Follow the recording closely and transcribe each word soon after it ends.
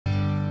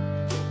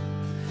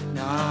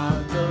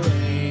not the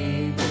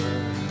labor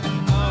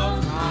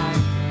of my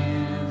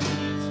hands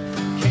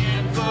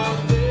can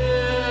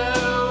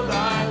fulfill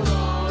thy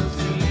laws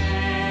the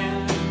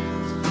ends.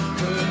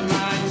 Could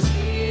my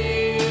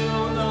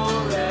zeal no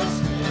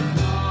respite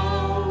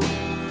know?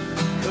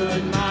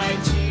 Could my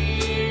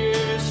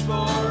tears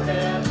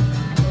forever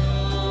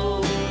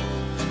flow?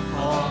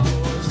 All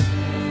for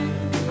sin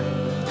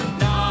could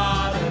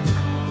not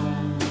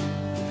atone.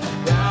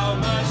 Thou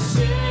must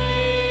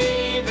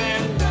save,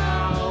 and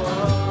thou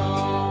alone.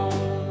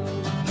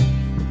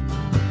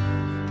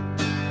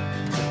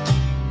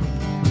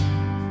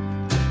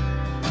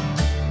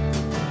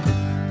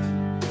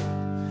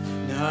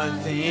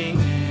 Nothing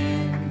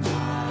in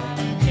my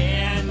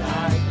hand I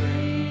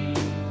bring,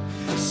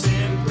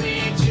 simply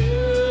to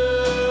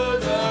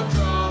the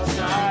cross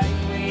I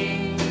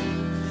cling.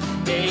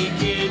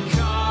 Naked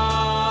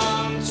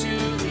come to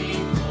thee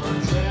for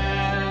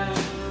dress,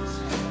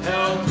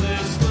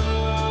 helpless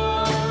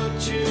look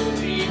to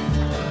thee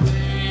for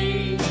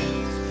grace.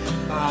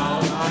 Bow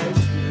I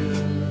to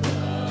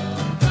the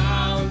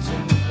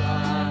fountain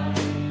fly,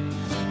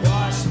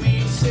 wash me,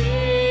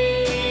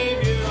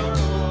 Savior,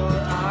 or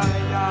I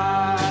die.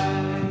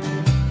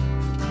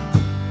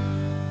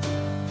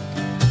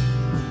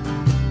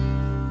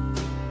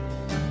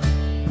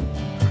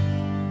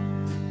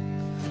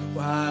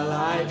 While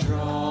I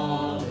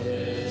draw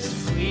this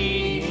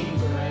fleeting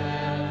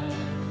breath,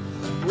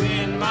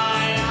 when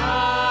my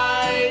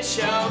eyes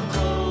shall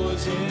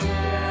close in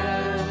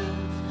death,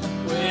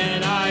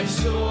 when I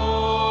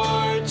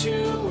soar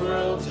to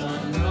worlds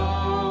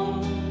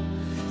unknown,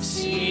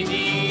 see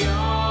thee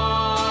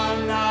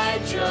on thy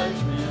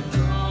judgment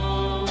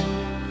throne.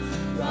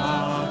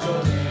 Rock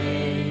of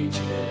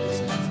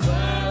ages,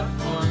 cleft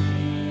for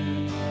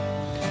me,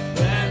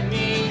 let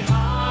me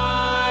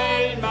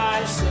hide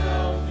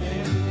myself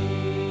in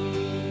thee.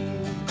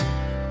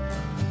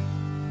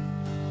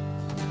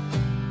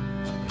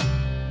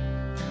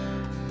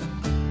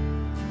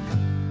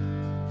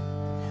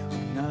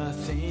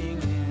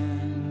 Nothing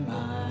in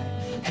my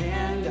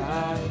hand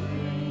I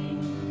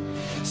bring,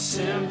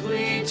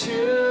 simply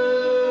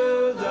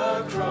to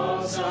the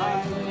cross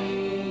I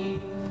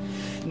cling.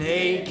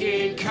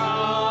 Naked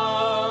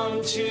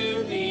come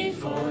to thee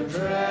for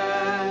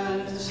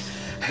dress,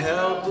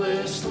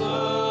 helpless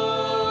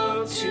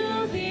look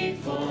to thee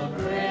for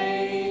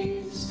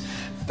grace.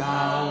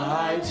 Bow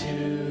I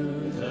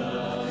to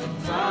the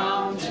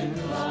fountain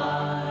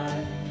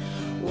fly,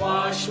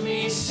 wash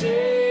me,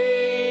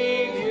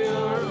 Savior,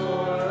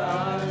 or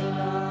I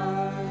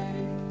die.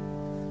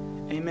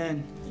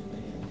 Amen.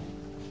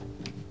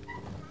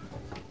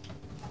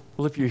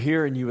 Well, if you're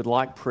here and you would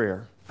like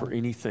prayer for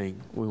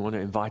anything, we want to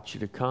invite you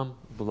to come.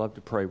 We'd love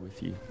to pray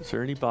with you. Is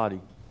there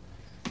anybody?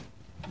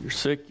 You're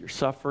sick, you're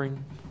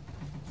suffering,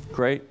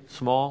 great,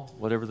 small,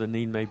 whatever the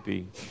need may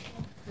be.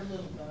 For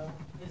little Bo,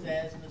 his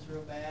asthma's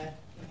real bad.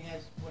 He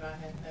has what I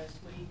had last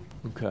week.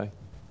 Okay.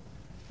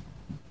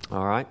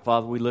 All right.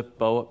 Father, we lift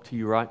Bo up to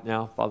you right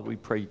now. Father, we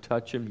pray you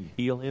touch him, you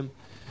heal him.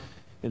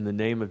 In the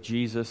name of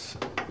Jesus,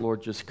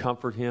 Lord, just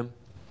comfort him.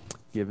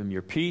 Give him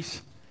your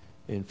peace.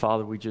 And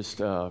Father, we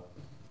just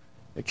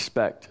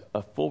expect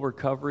a full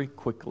recovery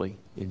quickly.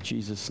 In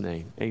Jesus'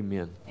 name,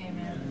 amen.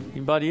 Amen.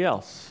 Anybody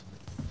else?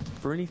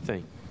 For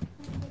anything?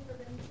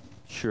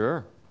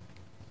 Sure.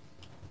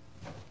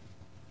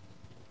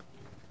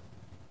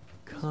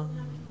 Come.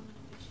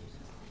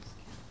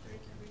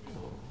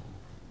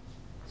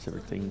 Is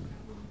everything...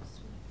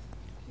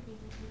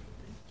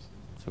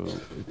 So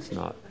it's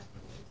not...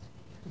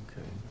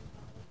 Okay.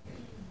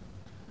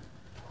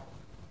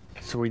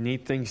 So we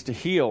need things to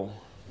heal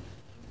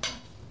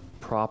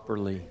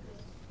properly.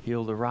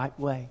 Heal the right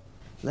way.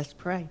 Let's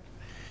pray.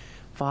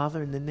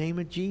 Father, in the name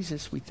of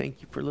Jesus, we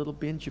thank you for little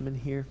Benjamin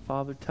here.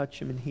 Father,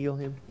 touch him and heal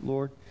him.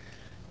 Lord,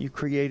 you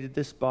created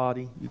this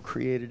body. You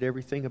created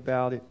everything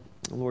about it.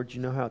 Lord, you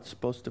know how it's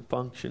supposed to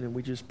function. And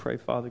we just pray,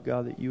 Father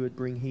God, that you would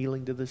bring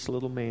healing to this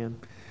little man.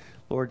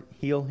 Lord,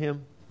 heal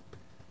him.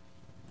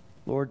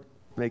 Lord,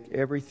 make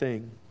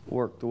everything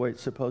work the way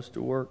it's supposed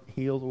to work.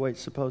 Heal the way it's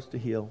supposed to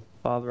heal.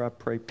 Father, I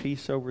pray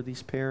peace over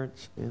these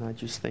parents. And I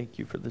just thank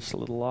you for this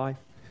little life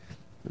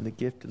and the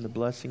gift and the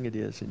blessing it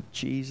is. In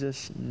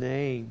Jesus'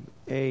 name,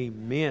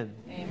 amen.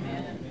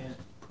 Amen.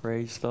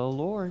 Praise the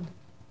Lord.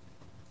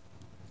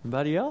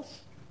 Anybody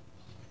else?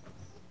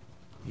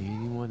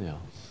 Anyone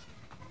else?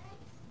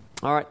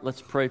 All right,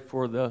 let's pray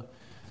for the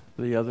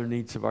other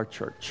needs of our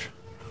church.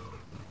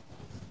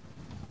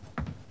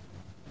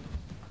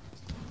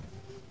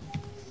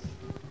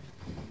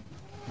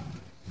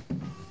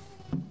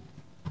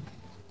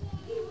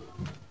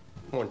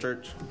 Come on,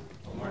 church.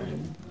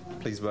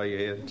 Please bow your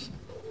heads.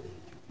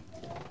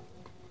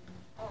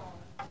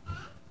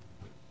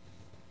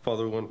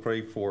 Father, we want to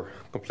pray for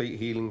complete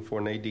healing for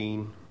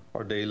Nadine,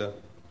 Ardela,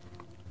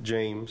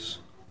 James,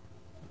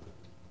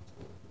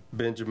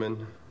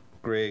 Benjamin,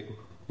 Greg,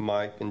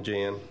 Mike, and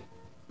Jan.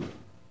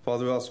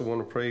 Father, we also want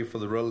to pray for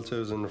the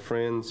relatives and the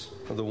friends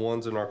of the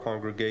ones in our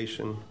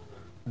congregation,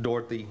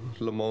 Dorothy,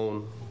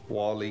 Lamone,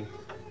 Wally,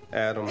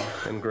 Adam,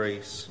 and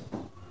Grace.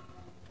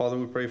 Father,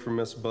 we pray for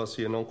Miss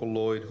Bussy and Uncle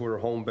Lloyd who are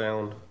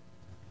homebound.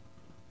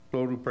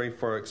 Lord, we pray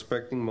for our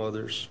expecting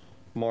mothers,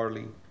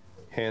 Marley,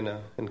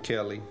 Hannah, and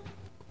Kelly.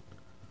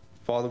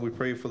 Father, we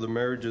pray for the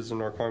marriages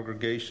in our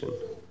congregation,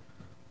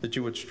 that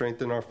you would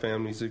strengthen our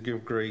families and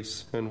give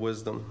grace and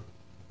wisdom.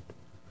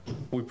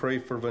 We pray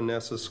for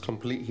Vanessa's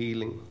complete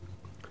healing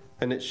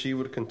and that she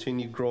would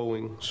continue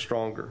growing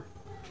stronger.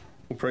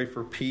 We pray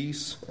for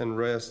peace and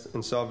rest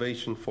and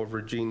salvation for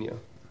Virginia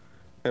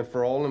and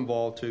for all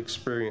involved to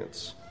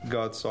experience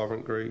God's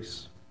sovereign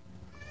grace.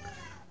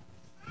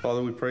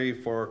 Father, we pray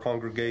for our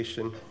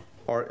congregation,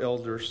 our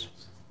elders,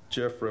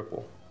 Jeff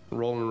Ripple,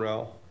 Roland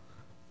Rao,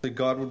 that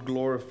God would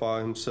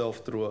glorify himself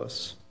through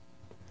us,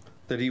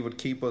 that he would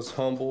keep us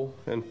humble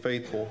and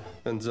faithful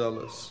and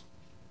zealous.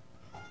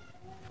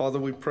 Father,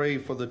 we pray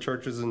for the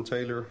churches in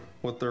Taylor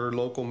with their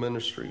local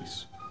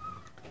ministries,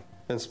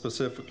 and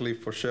specifically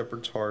for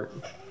Shepherd's Heart,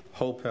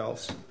 Hope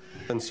House,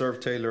 and Serve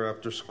Taylor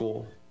After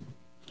School,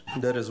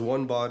 that as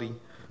one body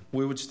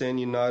we would stand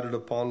united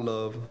upon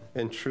love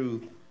and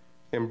truth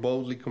and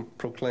boldly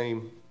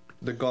proclaim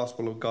the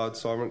gospel of God's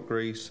sovereign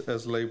grace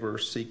as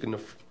laborers seeking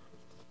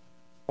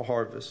a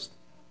harvest.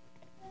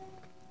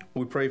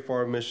 We pray for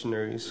our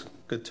missionaries,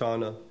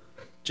 Katana,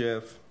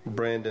 Jeff,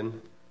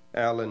 Brandon,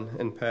 Alan,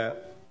 and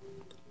Pat,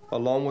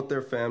 along with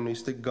their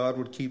families, that God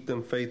would keep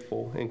them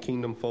faithful and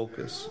kingdom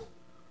focused.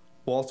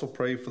 We'll also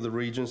pray for the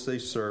regions they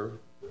serve,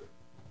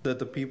 that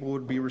the people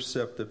would be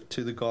receptive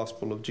to the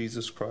gospel of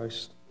Jesus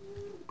Christ.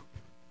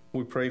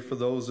 We pray for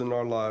those in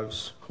our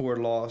lives who are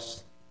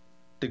lost,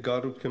 that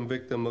God would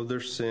convict them of their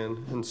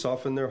sin and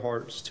soften their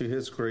hearts to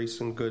his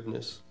grace and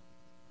goodness.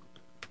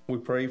 We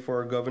pray for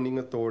our governing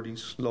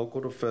authorities,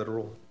 local to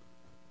federal,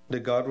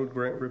 that God would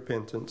grant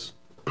repentance,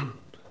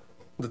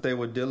 that they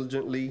would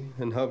diligently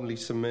and humbly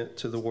submit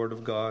to the word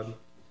of God,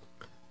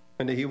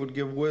 and that he would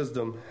give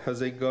wisdom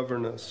as they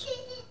govern us.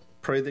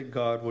 Pray that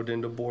God would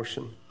end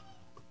abortion.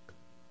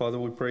 Father,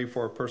 we pray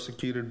for our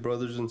persecuted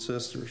brothers and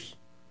sisters,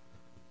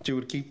 that you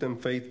would keep them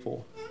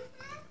faithful,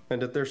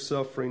 and that their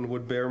suffering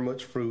would bear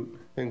much fruit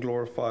and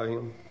glorify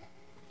him,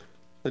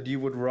 that you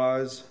would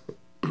rise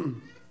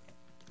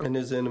and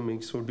his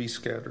enemies would be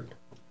scattered.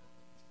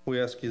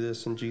 We ask you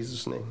this in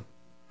Jesus' name.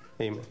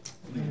 Amen.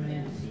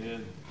 Amen.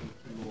 Amen.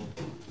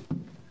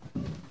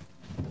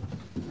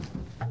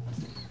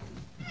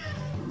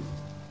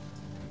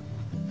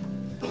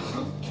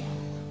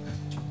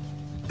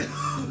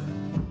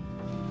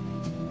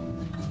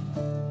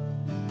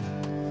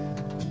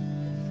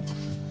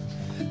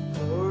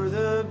 For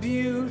the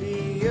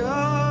beauty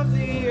of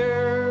the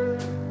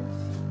earth,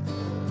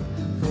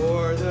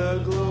 for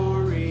the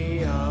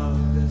glory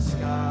of the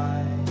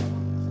sky,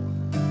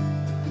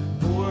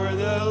 for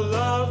the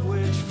love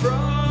which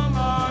from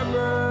our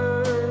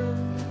birth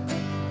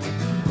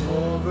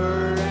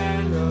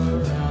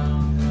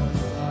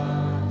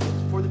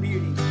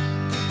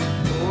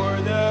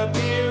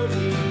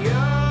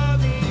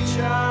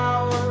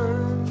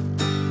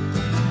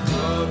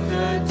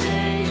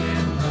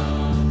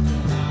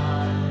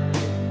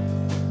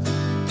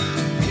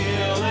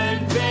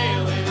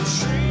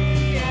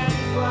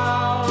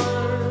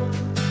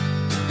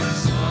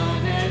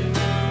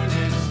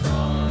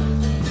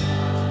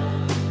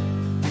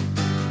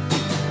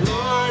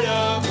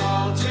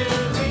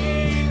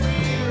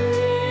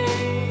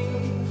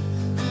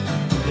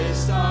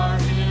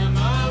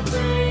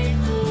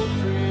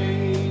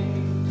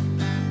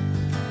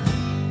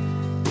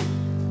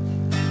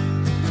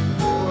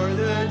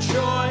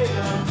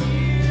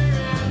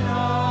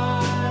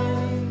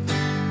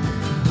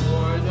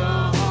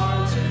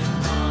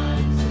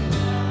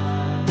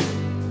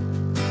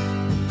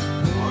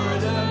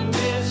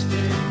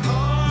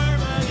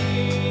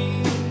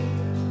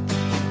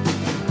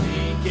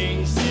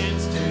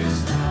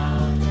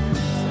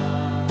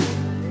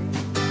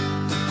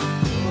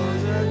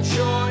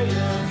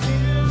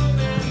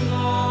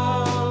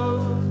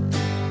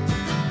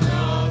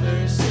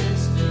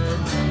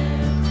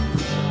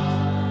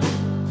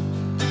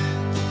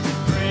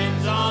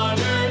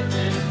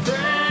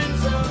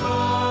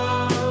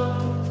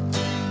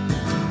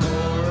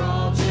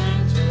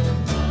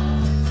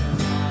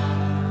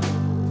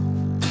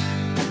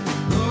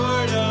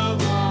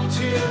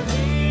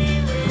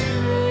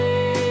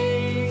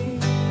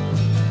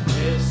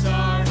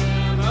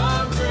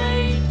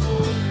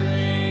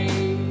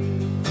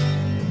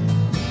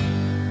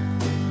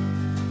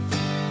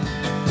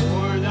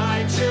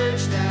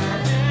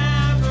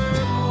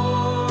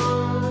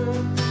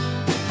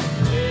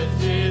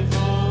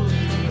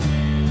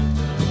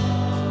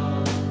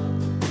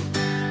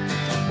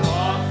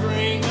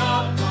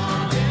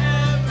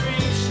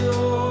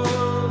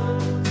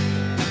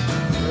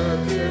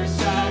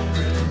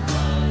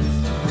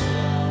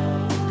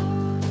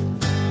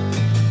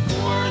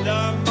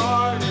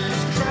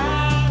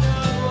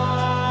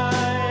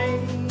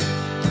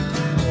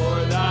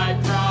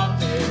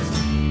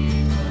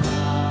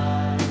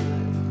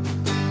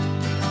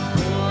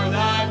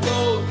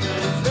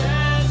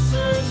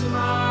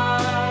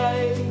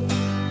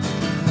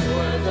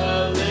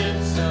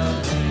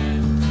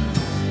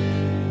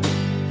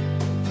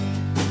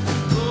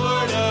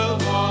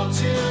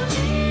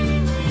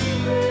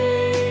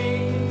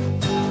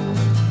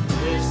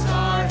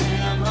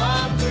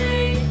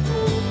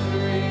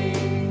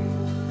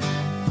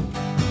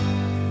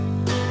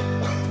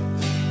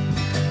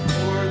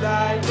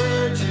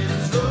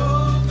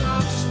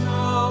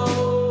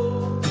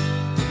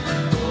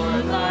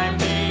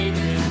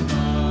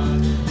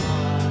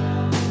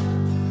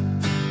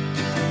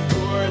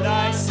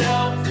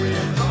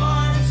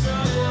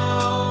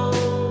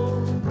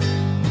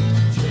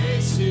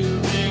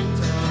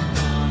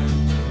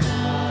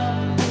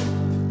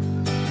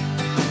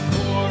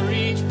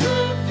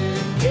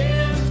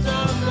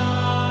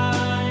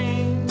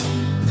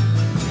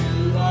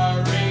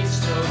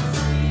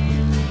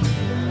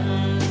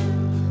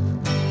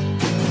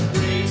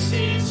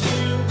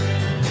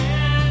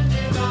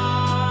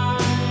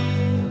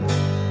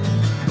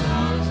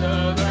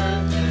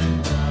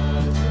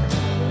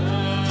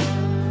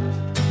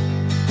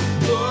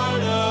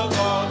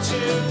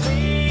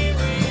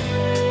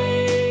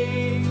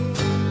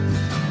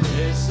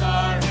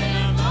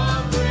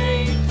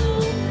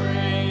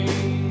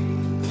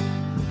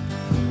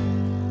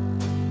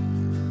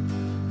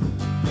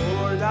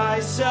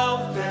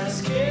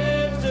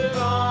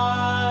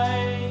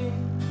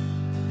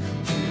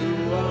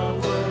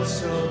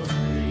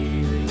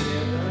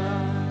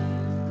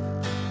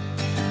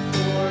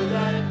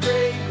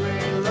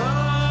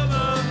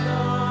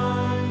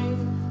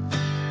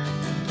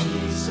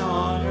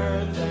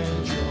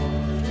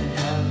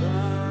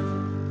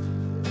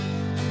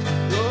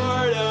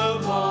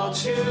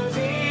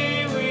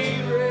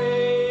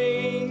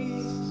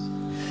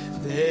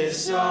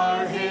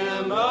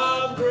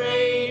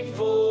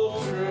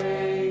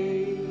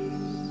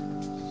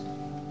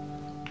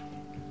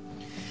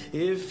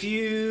If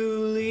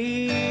you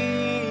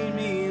lead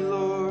me,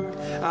 Lord,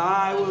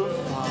 I will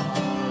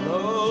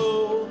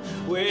follow.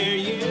 Where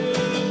you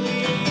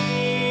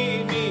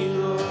lead me,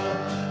 Lord,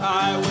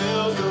 I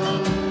will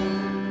go.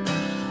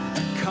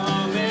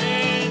 Come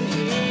and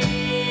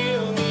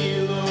heal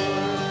me,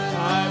 Lord,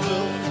 I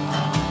will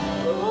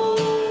follow.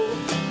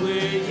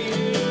 Where you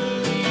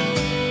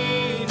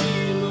lead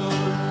me,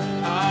 Lord,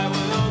 I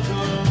will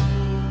go.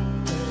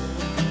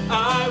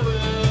 I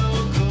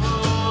will go.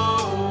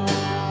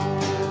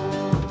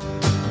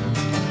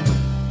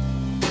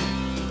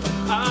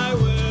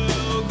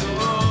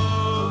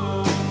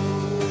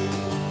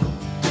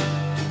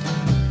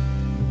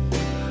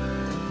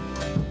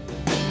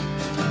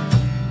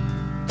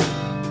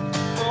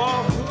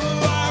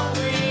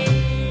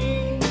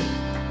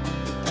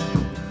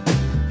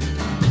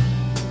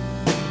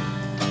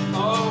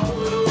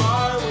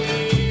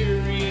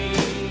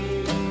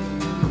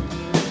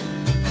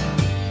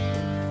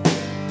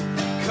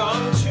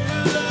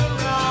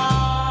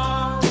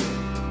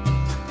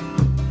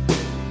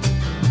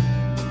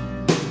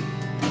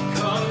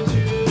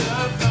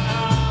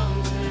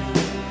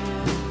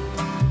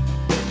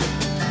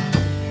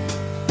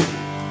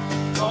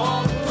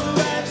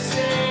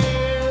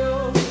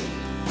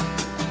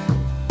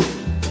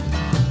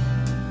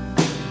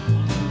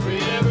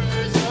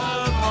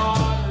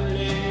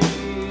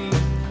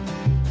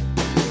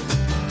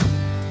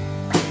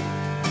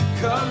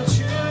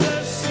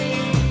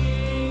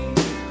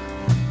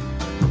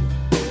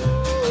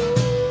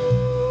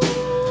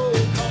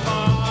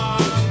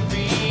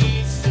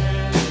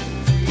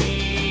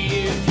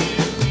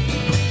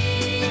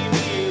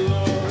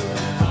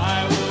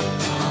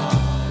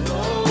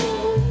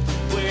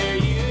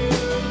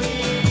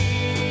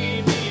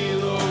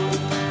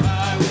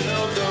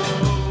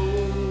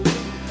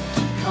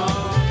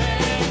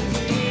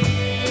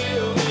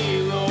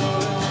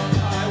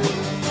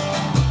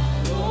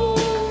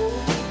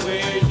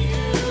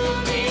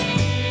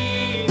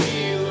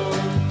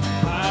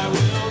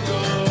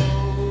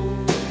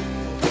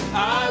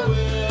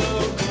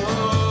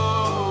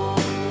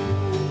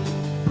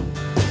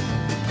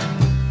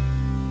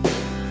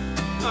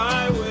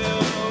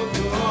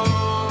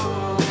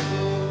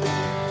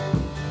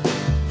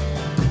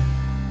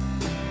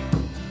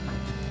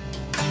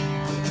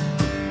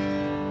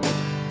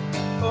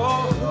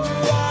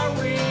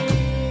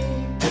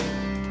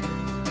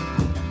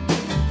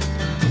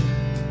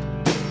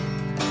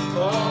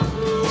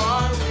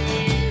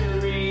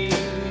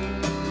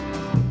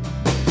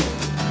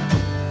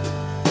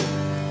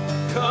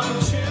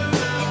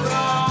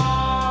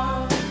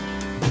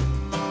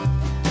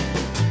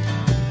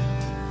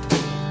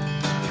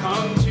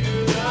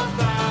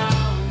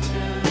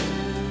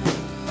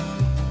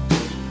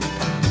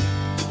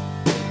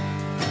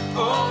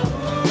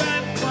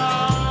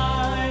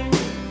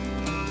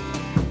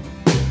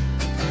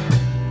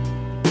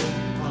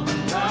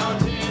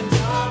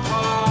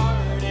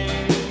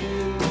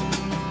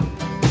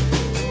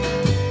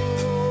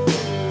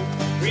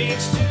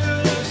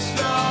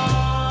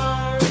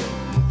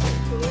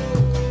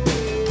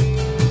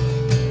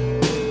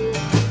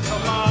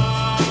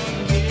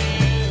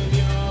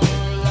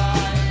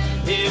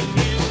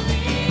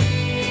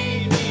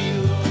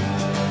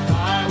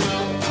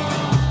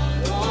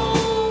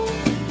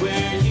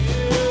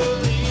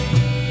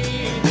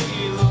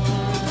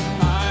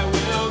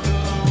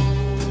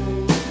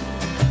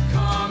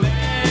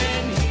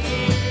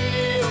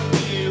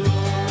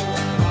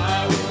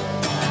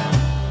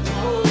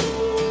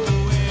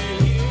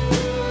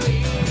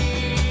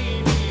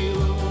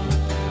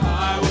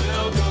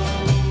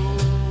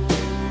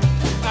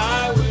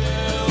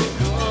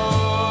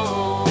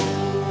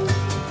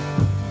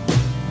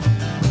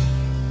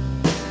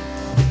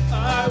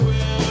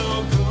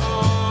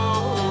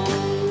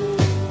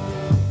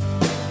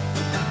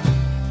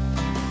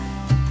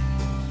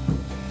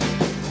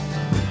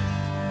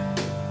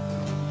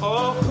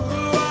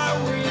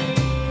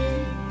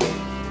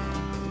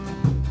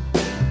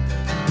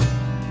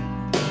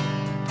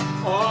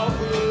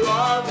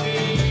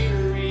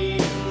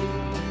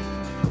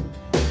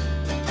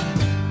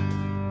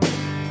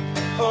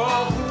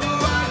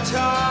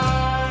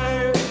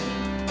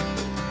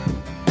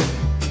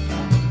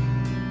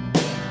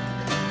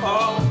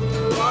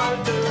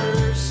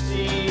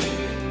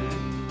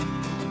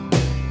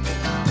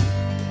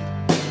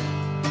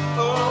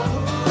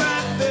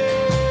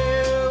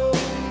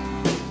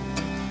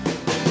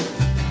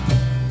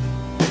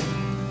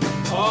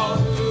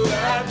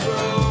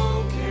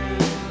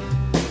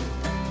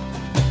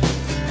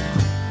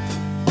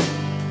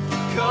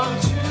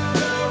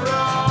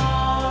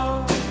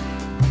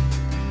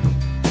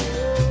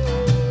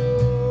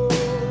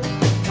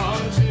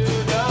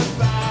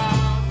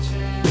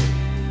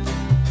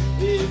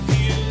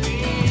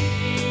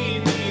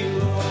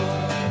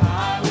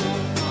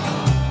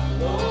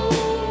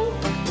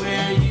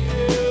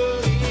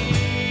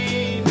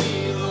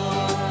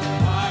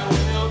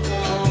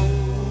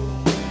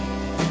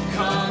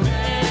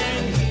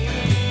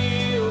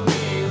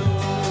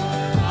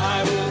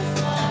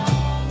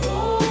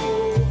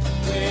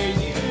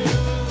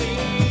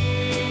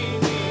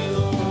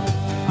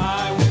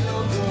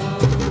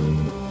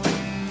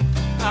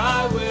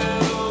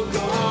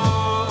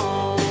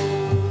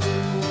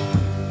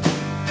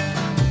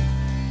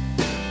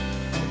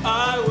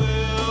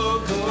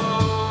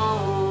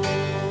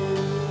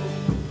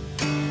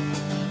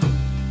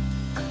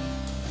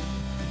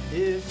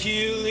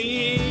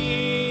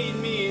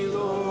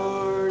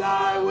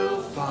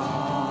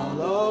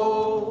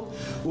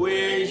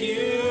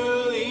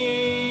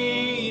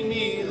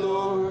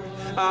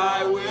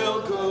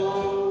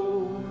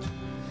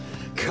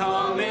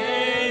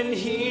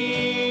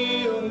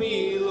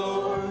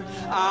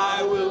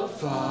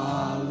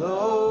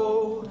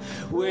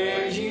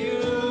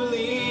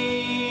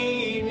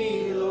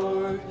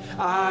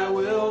 I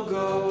will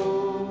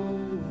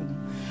go.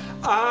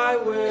 I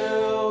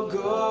will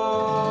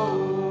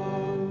go.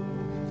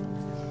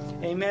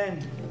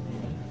 Amen.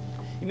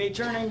 You may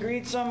turn and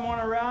greet someone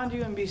around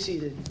you and be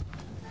seated.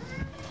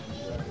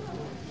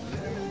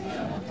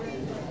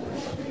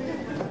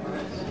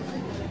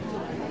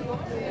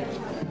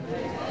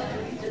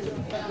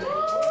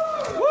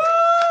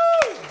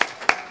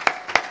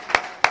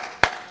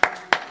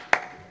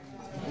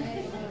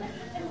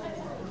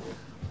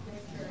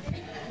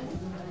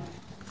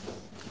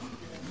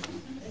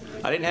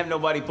 I didn't have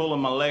nobody pulling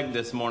my leg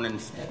this morning.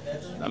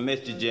 I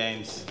missed you,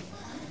 James.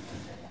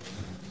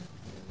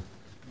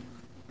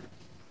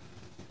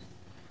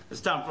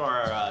 It's time for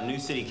our New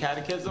City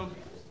Catechism.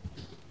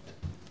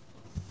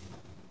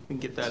 We can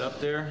get that up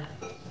there.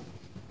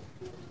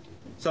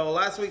 So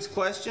last week's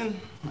question,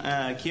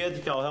 kids,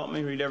 if y'all help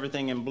me read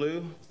everything in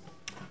blue.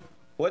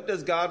 What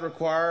does God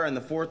require in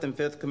the 4th and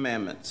 5th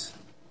commandments?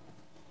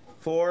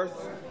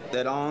 4th,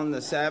 that on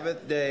the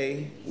Sabbath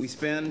day we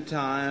spend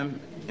time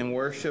in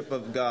worship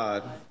of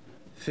God.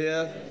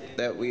 5th,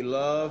 that we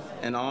love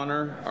and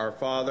honor our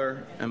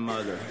father and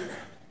mother.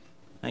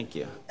 Thank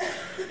you.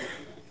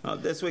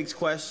 This week's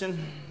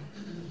question,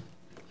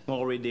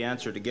 we'll read the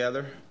answer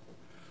together.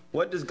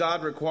 What does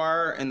God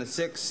require in the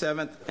 6th,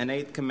 7th, and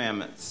 8th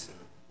commandments?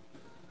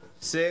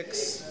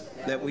 6,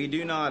 that we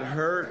do not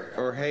hurt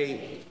or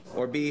hate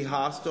or be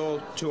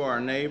hostile to our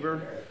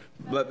neighbor,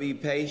 but be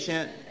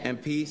patient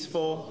and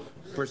peaceful,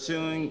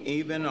 pursuing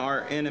even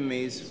our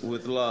enemies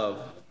with love.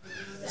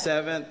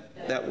 7th,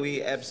 that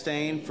we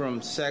abstain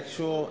from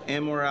sexual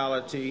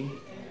immorality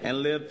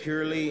and live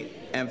purely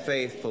and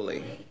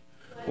faithfully,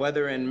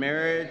 whether in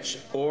marriage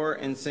or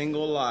in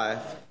single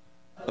life,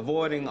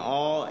 avoiding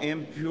all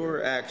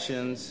impure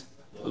actions,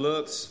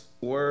 looks,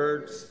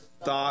 words,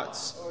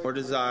 thoughts, or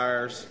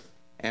desires,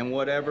 and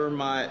whatever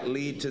might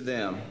lead to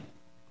them.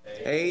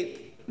 8th,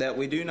 that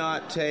we do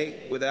not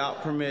take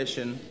without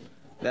permission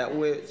that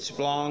which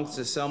belongs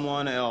to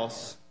someone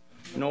else,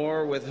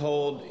 nor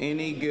withhold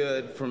any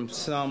good from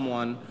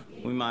someone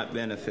we might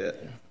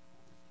benefit.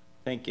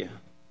 Thank you.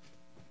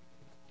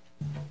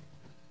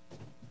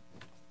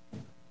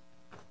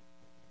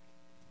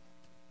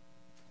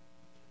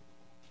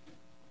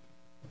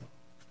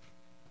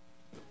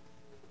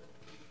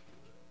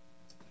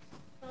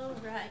 All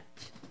right.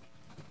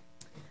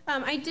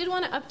 I did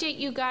want to update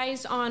you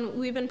guys on,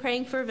 we've been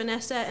praying for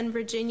Vanessa and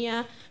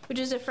Virginia, which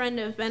is a friend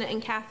of Bennett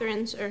and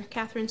Catherine's, or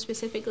Catherine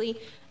specifically.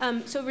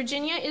 So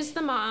Virginia is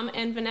the mom,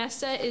 and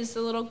Vanessa is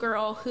the little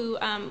girl who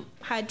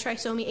had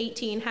trisomy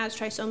 18, has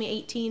trisomy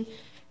 18,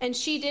 and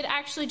she did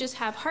actually just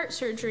have heart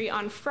surgery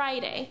on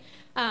Friday.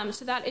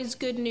 So that is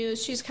good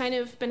news. She's kind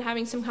of been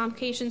having some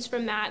complications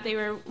from that. They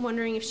were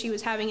wondering if she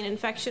was having an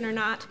infection or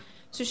not.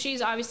 So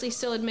she's obviously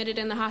still admitted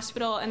in the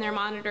hospital, and they're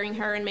monitoring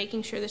her and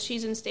making sure that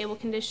she's in stable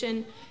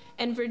condition.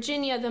 And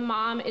Virginia, the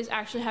mom, is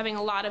actually having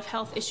a lot of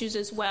health issues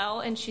as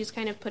well, and she's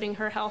kind of putting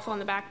her health on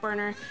the back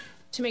burner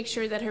to make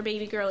sure that her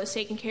baby girl is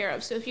taken care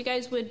of. So if you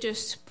guys would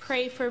just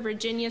pray for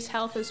Virginia's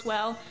health as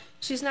well.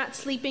 She's not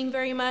sleeping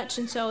very much,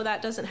 and so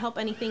that doesn't help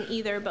anything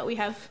either. But we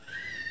have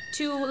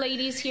 2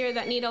 ladies here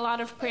that need a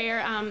lot of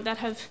prayer, that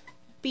have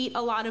beat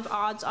a lot of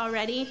odds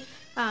already.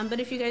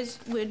 But if you guys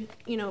would,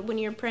 when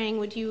you're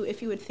praying,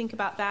 if you would think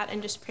about that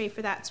and just pray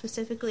for that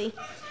specifically.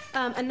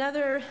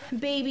 Another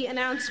baby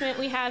announcement,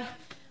 we had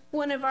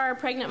one of our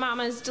pregnant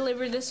mamas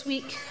delivered this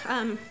week.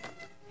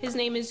 His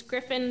name is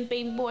Griffin,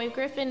 baby boy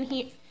Griffin.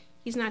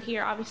 He's not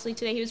here, obviously,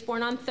 today. He was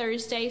born on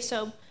Thursday,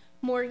 so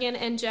Morgan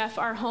and Jeff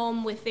are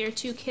home with their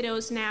 2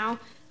 kiddos now.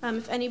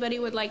 If anybody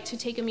would like to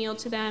take a meal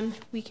to them,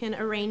 we can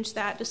arrange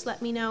that. Just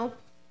let me know.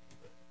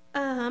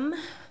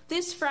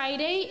 This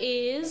Friday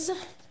is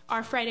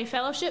our Friday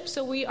fellowship,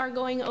 so we are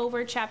going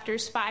over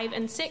chapters 5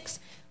 and 6.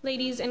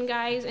 Ladies and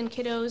guys and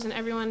kiddos and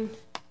everyone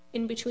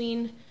in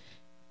between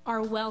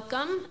are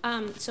welcome.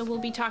 So we'll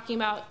be talking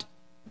about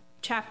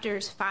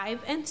chapters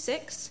 5 and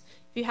 6.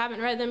 If you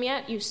haven't read them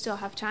yet, you still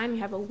have time.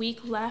 You have a week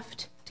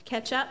left to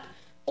catch up.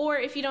 Or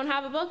if you don't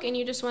have a book and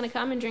you just want to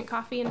come and drink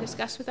coffee and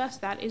discuss with us,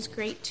 that is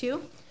great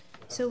too.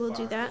 So we'll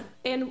do that.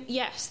 And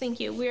yes, thank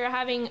you. We are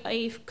having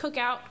a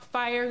cookout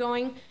fire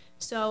going.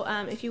 So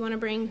if you want to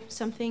bring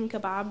something,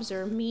 kebabs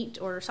or meat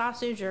or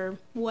sausage or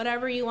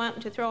whatever you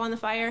want to throw on the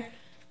fire,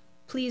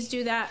 please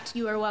do that.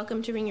 You are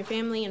welcome to bring your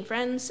family and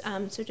friends.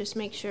 So just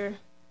make sure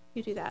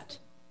you do that.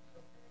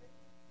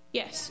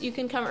 Yes, you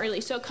can come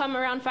early. So come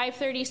around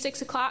 5:30,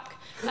 6 o'clock.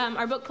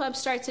 Our book club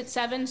starts at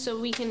 7, so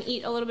we can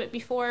eat a little bit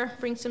before,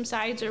 bring some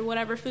sides or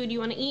whatever food you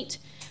want to eat.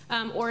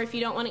 Or if you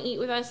don't want to eat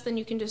with us, then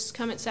you can just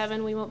come at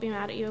 7. We won't be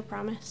mad at you, I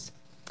promise.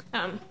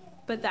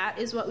 But that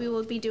is what we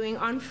will be doing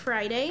on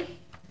Friday.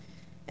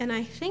 And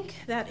I think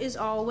that is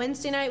all.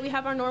 Wednesday night, we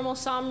have our normal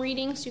psalm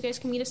reading, so you guys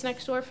can meet us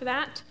next door for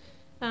that.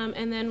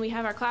 And then we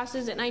have our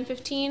classes at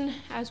 9:15,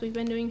 as we've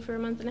been doing for a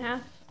month and a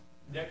half.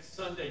 Next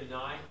Sunday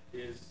night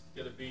is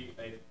going to be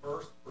a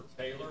first for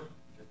Taylor.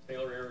 The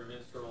Taylor Area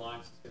Minister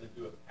Alliance is going to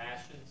do a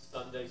Passion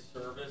Sunday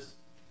service.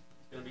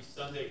 It's going to be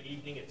Sunday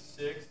evening at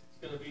 6.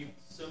 It's going to be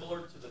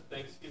similar to the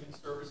Thanksgiving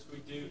service we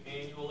do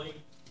annually.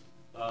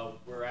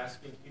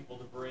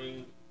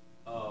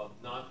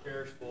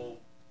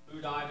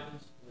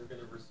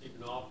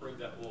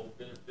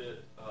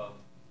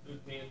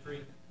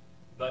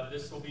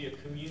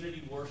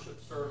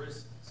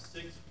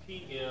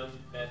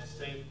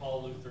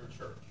 Lutheran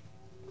Church.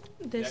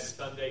 Next This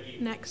Sunday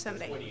evening. next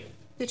Sunday. The 20th.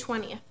 The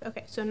 20th.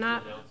 Okay, so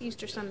not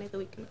Easter Sunday, the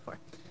weekend before.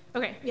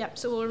 Okay, yep.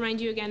 So we'll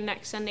remind you again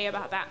next Sunday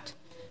about that.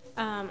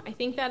 I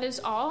think that is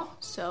all.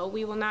 So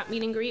we will not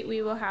meet and greet.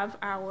 We will have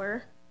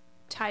our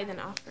tithe and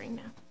offering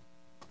now.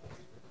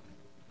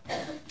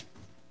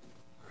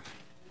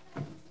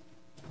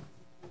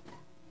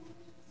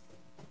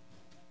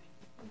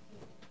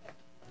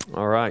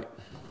 All right.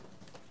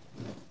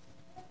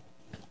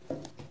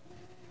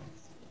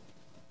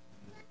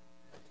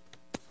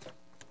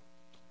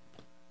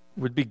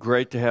 Would be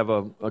great to have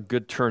a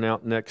good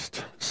turnout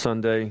next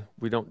Sunday.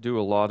 We don't do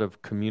a lot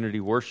of community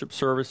worship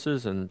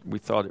services, and we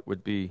thought it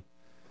would be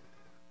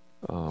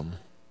a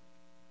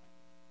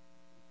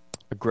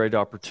great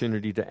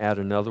opportunity to add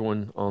another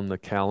one on the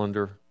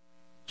calendar.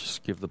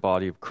 Just give the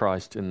body of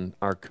Christ in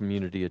our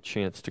community a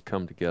chance to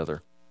come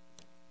together.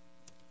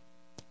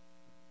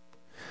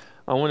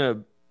 I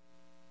want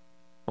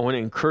to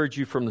encourage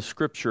you from the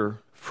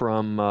scripture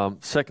from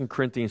 2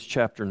 Corinthians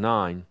chapter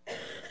 9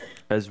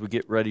 as we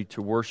get ready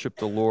to worship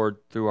the Lord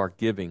through our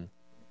giving.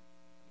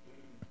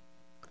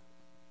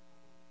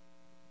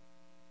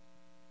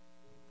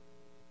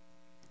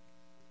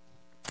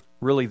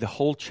 Really, the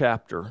whole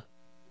chapter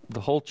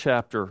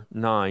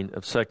 9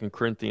 of 2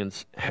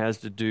 Corinthians has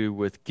to do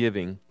with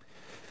giving.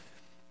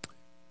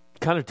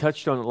 Kind of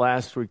touched on it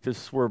last week.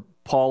 This is where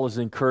Paul is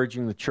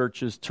encouraging the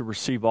churches to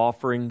receive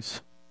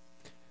offerings,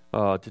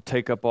 to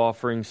take up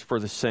offerings for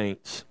the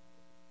saints.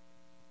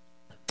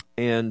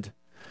 And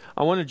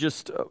I want to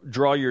just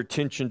draw your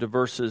attention to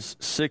verses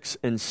 6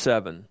 and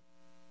 7.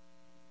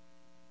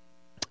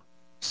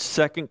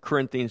 2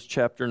 Corinthians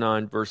chapter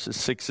 9, verses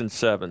 6 and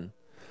 7.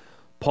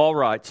 Paul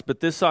writes,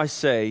 "But this I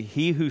say,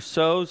 he who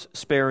sows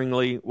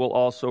sparingly will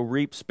also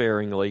reap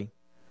sparingly."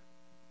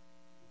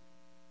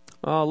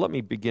 Let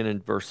me begin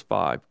in verse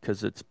 5,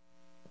 because it's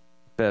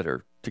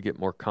better to get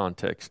more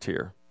context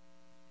here.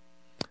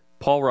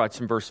 Paul writes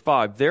in verse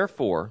 5,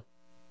 "Therefore,"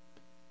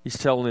 he's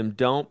telling them,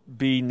 don't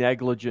be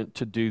negligent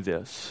to do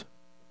this.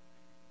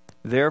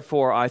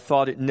 "Therefore, I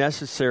thought it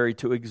necessary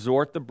to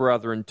exhort the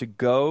brethren to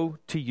go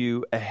to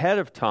you ahead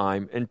of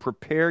time and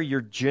prepare your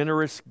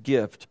generous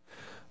gift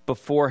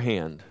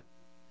beforehand,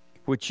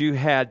 which you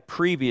had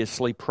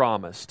previously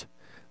promised,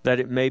 that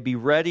it may be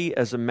ready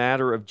as a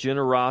matter of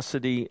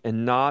generosity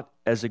and not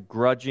as a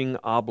grudging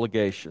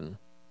obligation."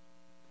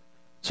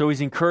 So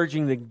he's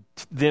encouraging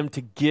them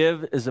to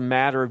give as a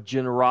matter of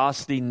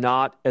generosity,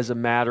 not as a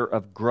matter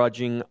of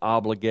grudging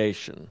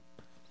obligation.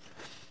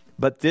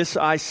 "But this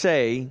I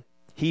say,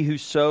 he who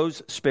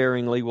sows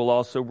sparingly will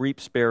also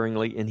reap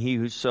sparingly, and he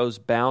who sows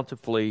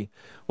bountifully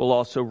will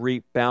also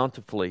reap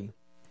bountifully."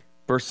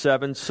 Verse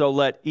 7, "So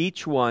let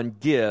each one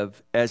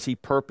give as he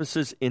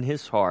purposes in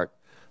his heart,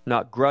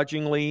 not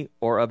grudgingly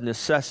or of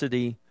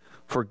necessity,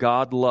 for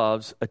God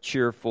loves a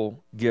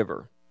cheerful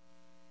giver."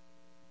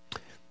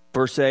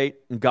 Verse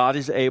 8, "God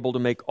is able to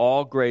make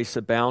all grace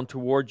abound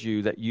toward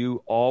you, that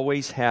you,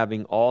 always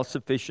having all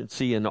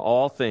sufficiency in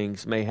all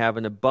things, may have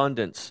an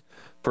abundance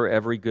for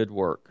every good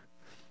work."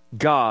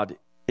 God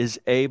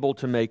is able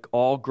to make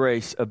all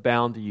grace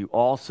abound to you,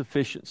 all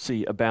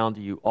sufficiency abound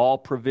to you, all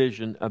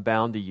provision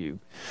abound to you.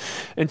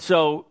 And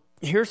so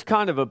here's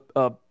kind of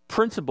a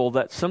principle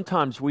that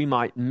sometimes we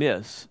might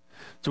miss.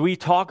 So we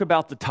talk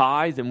about the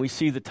tithe, and we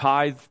see the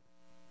tithe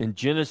in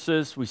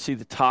Genesis. We see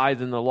the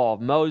tithe in the law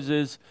of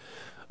Moses.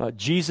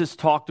 Jesus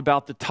talked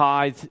about the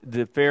tithe.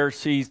 The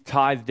Pharisees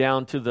tithed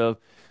down to the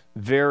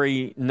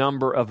very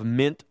number of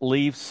mint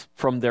leaves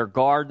from their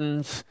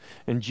gardens.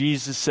 And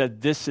Jesus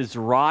said, this is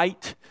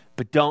right,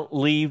 but don't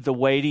leave the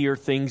weightier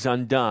things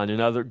undone. In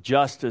other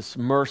justice,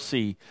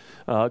 mercy,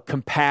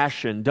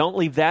 compassion. Don't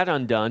leave that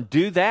undone.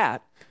 Do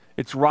that.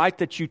 It's right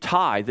that you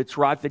tithe. It's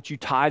right that you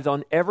tithe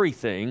on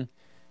everything.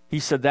 He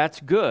said, that's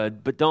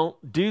good, but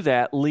don't do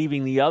that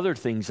leaving the other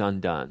things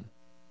undone.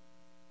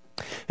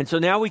 And so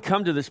now we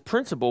come to this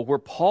principle where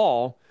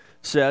Paul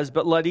says,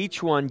 "But let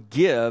each one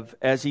give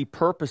as he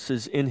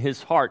purposes in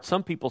his heart."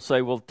 Some people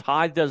say, well,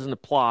 tithe doesn't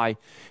apply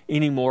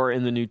anymore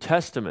in the New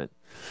Testament.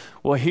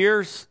 Well,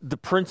 here's the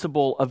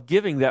principle of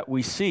giving that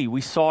we see. We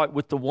saw it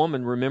with the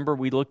woman. Remember,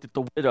 we looked at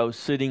the widow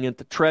sitting at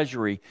the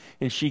treasury,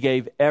 and she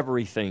gave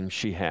everything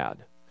she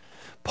had.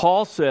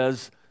 Paul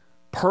says,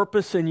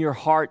 purpose in your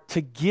heart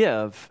to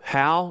give.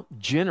 How?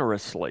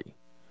 Generously.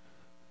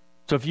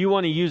 So if you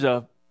want to use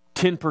a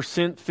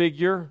 10%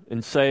 figure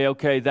and say,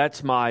 okay,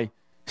 that's my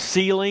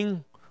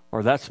ceiling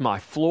or that's my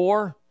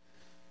floor.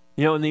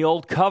 You know, in the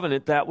Old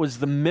Covenant, that was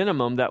the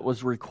minimum that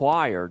was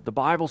required. The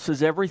Bible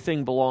says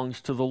everything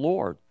belongs to the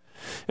Lord.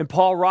 And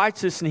Paul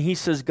writes this and he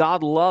says,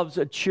 God loves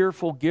a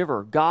cheerful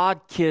giver. God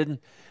can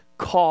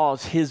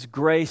cause his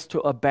grace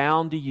to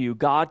abound to you.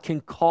 God can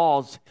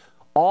cause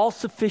all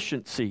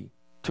sufficiency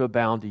to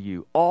abound to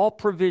you, all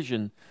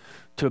provision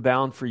to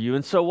abound for you.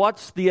 And so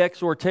what's the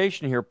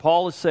exhortation here?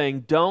 Paul is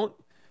saying, don't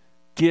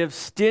give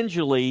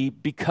stingily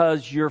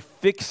because you're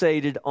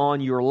fixated on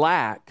your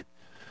lack.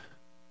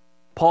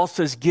 Paul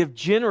says, give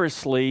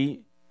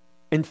generously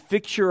and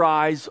fix your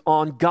eyes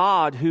on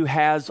God who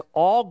has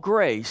all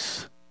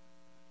grace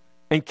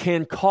and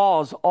can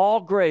cause all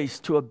grace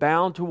to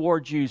abound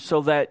towards you,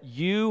 so that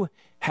you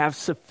have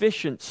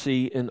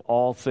sufficiency in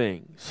all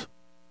things.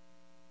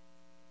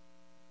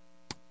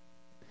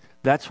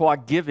 That's why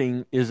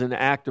giving is an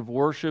act of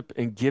worship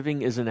and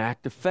giving is an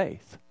act of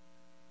faith.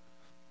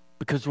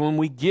 Because when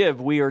we give,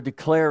 we are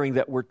declaring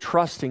that we're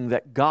trusting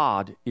that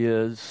God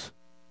is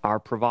our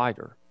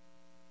provider.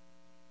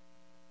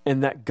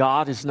 And that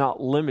God is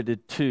not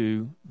limited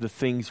to the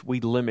things we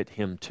limit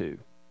Him to.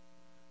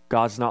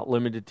 God's not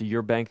limited to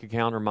your bank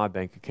account or my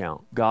bank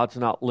account. God's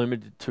not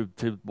limited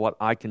to what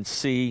I can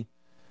see,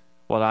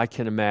 what I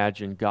can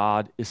imagine.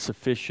 God is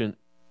sufficient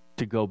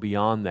to go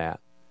beyond that.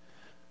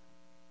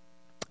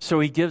 So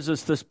He gives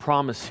us this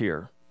promise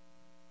here,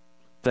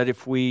 that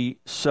if we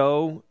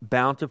sow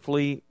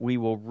bountifully, we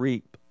will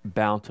reap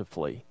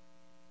bountifully.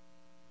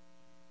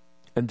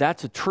 And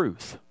that's a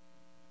truth.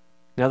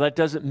 Now, that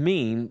doesn't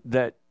mean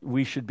that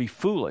we should be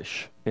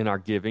foolish in our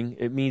giving.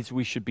 It means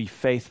we should be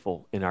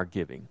faithful in our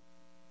giving.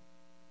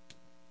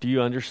 Do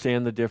you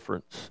understand the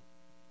difference?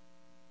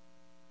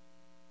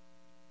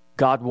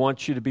 God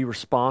wants you to be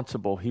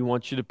responsible. He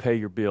wants you to pay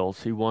your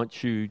bills. He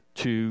wants you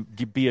to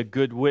be a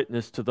good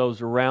witness to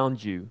those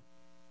around you.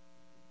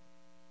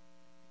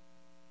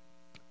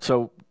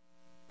 So,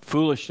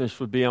 foolishness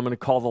would be, I'm going to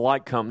call the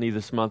light company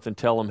this month and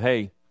tell them,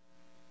 hey,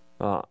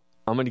 I'm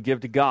going to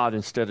give to God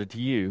instead of to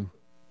you,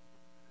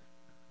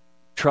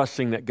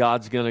 trusting that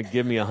God's going to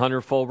give me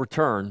 100-fold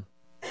return.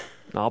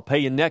 I'll pay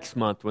you next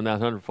month when that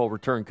 100-fold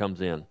return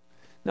comes in.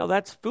 No,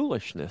 that's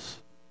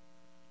foolishness.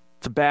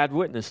 It's a bad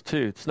witness,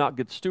 too. It's not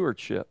good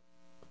stewardship.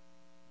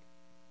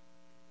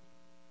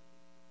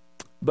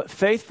 But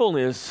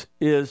faithfulness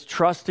is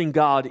trusting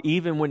God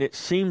even when it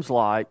seems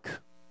like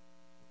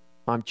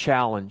I'm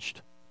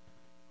challenged.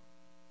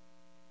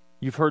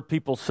 You've heard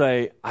people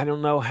say, I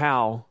don't know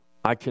how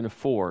I can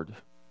afford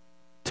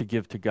to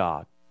give to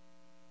God.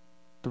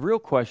 The real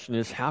question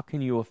is, how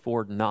can you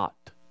afford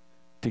not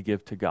to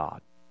give to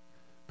God?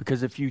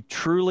 Because if you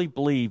truly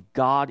believe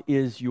God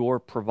is your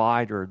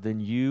provider, then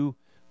you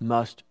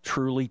must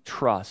truly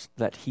trust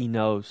that He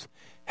knows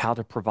how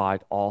to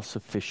provide all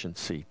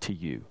sufficiency to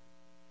you.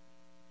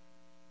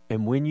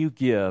 And when you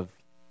give,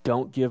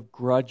 don't give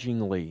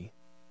grudgingly,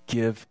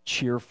 give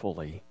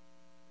cheerfully,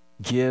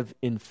 give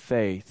in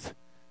faith,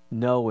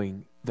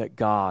 knowing that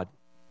God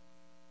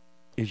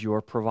is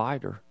your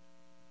provider.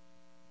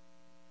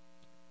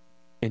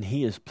 And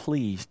He is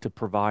pleased to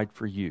provide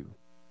for you.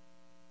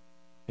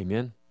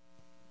 Amen?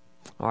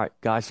 All right,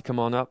 guys, come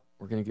on up.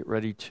 We're going to get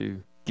ready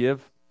to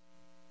give.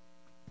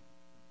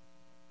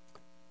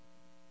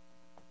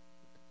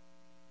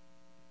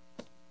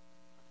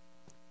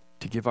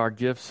 To give our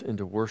gifts and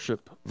to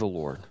worship the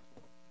Lord.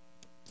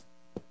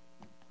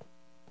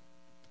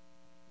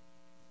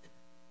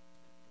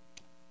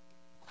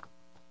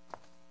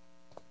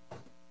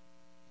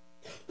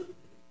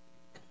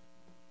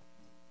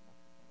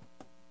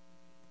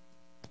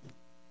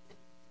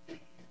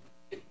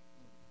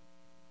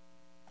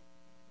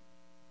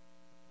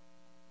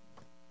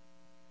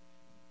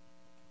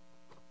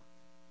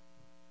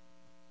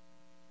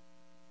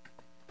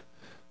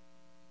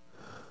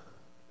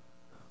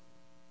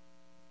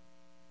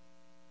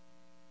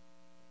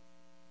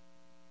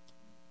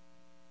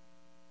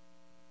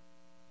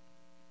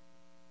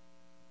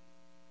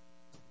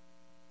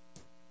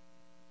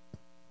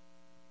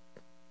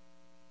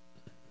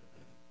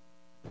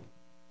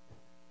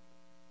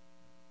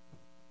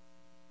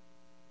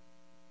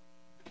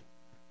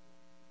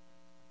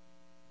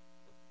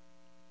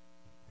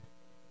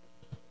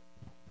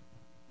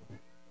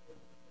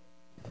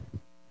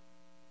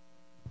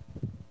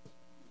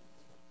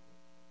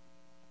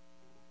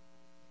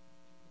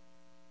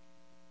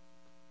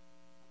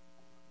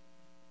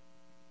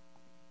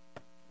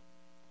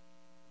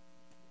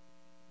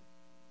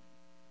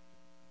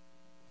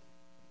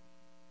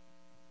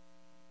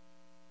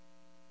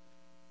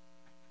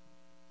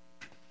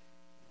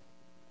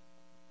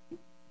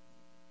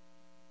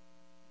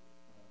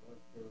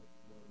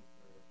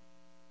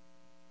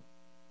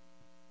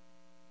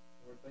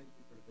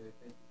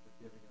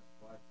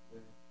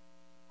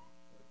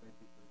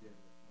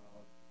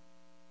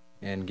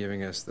 And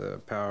giving us the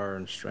power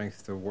and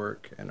strength to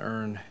work and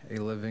earn a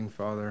living,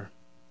 Father.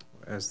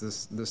 As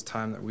this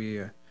time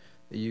that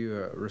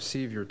you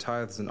receive your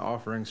tithes and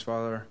offerings,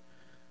 Father,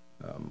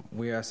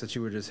 we ask that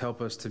you would just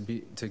help us to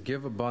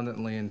give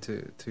abundantly and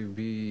to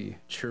be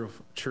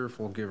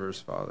cheerful givers,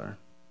 Father.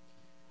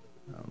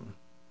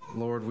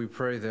 Lord, we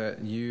pray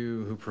that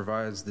you, who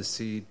provides the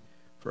seed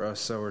for us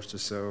sowers to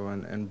sow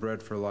and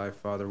bread for life,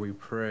 Father, we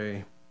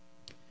pray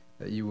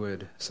that you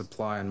would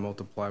supply and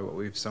multiply what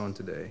we've sown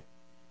today.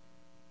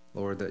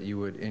 Lord, that you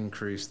would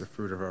increase the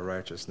fruit of our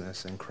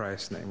righteousness. In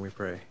Christ's name we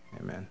pray.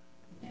 Amen.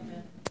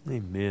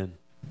 Amen.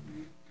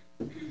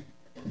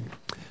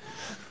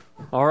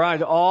 All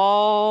right,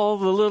 all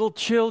the little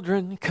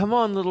children. Come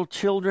on, little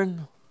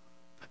children.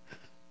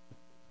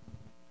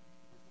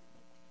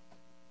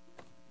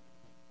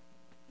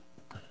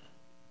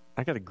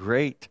 I got a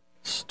great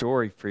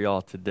story for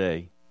y'all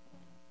today.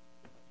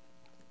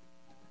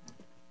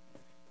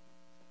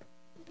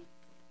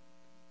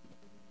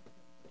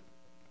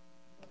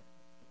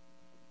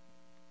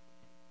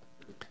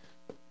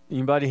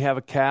 Anybody have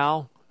a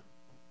cow?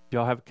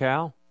 Y'all have a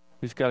cow?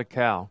 Who's got a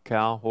cow?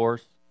 Cow,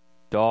 horse,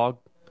 dog?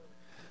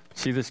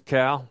 See this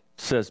cow?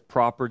 It says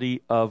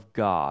property of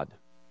God.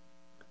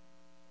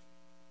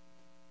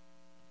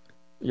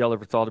 Y'all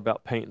ever thought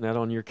about painting that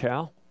on your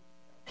cow?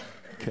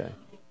 Okay.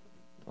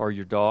 Or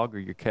your dog or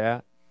your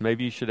cat?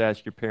 Maybe you should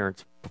ask your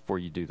parents before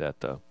you do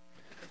that, though.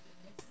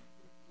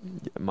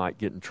 You might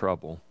get in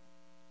trouble.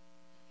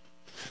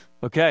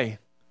 Okay.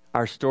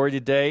 Our story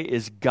today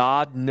is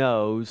God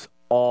knows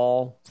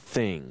all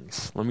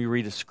things. Let me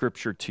read a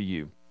scripture to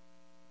you.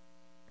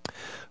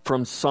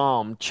 From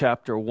Psalm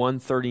chapter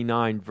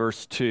 139,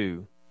 verse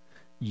 2.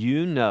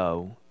 You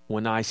know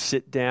when I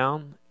sit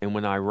down and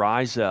when I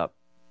rise up,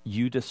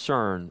 you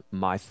discern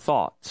my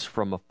thoughts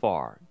from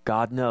afar.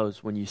 God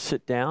knows when you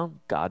sit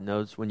down. God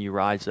knows when you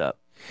rise up.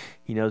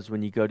 He knows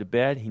when you go to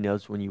bed. He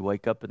knows when you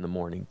wake up in the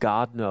morning.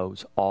 God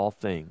knows all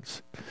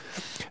things.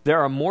 There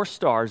are more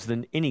stars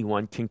than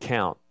anyone can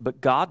count,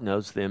 but God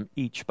knows them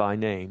each by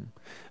name.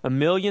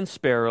 1,000,000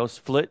 sparrows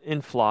flit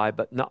and fly,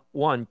 but not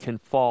one can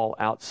fall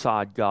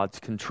outside God's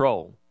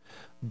control.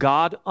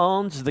 God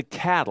owns the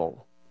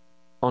cattle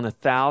on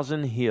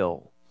 1,000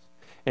 hills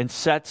and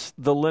sets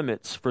the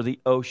limits for the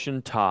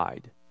ocean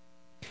tide.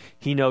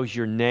 He knows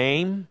your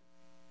name,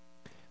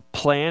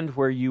 planned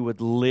where you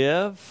would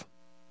live,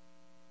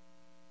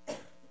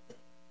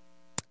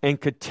 and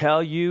could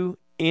tell you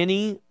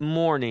any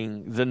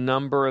morning the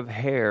number of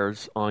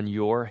hairs on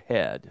your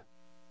head.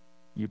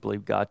 You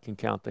believe God can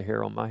count the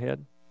hair on my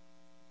head?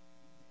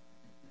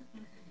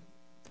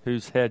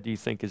 Whose head do you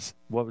think is,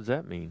 what does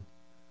that mean?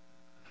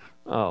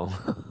 Oh.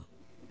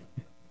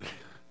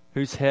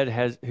 Whose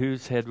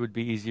head would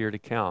be easier to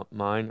count,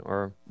 mine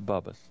or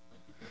Bubba's?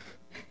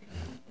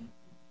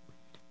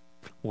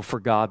 Well, for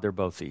God, they're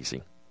both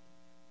easy,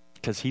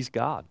 because He's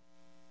God.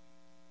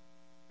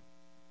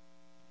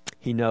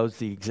 He knows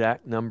the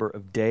exact number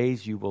of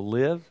days you will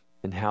live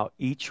and how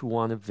each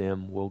one of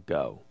them will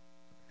go.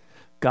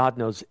 God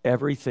knows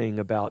everything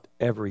about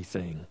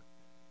everything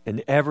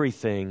and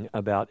everything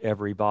about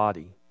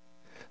everybody.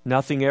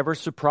 Nothing ever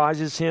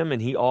surprises Him,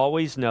 and He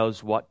always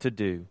knows what to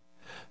do.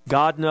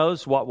 God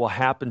knows what will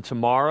happen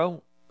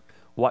tomorrow,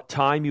 what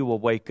time you will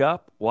wake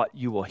up, what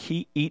you will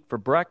eat for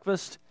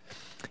breakfast.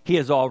 He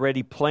has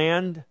already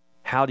planned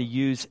how to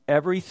use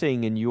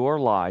everything in your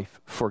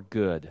life for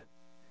good,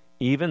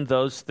 even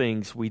those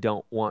things we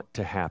don't want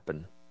to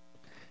happen.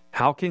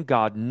 How can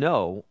God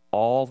know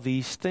all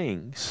these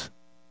things?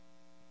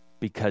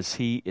 Because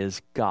He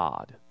is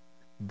God.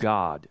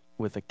 God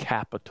with a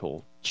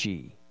capital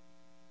G.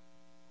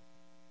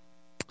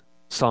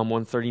 Psalm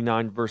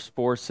 139 verse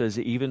 4 says,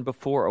 even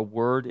before a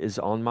word is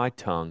on my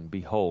tongue,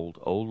 behold,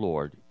 O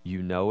Lord,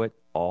 you know it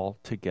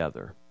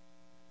altogether.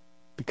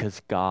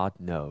 Because God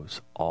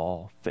knows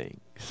all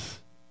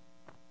things.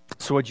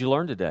 So what'd you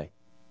learn today?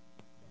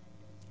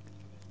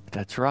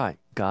 That's right.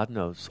 God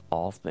knows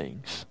all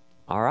things.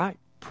 All right.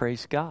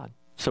 Praise God.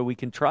 So we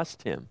can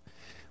trust Him.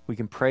 We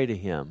can pray to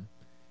Him.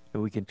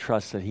 And we can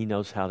trust that He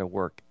knows how to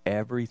work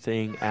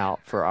everything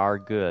out for our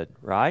good.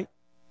 Right?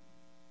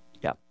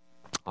 Yeah.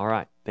 All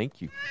right.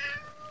 Thank you.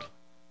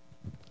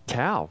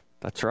 Cow.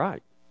 That's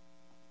right.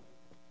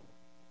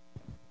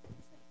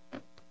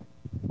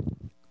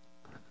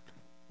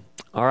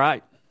 All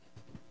right.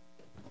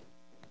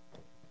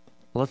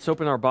 Let's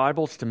open our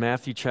Bibles to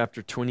Matthew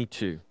chapter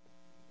 22.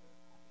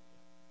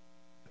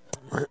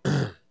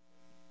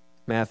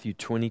 Matthew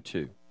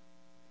 22.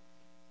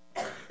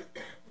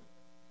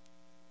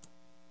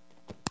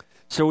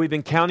 So we've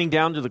been counting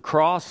down to the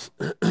cross.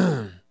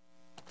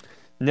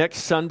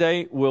 Next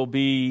Sunday will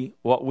be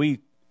what we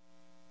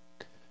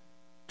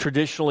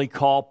traditionally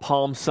call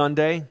Palm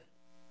Sunday,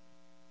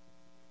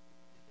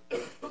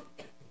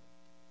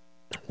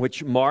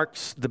 which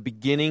marks the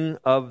beginning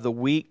of the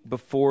week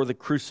before the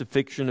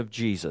crucifixion of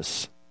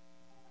Jesus.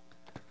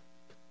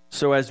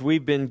 So as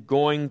we've been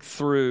going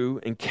through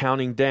and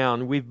counting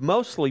down, we've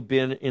mostly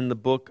been in the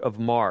book of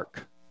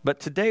Mark. But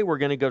today we're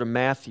going to go to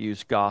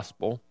Matthew's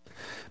Gospel,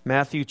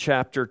 Matthew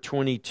chapter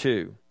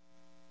 22.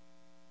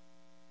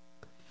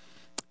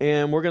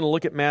 And we're going to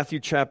look at Matthew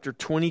chapter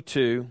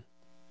 22,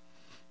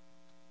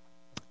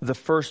 the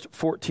first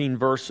 14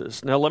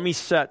 verses. Now let me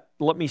set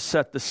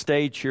the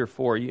stage here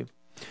for you.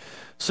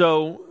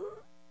 So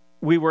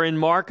we were in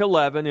Mark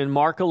 11. In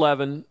Mark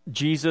 11,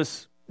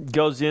 Jesus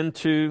goes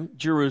into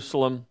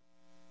Jerusalem.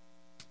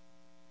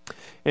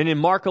 And in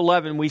Mark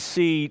 11, we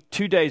see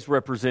 2 days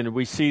represented.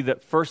 We see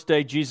that first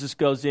day Jesus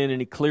goes in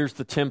and He clears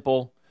the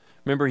temple.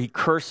 Remember, He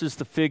curses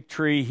the fig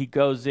tree. He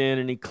goes in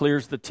and He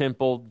clears the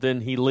temple.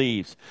 Then He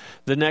leaves.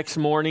 The next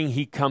morning,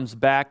 He comes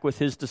back with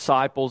His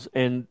disciples,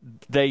 and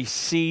they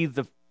see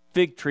the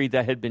fig tree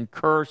that had been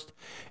cursed,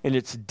 and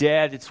it's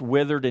dead. It's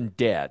withered and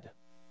dead.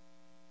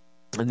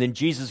 And then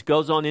Jesus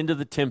goes on into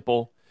the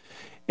temple,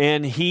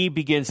 and He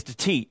begins to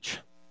teach.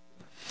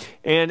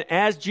 And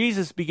as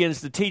Jesus begins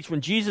to teach,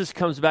 when Jesus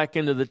comes back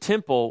into the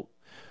temple,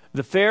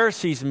 the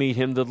Pharisees meet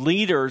Him, the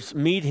leaders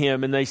meet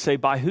Him, and they say,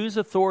 by whose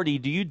authority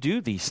do you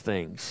do these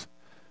things?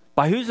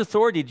 By whose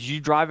authority did you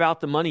drive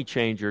out the money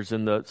changers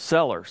and the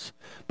sellers?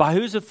 By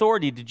whose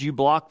authority did you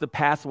block the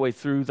pathway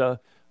through the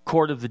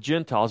court of the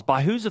Gentiles?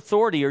 By whose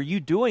authority are you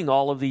doing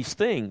all of these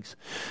things?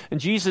 And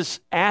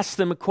Jesus asked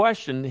them a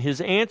question. His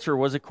answer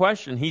was a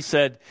question. He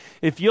said,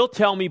 if you'll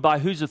tell me by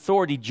whose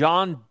authority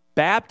John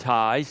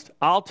baptized,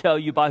 I'll tell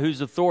you by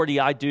whose authority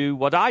I do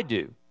what I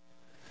do.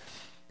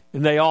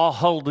 And they all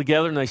huddle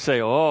together and they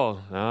say,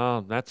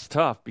 oh, that's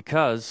tough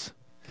because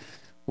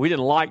we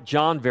didn't like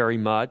John very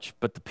much,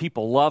 but the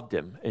people loved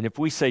him. And if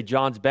we say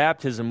John's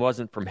baptism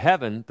wasn't from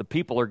heaven, the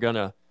people are going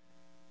to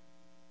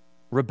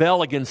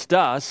rebel against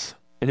us.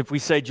 And if we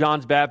say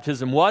John's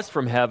baptism was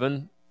from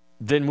heaven,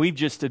 then we've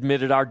just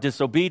admitted our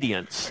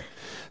disobedience.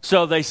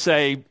 So they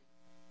say,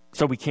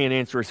 so we can't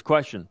answer his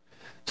question.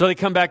 So they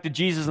come back to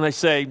Jesus and they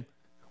say,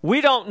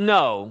 we don't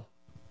know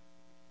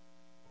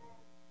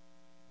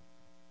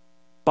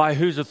by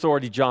whose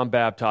authority John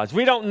baptized.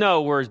 We don't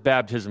know where his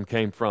baptism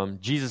came from.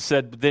 Jesus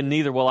said, then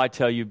neither will I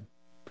tell you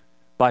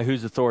by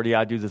whose authority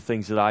I do the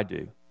things that I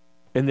do.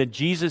 And then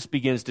Jesus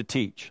begins to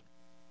teach.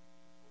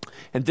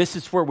 And this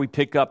is where we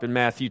pick up in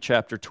Matthew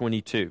chapter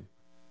 22.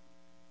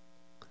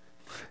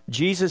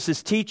 Jesus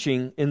is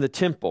teaching in the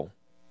temple.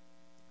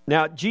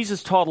 Now,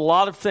 Jesus taught a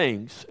lot of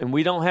things, and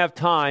we don't have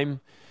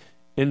time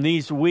in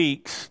these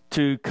weeks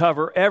to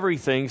cover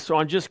everything, so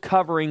I'm just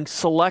covering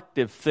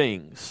selective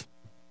things.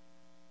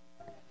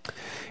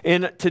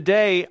 And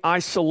today, I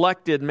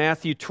selected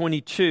Matthew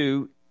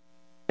 22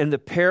 and the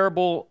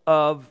parable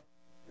of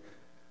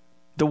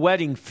the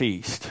wedding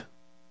feast.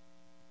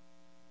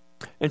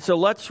 And so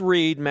let's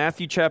read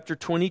Matthew chapter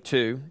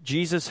 22.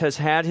 Jesus has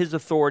had his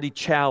authority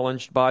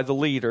challenged by the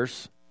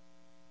leaders.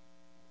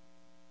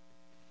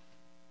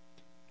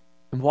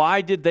 And why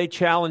did they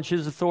challenge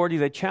his authority?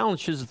 They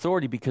challenged his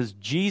authority because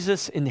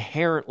Jesus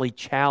inherently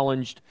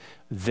challenged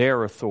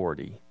their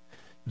authority.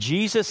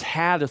 Jesus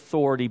had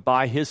authority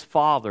by his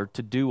Father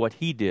to do what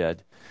he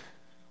did.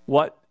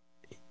 What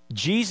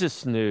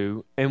Jesus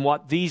knew and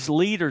what these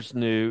leaders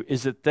knew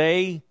is that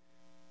they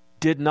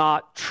did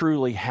not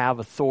truly have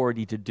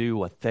authority to do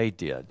what they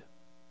did.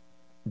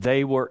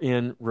 They were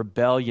in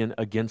rebellion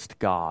against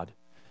God.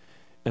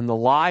 And the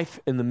life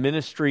and the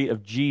ministry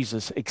of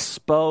Jesus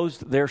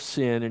exposed their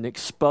sin and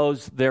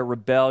exposed their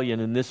rebellion.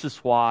 And this is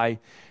why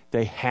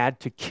they had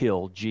to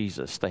kill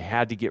Jesus. They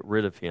had to get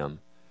rid of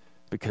him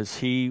because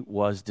he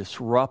was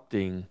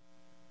disrupting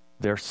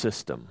their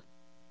system.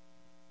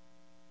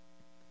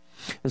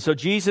 And so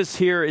Jesus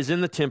here is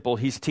in the temple.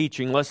 He's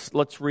teaching.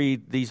 Let's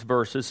read these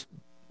verses.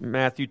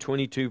 Matthew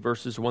 22,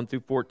 verses 1 through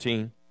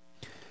 14.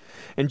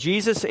 And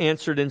Jesus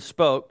answered and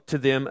spoke to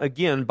them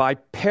again by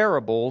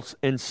parables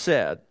and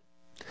said,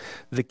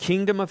 the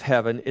kingdom of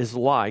heaven is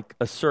like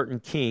a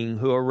certain king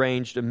who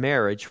arranged a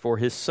marriage for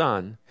his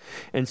son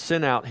and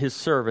sent out his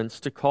servants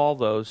to call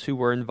those who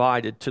were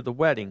invited to the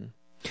wedding,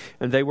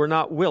 and they were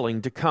not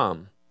willing to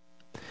come.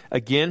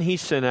 Again he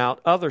sent out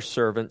other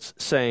servants,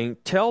 saying,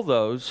 tell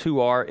those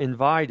who are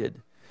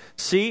invited,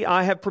 see,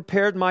 I have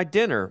prepared my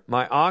dinner.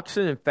 My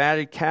oxen and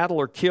fatted cattle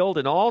are killed,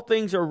 and all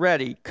things are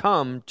ready.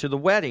 Come to the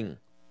wedding.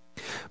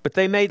 But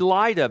they made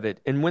light of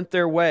it and went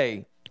their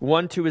way,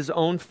 one to his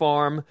own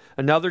farm,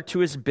 another to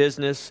his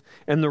business,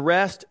 and the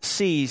rest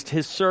seized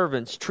his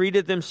servants,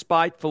 treated them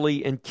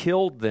spitefully, and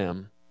killed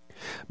them.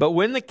 But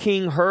when the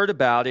king heard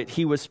about it,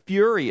 he was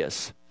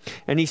furious,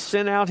 and he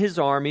sent out his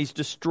armies,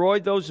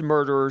 destroyed those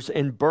murderers,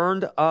 and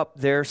burned up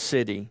their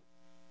city.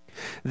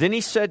 Then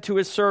he said to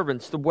his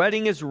servants, the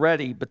wedding is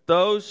ready, but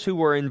those who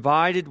were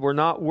invited were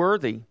not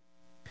worthy.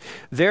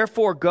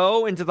 Therefore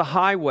go into the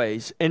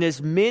highways, and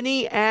as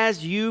many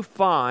as you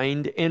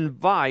find,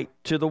 invite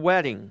to the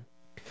wedding.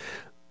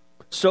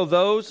 So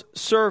those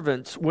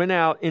servants went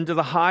out into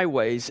the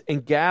highways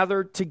and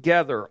gathered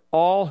together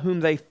all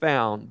whom they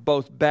found,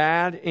 both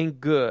bad and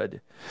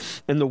good.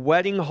 And the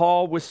wedding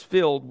hall was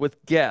filled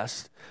with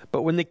guests.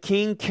 But when the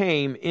king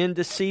came in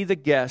to see the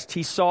guest,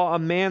 he saw a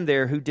man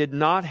there who did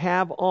not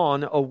have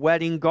on a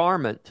wedding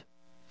garment.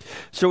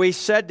 So he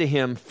said to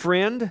him,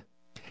 friend,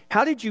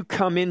 how did you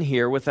come in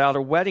here without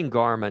a wedding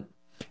garment?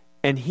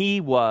 And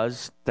he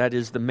was, that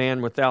is, the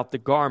man without the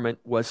garment,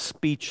 was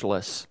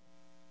speechless.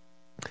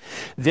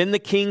 Then the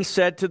king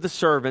said to the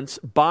servants,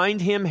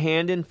 bind him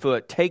hand and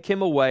foot, take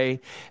him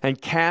away,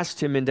 and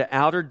cast him into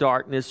outer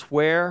darkness,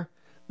 where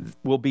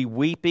will be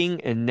weeping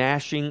and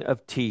gnashing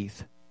of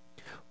teeth.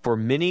 For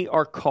many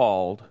are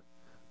called,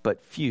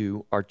 but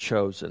few are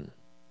chosen.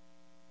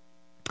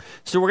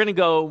 So we're going to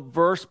go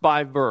verse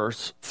by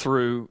verse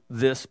through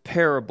this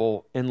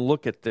parable and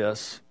look at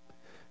this,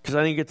 because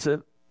I think it's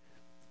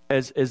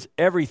as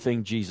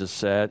everything Jesus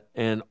said,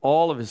 and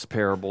all of his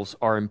parables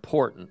are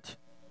important.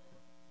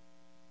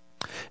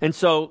 And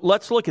so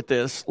let's look at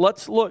this.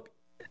 Let's look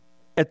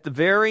at the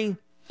very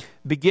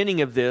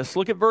beginning of this.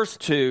 Look at verse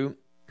 2.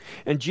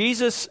 And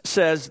Jesus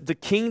says, the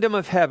kingdom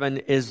of heaven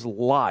is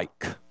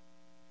like.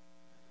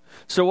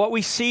 So what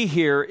we see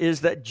here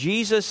is that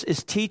Jesus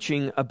is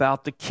teaching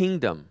about the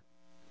kingdom.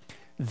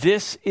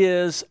 This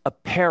is a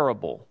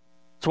parable.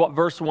 That's what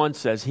verse 1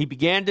 says. He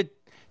began to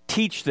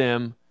teach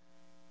them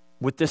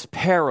with this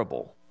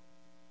parable.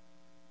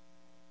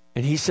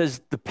 And he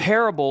says the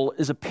parable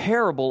is a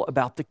parable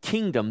about the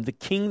kingdom. The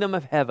kingdom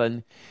of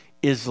heaven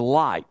is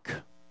like.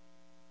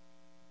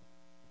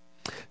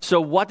 So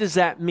what does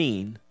that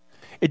mean?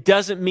 It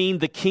doesn't mean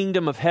the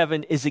kingdom of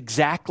heaven is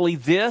exactly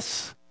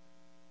this.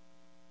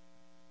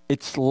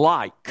 It's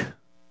like.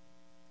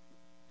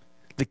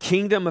 The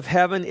kingdom of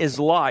heaven is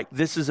like.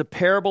 This is a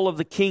parable of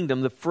the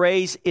kingdom. The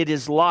phrase "it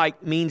is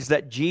like" means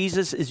that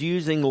Jesus is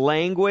using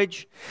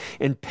language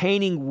and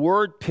painting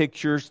word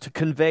pictures to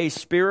convey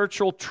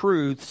spiritual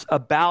truths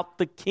about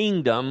the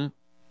kingdom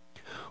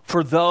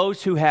for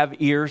those who have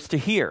ears to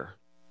hear.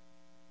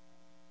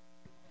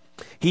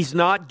 He's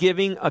not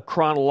giving a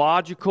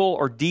chronological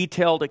or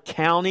detailed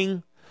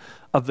accounting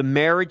of the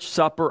marriage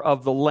supper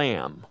of the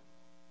Lamb.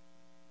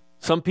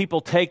 Some people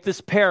take this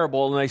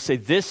parable and they say,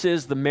 this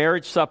is the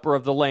marriage supper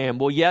of the Lamb.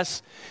 Well,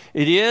 yes,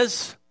 it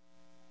is.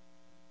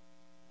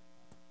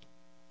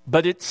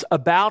 But it's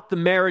about the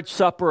marriage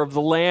supper of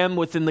the Lamb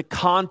within the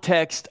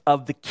context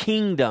of the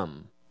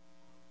kingdom.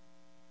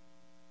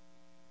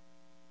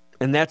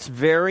 And that's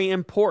very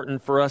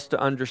important for us to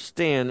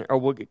understand, or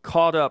we'll get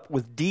caught up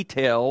with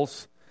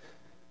details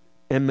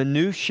and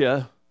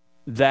minutia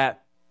that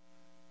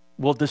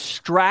will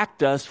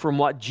distract us from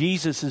what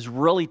Jesus is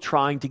really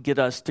trying to get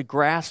us to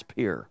grasp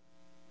here.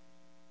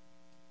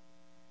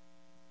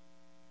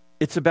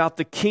 It's about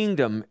the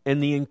kingdom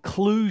and the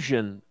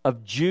inclusion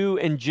of Jew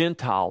and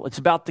Gentile. It's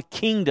about the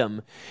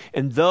kingdom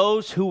and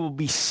those who will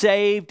be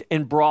saved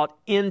and brought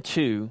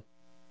into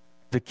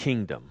the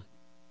kingdom.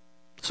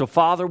 So,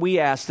 Father, we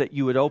ask that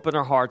you would open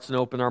our hearts and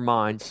open our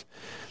minds.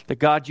 That,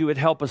 God, you would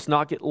help us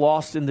not get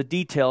lost in the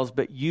details,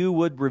 but you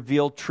would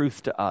reveal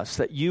truth to us.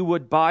 That you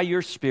would, by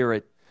your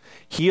Spirit,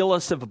 heal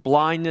us of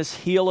blindness,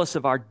 heal us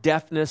of our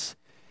deafness.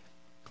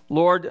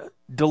 Lord,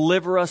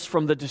 deliver us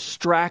from the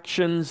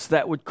distractions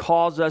that would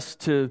cause us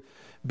to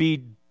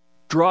be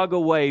drug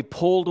away,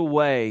 pulled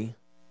away.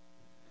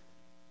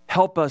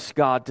 Help us,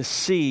 God, to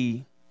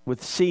see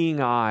with seeing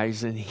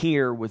eyes and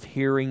hear with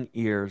hearing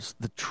ears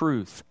the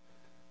truth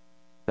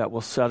that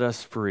will set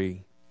us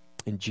free.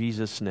 In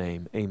Jesus'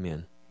 name,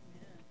 amen.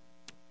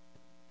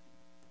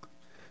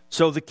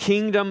 So the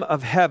kingdom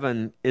of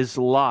heaven is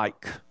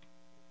like.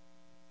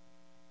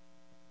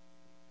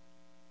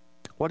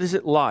 What is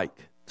it like?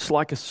 It's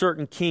like a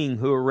certain king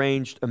who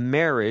arranged a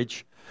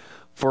marriage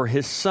for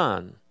his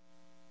son.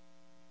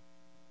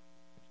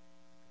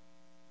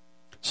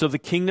 So the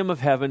kingdom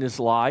of heaven is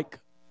like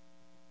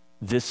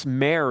this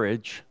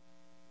marriage,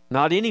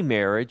 not any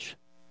marriage,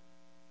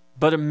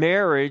 but a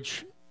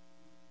marriage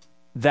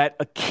that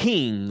a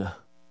king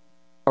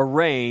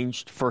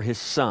arranged for his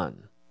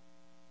son.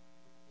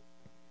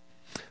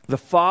 The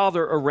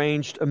father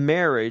arranged a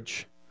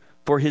marriage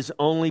for his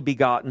only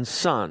begotten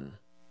son.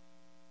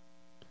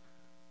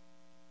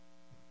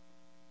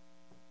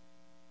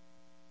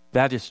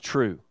 That is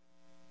true.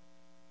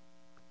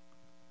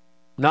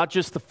 Not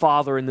just the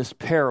Father in this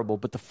parable,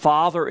 but the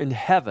Father in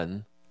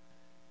heaven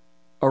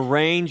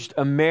arranged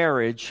a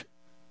marriage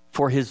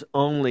for his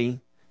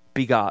only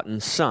begotten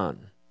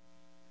Son.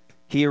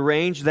 He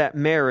arranged that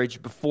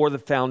marriage before the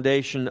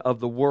foundation of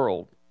the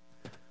world.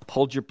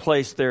 Hold your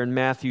place there in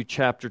Matthew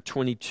chapter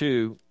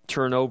 22.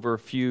 Turn over a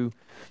few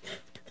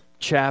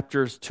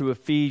chapters to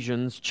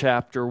Ephesians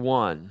chapter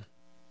 1.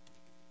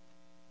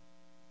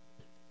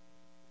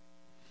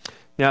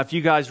 Now, if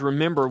you guys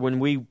remember when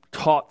we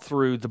taught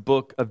through the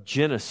book of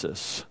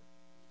Genesis,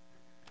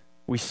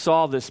 we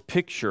saw this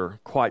picture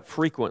quite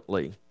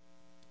frequently.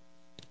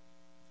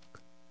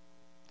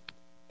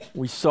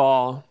 We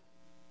saw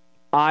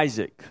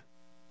Isaac.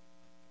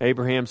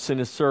 Abraham sent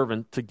his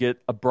servant to get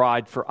a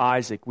bride for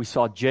Isaac. We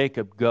saw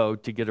Jacob go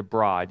to get a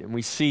bride. And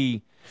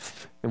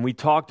we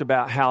talked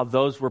about how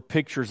those were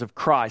pictures of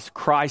Christ.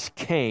 Christ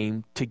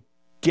came to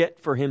get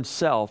for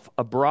himself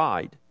a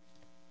bride.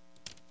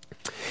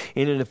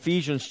 And in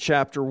Ephesians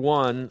chapter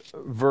 1,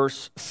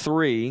 verse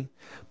 3,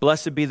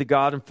 "Blessed be the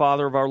God and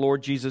Father of our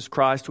Lord Jesus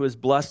Christ, who has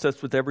blessed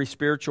us with every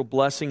spiritual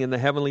blessing in the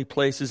heavenly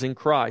places in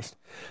Christ,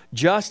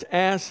 just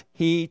as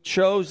he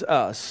chose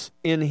us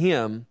in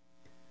him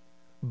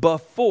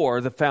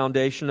before the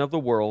foundation of the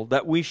world,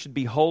 that we should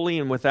be holy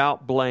and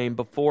without blame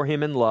before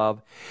him in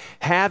love,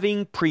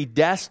 having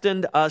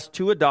predestined us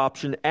to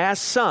adoption as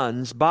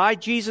sons by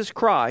Jesus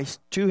Christ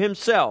to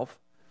himself."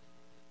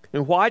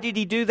 And why did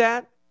he do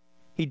that?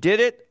 He did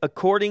it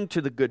according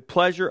to the good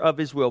pleasure of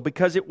his will,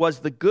 because it was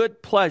the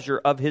good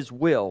pleasure of his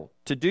will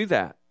to do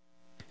that.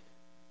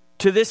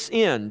 To this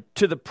end,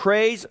 to the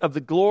praise of the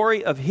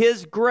glory of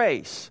his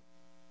grace,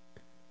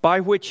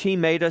 by which he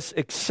made us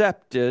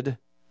accepted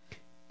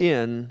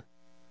in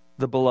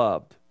the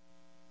beloved.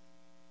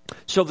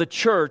 So the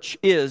church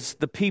is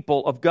the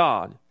people of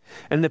God,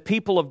 and the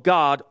people of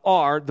God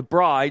are the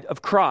bride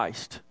of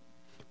Christ.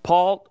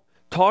 Paul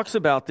talks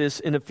about this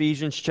in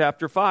Ephesians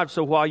chapter 5.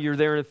 So while you're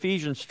there in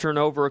Ephesians, turn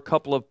over a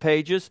couple of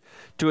pages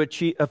to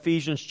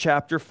Ephesians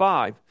chapter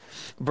 5.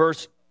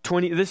 Verse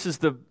 20, this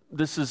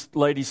is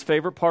ladies'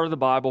 favorite part of the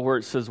Bible, where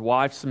it says,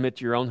 "Wives, submit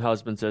to your own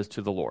husbands as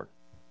to the Lord."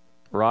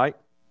 Right?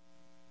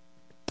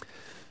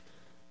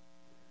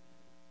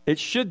 It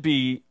should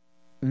be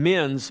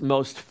men's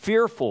most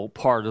fearful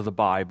part of the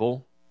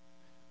Bible,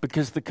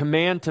 because the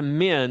command to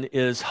men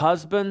is,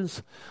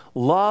 husbands,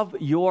 love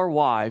your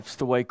wives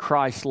the way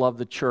Christ loved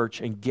the church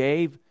and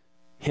gave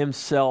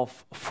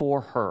himself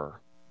for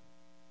her.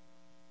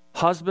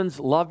 Husbands,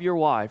 love your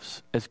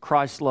wives as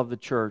Christ loved the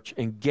church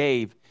and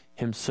gave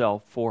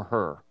himself for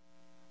her.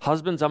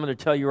 Husbands, I'm going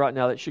to tell you right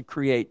now, that should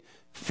create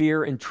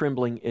fear and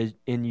trembling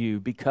in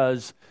you,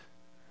 because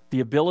the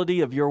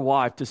ability of your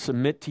wife to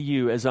submit to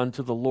you as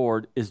unto the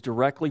Lord is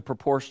directly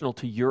proportional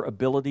to your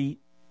ability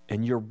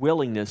and your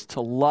willingness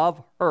to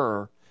love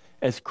her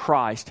as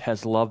Christ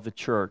has loved the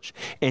church,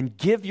 and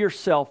give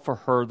yourself for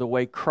her the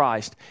way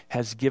Christ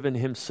has given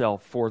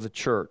himself for the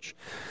church.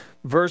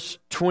 Verse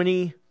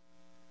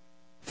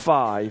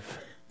 25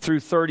 through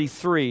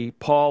 33,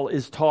 Paul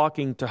is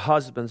talking to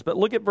husbands. But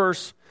look at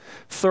verse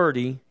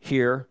 30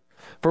 here.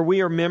 For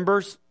we are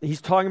members,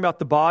 he's talking about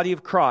the body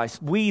of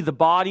Christ. We, the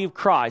body of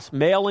Christ,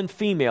 male and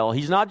female.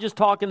 He's not just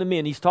talking to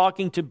men, he's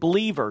talking to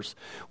believers.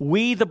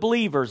 We, the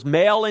believers,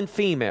 male and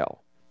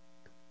female.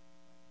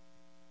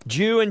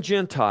 Jew and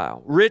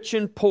Gentile, rich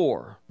and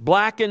poor,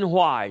 black and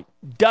white,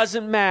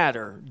 doesn't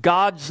matter.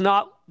 God's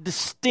not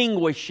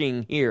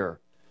distinguishing here.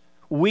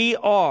 We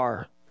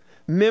are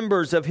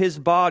members of his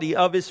body,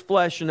 of his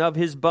flesh, and of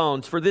his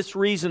bones. For this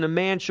reason, a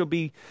man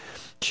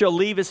shall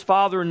leave his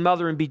father and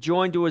mother and be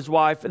joined to his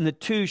wife, and the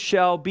two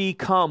shall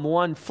become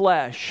one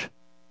flesh.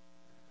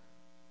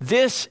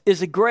 This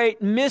is a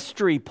great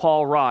mystery,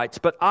 Paul writes,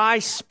 but I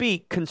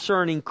speak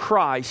concerning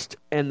Christ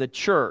and the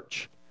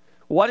church.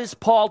 What is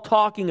Paul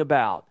talking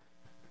about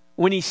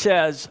when he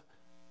says,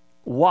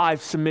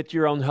 wives, submit to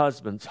your own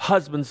husbands.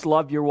 Husbands,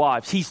 love your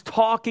wives. He's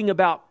talking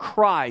about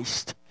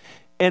Christ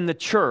and the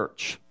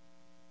church.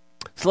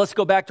 So let's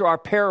go back to our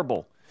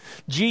parable.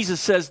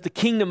 Jesus says the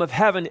kingdom of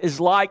heaven is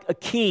like a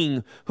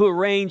king who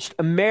arranged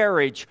a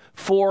marriage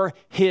for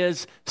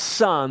his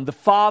son. The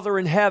Father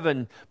in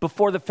heaven,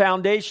 before the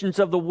foundations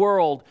of the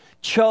world,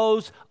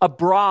 chose a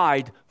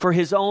bride for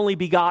his only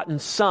begotten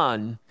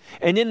son.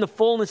 And in the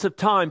fullness of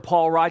time,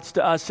 Paul writes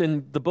to us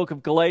in the book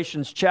of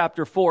Galatians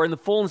chapter 4, in the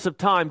fullness of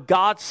time,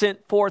 God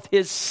sent forth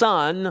his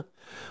son,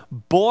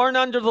 born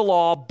under the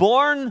law,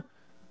 born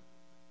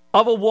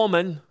of a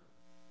woman,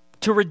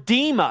 to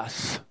redeem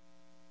us.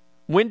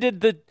 When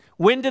did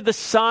the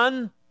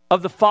Son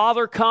of the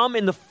Father come?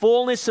 In the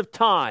fullness of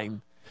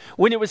time.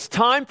 When it was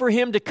time for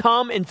him to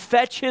come and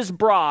fetch his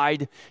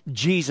bride,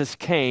 Jesus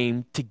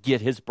came to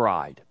get his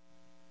bride.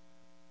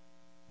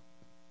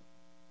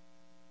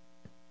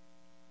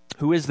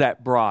 Who is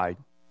that bride?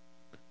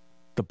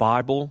 The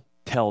Bible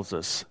tells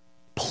us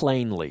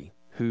plainly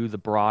who the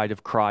bride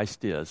of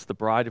Christ is. The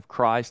bride of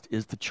Christ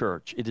is the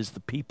church. It is the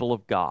people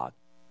of God.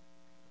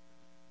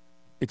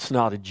 It's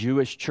not a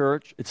Jewish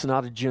church. It's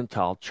not a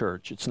Gentile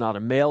church. It's not a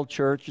male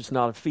church. It's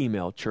not a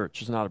female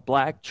church. It's not a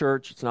black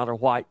church. It's not a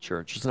white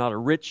church. It's not a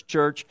rich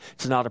church.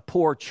 It's not a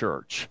poor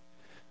church.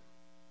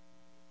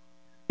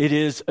 It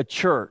is a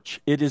church.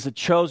 It is a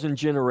chosen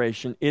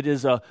generation. It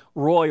is a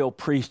royal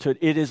priesthood.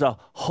 It is a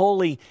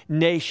holy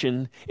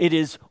nation. It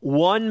is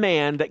one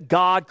man that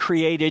God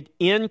created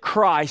in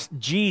Christ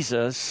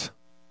Jesus,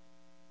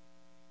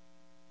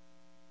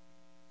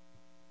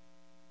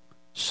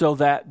 so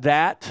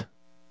that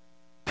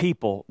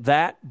people,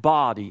 that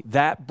body,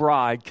 that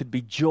bride could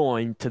be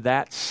joined to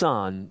that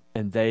son,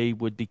 and they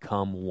would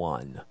become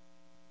one.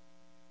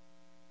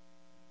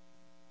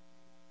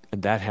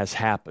 And that has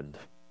happened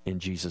in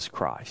Jesus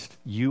Christ.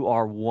 You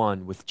are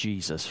one with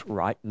Jesus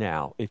right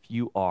now if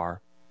you are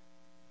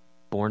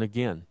born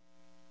again.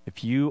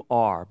 If you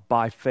are,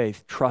 by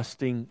faith,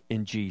 trusting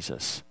in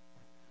Jesus.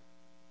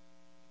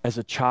 As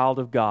a child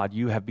of God,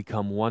 you have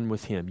become one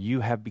with him.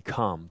 You have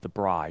become the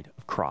bride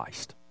of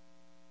Christ.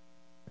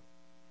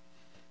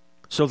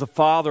 So the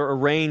Father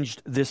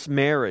arranged this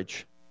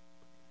marriage.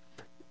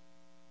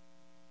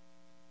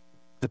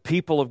 The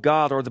people of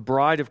God are the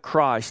bride of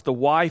Christ, the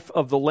wife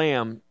of the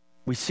Lamb.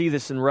 We see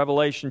this in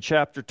Revelation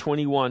chapter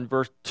 21,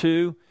 verse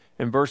 2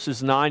 and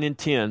verses 9 and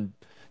 10.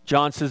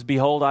 John says,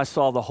 "Behold, I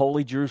saw the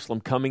holy Jerusalem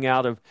coming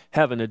out of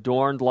heaven,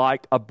 adorned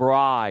like a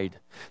bride."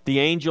 The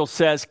angel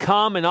says,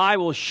 "Come and I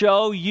will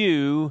show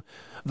you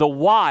the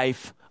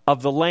wife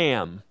of the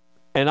Lamb."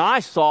 And I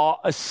saw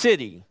a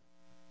city.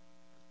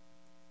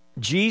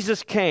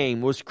 Jesus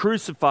came, was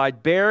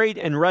crucified, buried,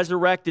 and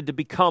resurrected to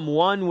become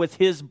one with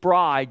his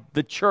bride,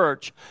 the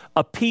church,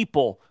 a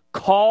people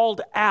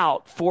called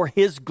out for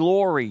his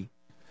glory.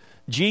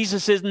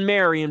 Jesus isn't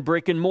marrying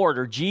brick and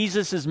mortar.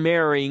 Jesus is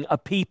marrying a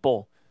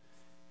people.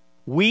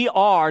 We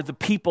are the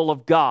people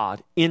of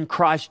God in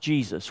Christ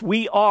Jesus.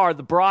 We are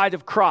the bride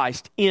of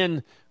Christ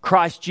in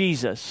Christ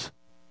Jesus.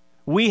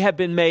 We have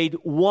been made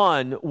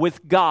one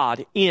with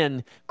God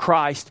in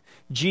Christ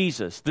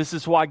Jesus. This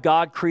is why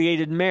God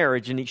created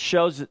marriage, and he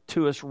shows it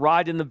to us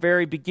right in the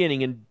very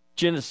beginning in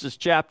Genesis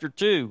chapter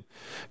 2.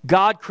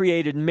 God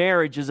created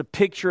marriage as a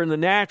picture in the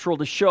natural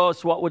to show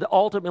us what would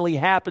ultimately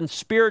happen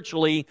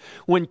spiritually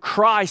when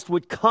Christ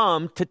would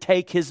come to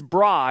take his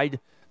bride,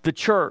 the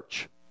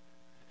church.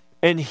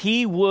 And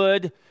he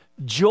would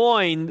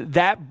join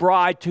that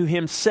bride to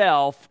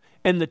himself,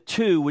 and the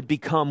two would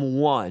become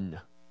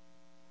one.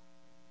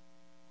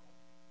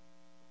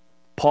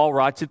 Paul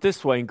writes it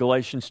this way in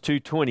Galatians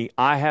 2:20,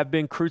 I have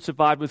been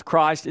crucified with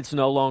Christ. It's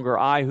no longer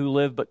I who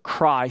live, but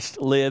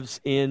Christ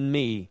lives in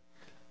me.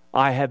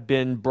 I have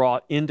been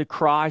brought into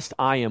Christ.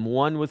 I am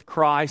one with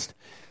Christ.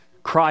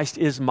 Christ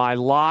is my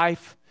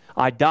life.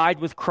 I died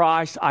with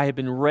Christ. I have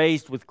been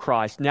raised with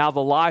Christ. Now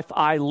the life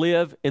I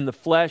live in the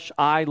flesh,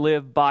 I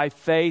live by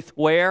faith.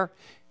 Where?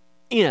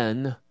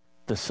 In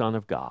the Son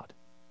of God.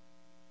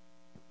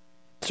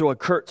 So a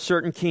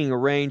certain king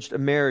arranged a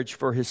marriage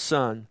for his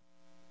son.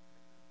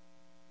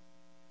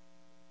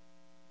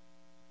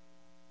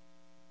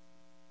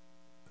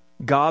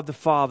 God the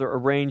Father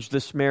arranged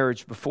this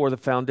marriage before the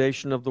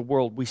foundation of the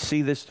world. We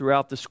see this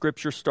throughout the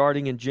Scripture,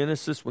 starting in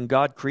Genesis when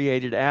God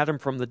created Adam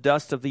from the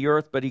dust of the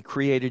earth, but he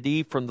created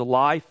Eve from the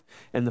life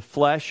and the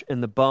flesh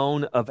and the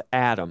bone of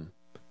Adam,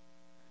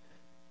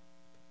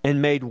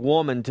 and made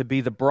woman to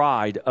be the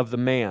bride of the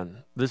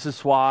man. This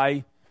is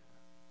why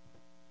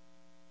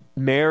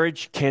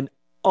marriage can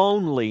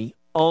only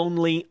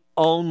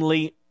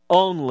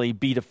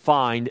be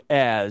defined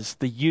as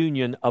the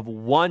union of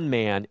one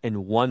man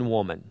and one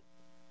woman.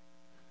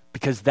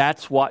 Because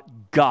that's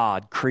what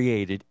God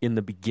created in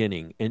the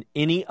beginning. And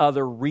any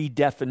other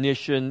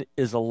redefinition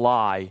is a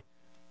lie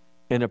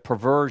and a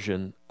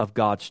perversion of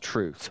God's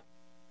truth.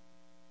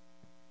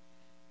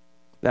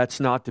 That's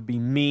not to be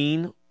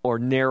mean or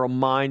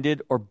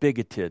narrow-minded or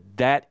bigoted.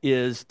 That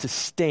is to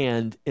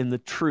stand in the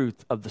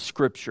truth of the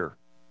Scripture.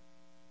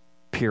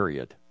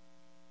 Period.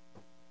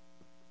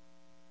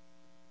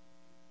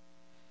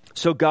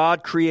 So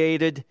God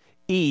created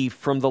Eve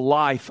from the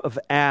life of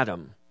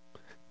Adam,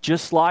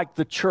 just like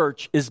the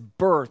church is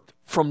birthed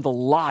from the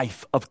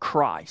life of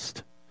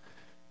Christ.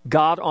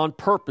 God on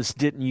purpose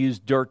didn't use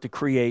dirt to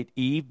create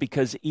Eve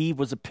because Eve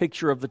was a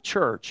picture of the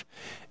church.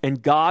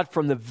 And God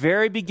from the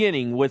very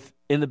beginning,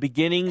 in the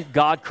beginning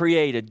God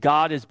created.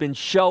 God has been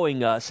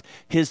showing us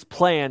his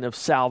plan of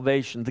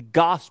salvation. The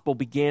gospel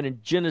began in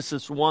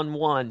Genesis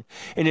 1:1,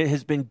 and it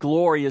has been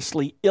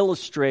gloriously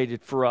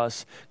illustrated for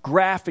us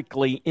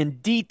graphically in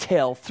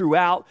detail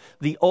throughout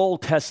the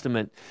Old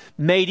Testament,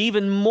 made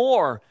even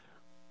more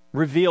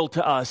revealed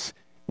to us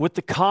with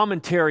the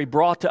commentary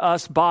brought to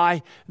us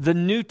by the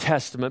New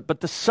Testament.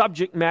 But the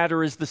subject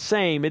matter is the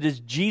same. It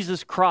is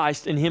Jesus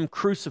Christ and him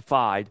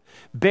crucified,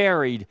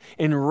 buried,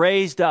 and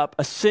raised up,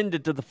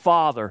 ascended to the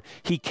Father.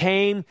 He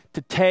came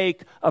to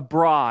take a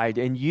bride,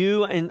 and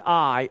you and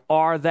I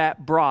are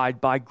that bride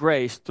by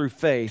grace through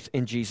faith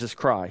in Jesus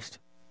Christ.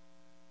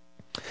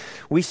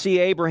 We see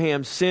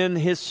Abraham send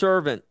his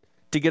servant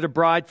to get a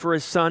bride for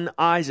his son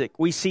Isaac.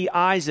 We see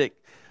Isaac,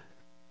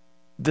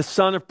 the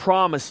son of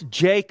promise,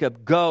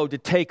 Jacob, go to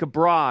take a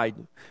bride.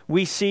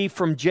 We see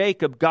from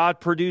Jacob, God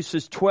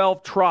produces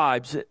 12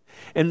 tribes.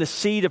 And the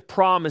seed of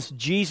promise,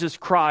 Jesus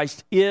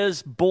Christ,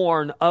 is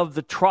born of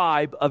the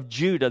tribe of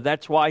Judah.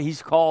 That's why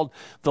he's called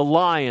the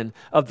Lion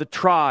of the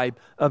tribe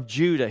of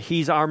Judah.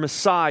 He's our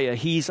Messiah.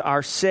 He's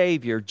our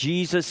Savior.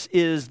 Jesus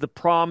is the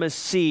promised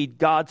seed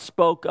God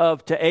spoke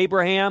of to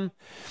Abraham.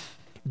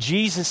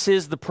 Jesus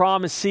is the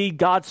promised seed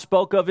God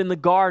spoke of in the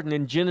garden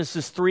in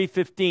Genesis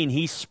 3:15.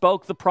 He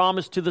spoke the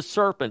promise to the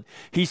serpent.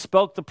 He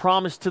spoke the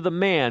promise to the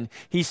man.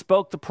 He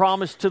spoke the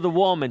promise to the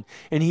woman.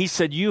 And he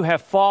said, you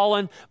have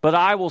fallen, but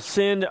I will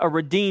send a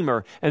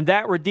Redeemer. And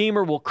that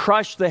Redeemer will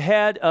crush the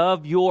head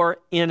of your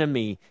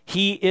enemy.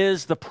 He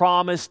is the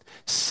promised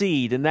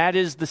seed. And that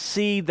is the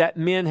seed that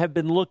men have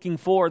been looking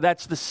for.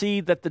 That's the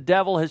seed that the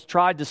devil has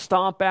tried to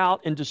stomp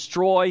out and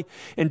destroy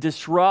and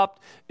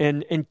disrupt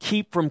and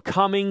keep from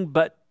coming.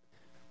 But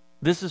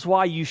this is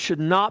why you should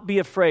not be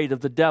afraid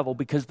of the devil,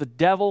 because the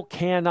devil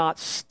cannot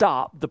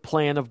stop the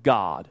plan of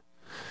God.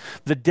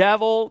 The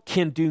devil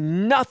can do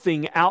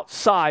nothing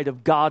outside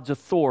of God's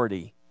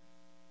authority.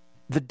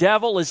 The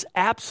devil is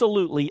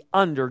absolutely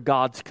under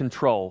God's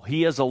control.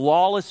 He is a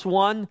lawless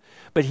one,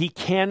 but he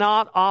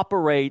cannot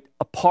operate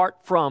apart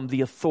from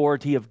the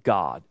authority of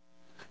God.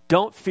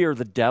 Don't fear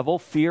the devil,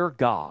 fear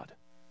God.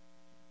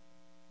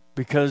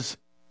 Because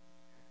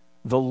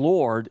the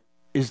Lord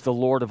is the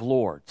Lord of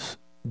lords.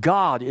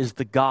 God is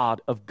the God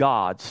of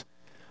gods.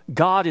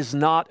 God is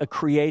not a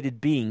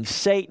created being.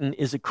 Satan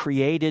is a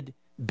created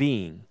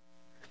being.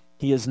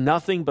 He is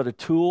nothing but a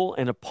tool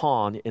and a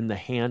pawn in the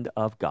hand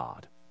of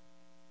God.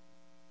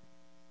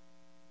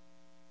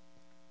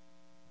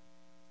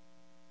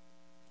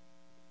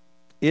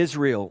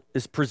 Israel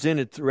is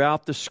presented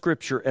throughout the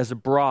Scripture as a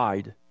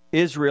bride.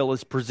 Israel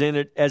is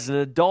presented as an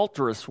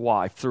adulterous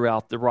wife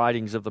throughout the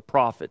writings of the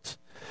prophets.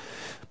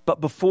 But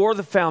before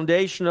the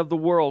foundation of the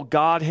world,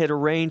 God had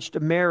arranged a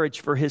marriage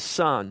for his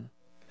son.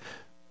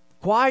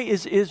 Why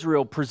is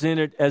Israel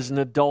presented as an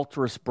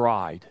adulterous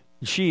bride?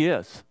 She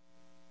is.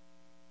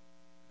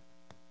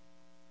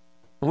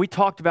 And we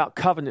talked about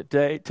covenant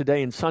day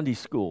today in Sunday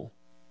school.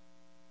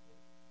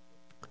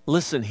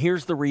 Listen,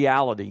 here's the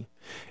reality.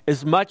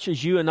 As much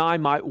as you and I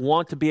might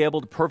want to be able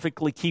to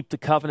perfectly keep the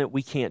covenant,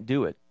 we can't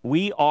do it.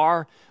 We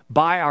are,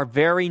 by our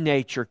very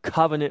nature,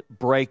 covenant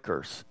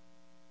breakers.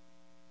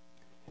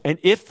 And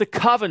if the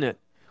covenant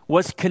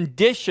was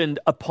conditioned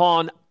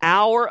upon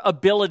our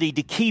ability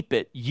to keep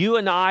it, you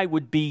and I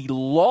would be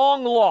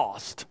long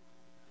lost.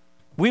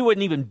 We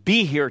wouldn't even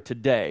be here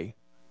today.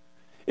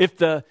 If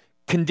the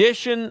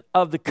condition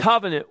of the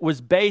covenant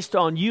was based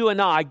on you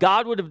and I,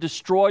 God would have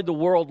destroyed the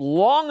world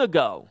long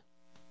ago.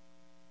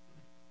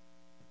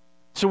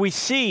 So we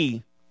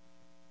see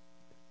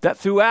that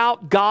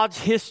throughout God's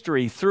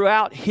history,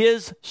 throughout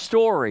His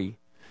story,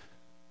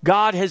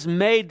 God has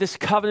made this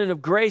covenant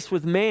of grace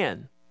with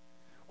man.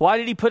 Why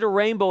did He put a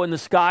rainbow in the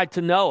sky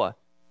to Noah?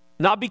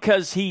 Not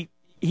because he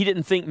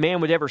didn't think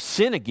man would ever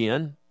sin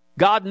again.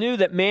 God knew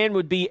that man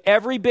would be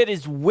every bit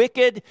as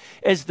wicked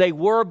as they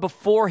were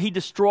before He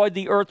destroyed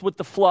the earth with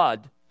the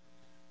flood.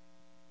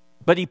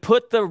 But He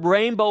put the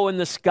rainbow in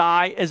the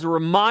sky as a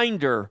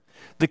reminder.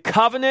 The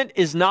covenant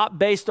is not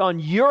based on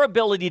your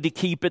ability to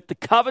keep it. The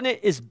covenant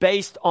is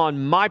based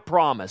on my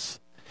promise.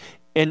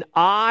 And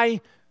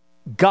I,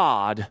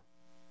 God,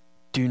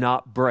 do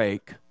not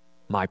break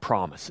my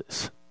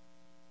promises.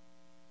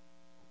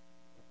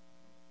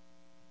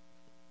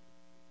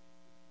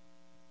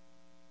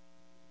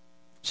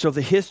 So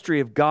the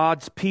history of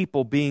God's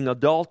people being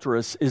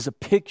adulterous is a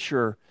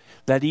picture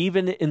that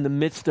even in the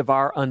midst of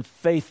our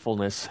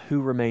unfaithfulness,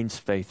 who remains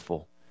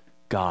faithful?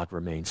 God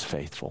remains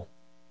faithful.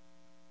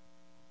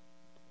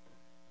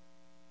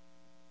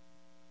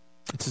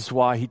 This is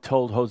why He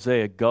told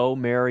Hosea, go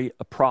marry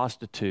a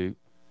prostitute.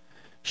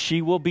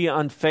 She will be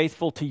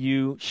unfaithful to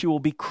you. She will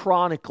be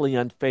chronically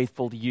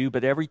unfaithful to you.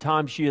 But every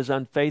time she is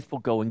unfaithful,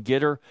 go and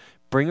get her,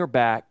 bring her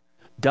back,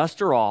 dust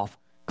her off,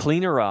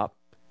 clean her up,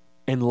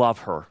 and love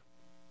her.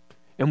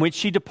 And when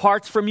she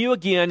departs from you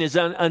again, is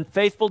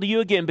unfaithful to you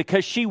again,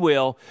 because she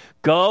will,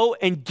 go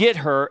and get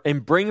her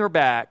and bring her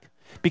back.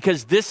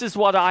 Because this is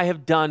what I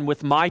have done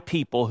with my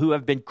people who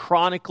have been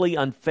chronically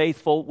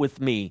unfaithful with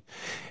me.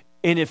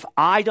 And if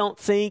I don't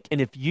think,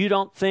 and if you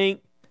don't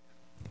think,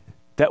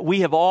 that we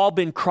have all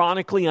been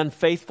chronically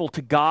unfaithful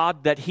to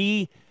God, that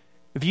if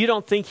you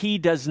don't think He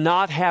does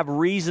not have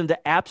reason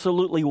to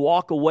absolutely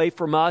walk away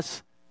from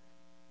us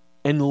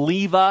and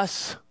leave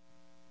us,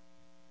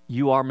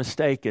 you are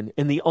mistaken.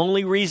 And the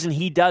only reason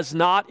He does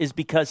not is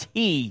because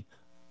He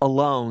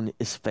alone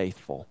is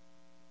faithful.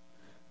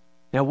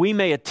 Now, we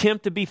may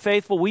attempt to be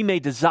faithful, we may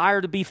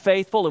desire to be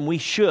faithful, and we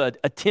should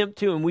attempt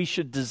to, and we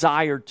should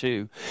desire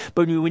to.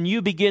 But when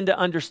you begin to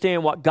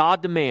understand what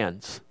God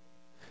demands,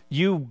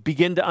 you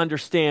begin to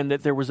understand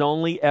that there was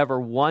only ever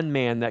one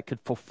man that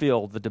could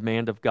fulfill the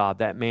demand of God.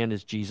 That man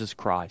is Jesus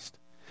Christ.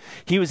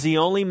 He was the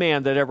only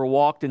man that ever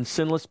walked in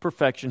sinless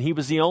perfection. He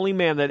was the only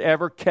man that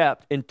ever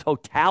kept in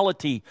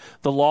totality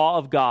the law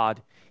of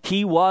God.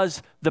 He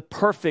was the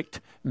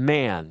perfect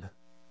man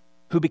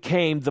who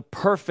became the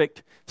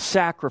perfect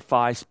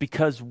sacrifice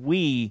because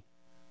we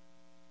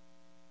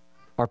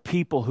are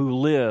people who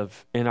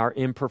live in our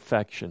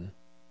imperfection.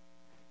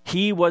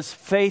 He was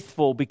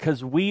faithful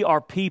because we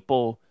are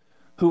people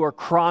who are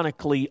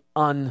chronically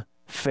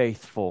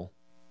unfaithful.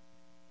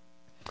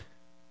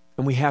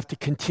 And we have to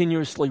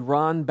continuously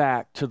run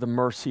back to the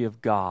mercy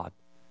of God.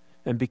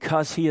 And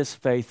because He is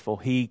faithful,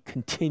 He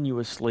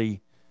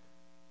continuously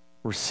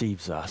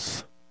receives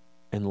us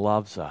and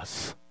loves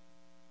us.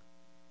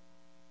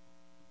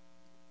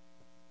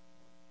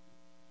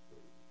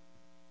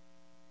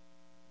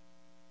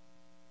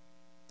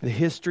 The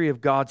history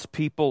of God's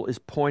people is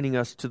pointing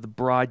us to the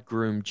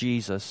bridegroom,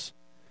 Jesus,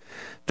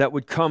 that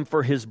would come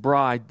for His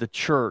bride, the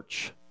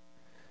church,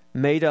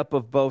 made up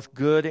of both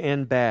good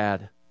and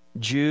bad,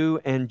 Jew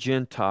and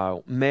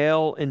Gentile,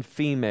 male and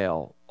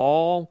female,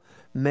 all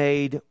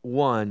made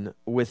one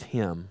with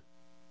Him.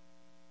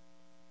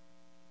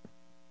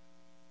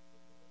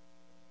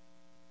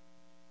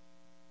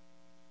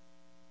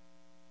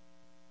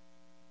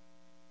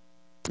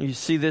 You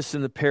see this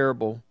in the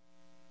parable.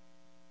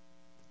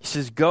 He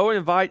says, go and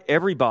invite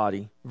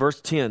everybody. Verse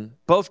 10,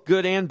 both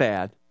good and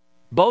bad.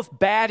 Both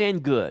bad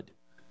and good.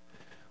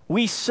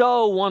 We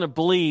so want to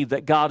believe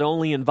that God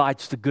only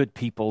invites the good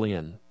people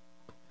in.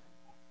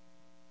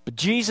 But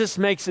Jesus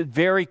makes it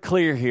very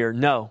clear here.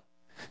 No.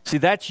 See,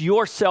 that's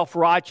your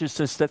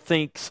self-righteousness that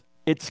thinks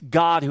it's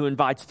God who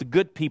invites the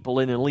good people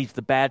in and leaves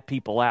the bad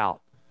people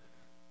out.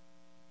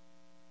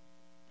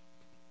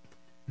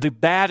 The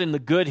bad and the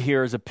good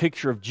here is a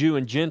picture of Jew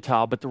and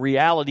Gentile, but the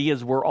reality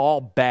is we're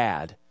all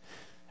bad.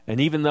 And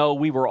even though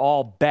we were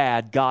all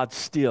bad, God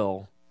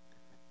still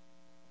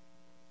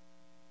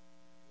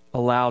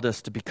allowed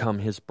us to become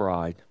His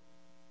bride.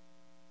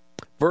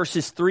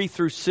 Verses 3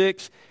 through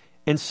 6,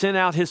 and sent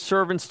out His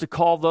servants to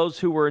call those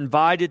who were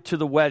invited to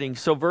the wedding.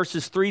 So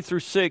verses 3 through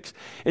 6,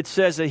 it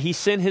says that He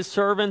sent His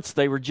servants,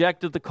 they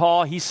rejected the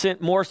call. He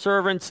sent more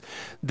servants,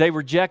 they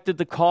rejected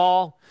the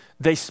call.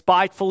 They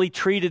spitefully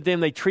treated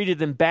them. They treated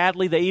them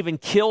badly. They even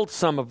killed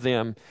some of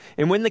them.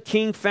 And when the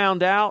king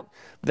found out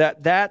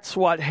that that's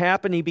what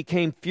happened, he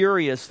became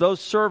furious. Those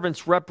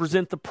servants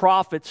represent the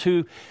prophets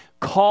who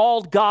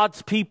called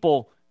God's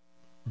people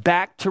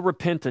back to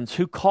repentance,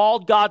 who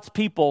called God's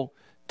people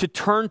to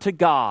turn to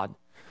God.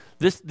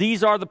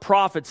 These are the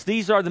prophets.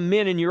 These are the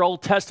men in your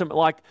Old Testament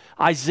like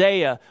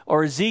Isaiah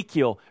or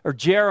Ezekiel or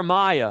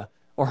Jeremiah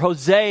or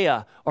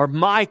Hosea or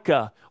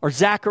Micah or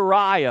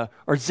Zechariah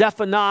or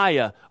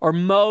Zephaniah or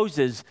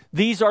Moses.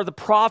 These are the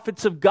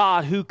prophets of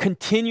God who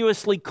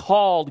continuously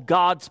called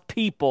God's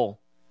people.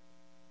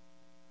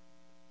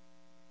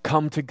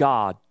 Come to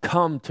God,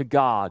 come to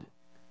God.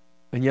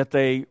 And yet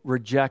they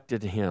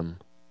rejected him.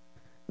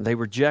 They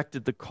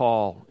rejected the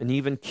call and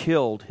even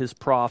killed his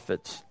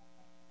prophets.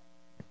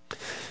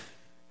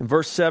 And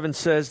verse 7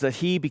 says that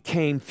he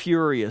became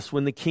furious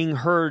when the king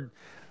heard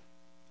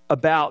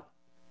about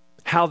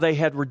how they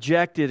had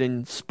rejected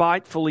and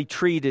spitefully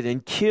treated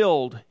and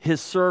killed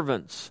his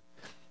servants.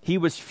 He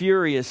was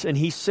furious, and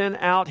he sent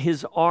out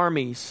his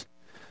armies,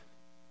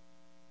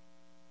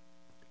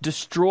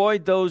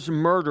 destroyed those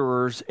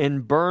murderers,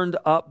 and burned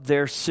up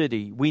their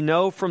city. We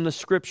know from the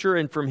scripture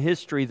and from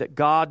history that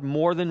God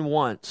more than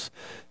once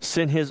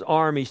sent his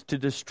armies to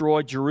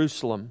destroy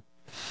Jerusalem.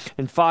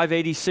 In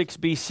 586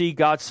 BC,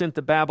 God sent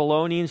the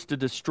Babylonians to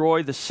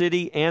destroy the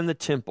city and the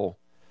temple.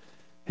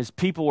 His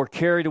people were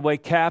carried away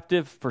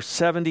captive for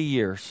 70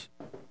 years.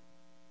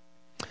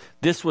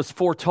 This was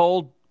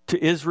foretold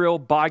to Israel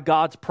by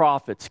God's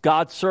prophets.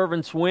 God's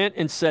servants went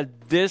and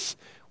said, this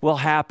will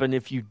happen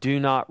if you do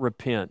not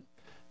repent.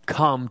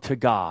 Come to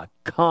God.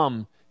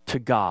 Come to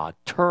God.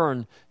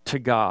 Turn to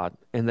God.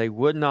 And they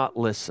would not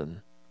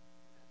listen.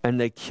 And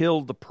they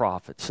killed the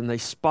prophets. And they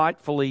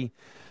spitefully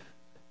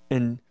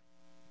and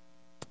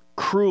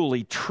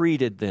cruelly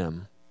treated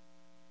them.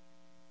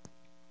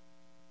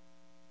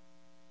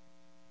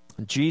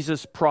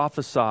 Jesus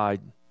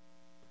prophesied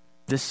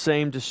this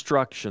same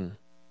destruction.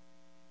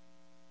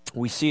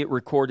 We see it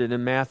recorded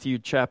in Matthew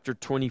chapter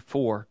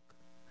 24.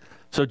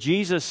 So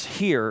Jesus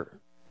here,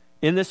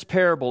 in this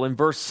parable, in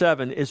verse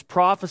 7, is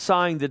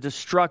prophesying the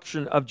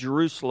destruction of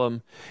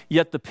Jerusalem,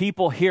 yet the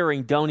people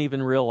hearing don't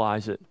even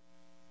realize it.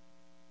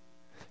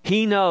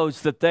 He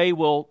knows that they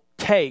will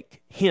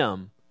take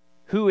him.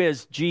 Who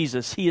is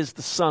Jesus? He is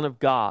the Son of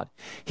God.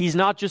 He's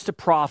not just a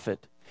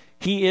prophet.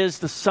 He is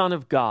the Son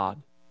of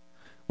God.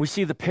 We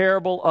see the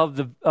parable of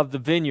the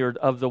vineyard,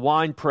 of the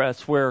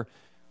winepress, where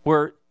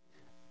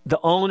the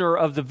owner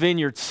of the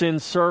vineyard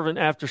sends servant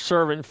after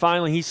servant. And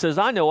finally he says,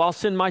 I know, I'll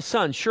send my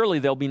son. Surely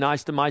they'll be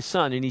nice to my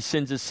son. And he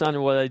sends his son,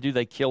 and what do?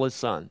 They kill his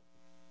son.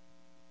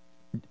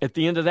 At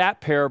the end of that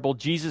parable,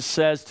 Jesus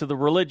says to the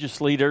religious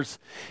leaders,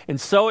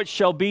 and so it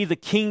shall be, the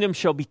kingdom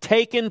shall be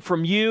taken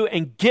from you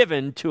and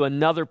given to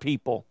another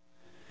people.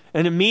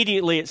 And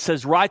immediately it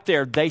says right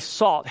there, they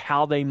sought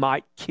how they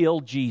might kill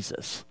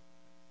Jesus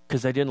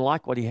because they didn't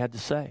like what he had to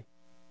say.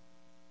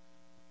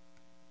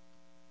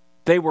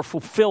 They were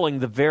fulfilling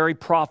the very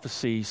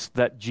prophecies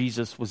that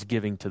Jesus was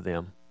giving to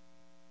them.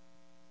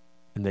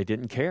 And they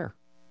didn't care.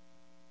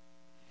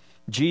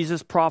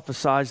 Jesus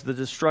prophesied the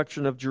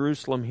destruction of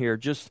Jerusalem here.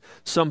 Just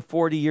some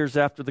 40 years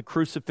after the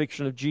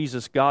crucifixion of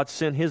Jesus, God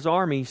sent his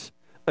armies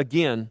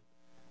again,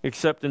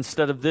 except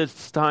instead of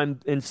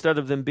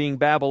them being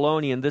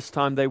Babylonian, this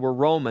time they were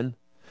Roman.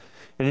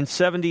 And in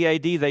 70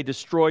 AD, they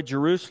destroyed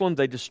Jerusalem.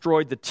 They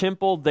destroyed the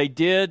temple. They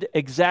did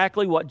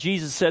exactly what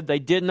Jesus said. They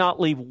did not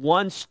leave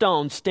one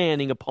stone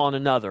standing upon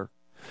another.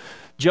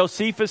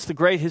 Josephus, the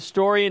great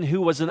historian who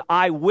was an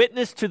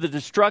eyewitness to the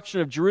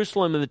destruction of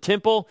Jerusalem and the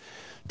temple,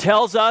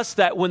 tells us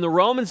that when the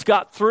Romans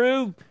got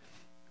through,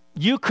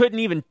 you couldn't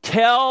even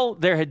tell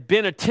there had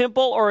been a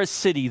temple or a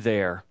city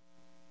there.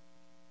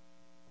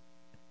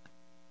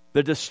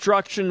 The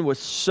destruction was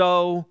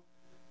so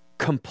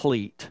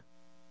complete.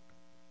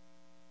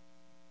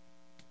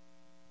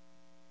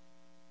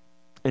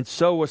 And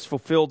so was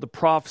fulfilled the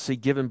prophecy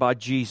given by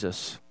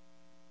Jesus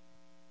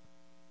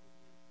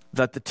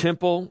that the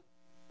temple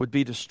would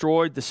be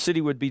destroyed, the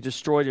city would be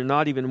destroyed, and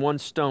not even one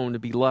stone to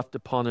be left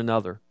upon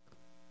another.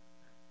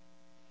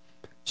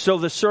 So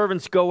the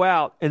servants go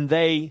out and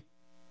they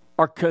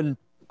are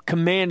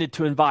commanded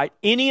to invite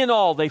any and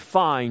all they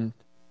find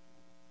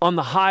on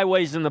the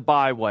highways and the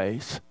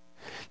byways.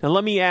 Now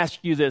let me ask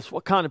you this.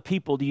 What kind of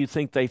people do you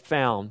think they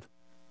found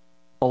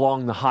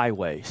along the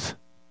highways?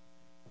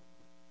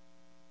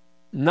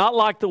 Not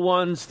like the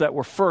ones that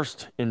were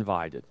first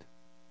invited.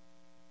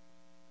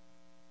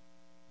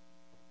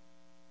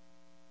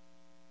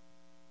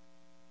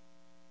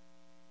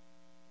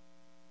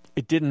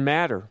 It didn't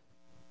matter.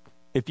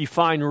 If you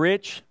find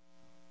rich,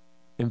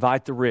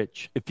 invite the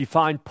rich. If you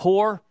find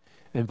poor,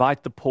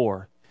 invite the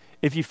poor.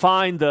 If you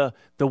find the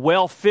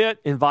well-fit,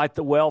 invite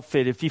the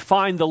well-fit. If you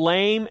find the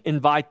lame,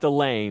 invite the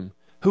lame.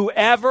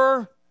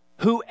 Whoever,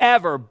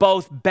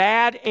 both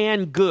bad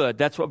and good,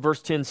 that's what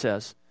verse 10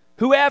 says.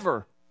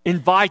 Whoever,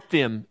 invite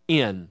them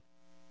in.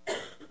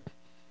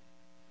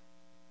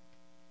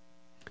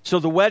 So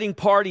the wedding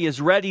party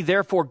is ready.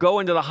 Therefore, go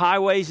into the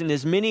highways, and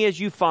as many as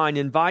you find,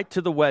 invite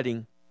to the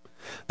wedding.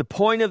 The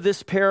point of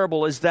this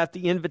parable is that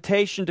the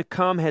invitation to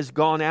come has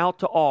gone out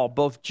to all,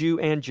 both Jew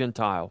and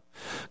Gentile.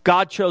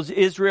 God chose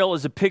Israel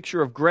as a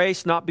picture of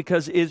grace, not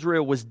because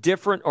Israel was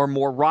different or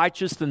more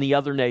righteous than the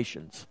other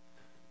nations.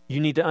 You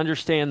need to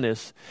understand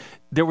this.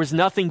 There was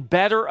nothing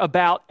better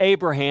about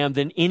Abraham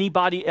than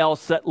anybody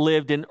else that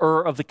lived in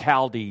Ur of the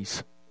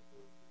Chaldees.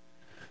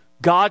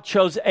 God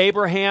chose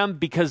Abraham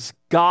because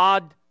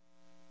God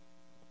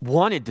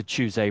wanted to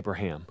choose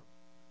Abraham.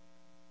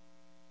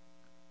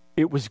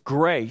 It was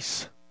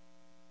grace.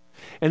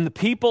 And the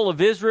people of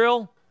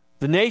Israel,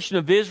 the nation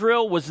of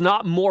Israel, was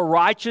not more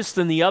righteous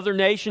than the other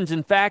nations.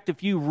 In fact,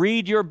 if you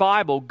read your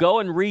Bible, go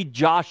and read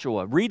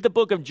Joshua. Read the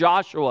book of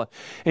Joshua,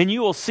 and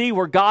you will see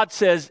where God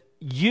says,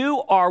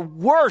 you are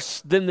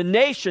worse than the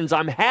nations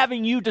I'm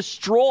having you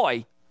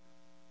destroy.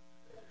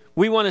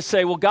 We want to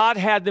say, well, God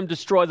had them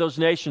destroy those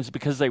nations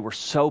because they were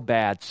so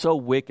bad, so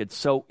wicked,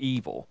 so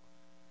evil.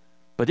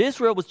 But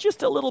Israel was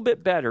just a little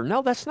bit better.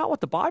 No, that's not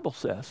what the Bible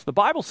says. The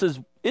Bible says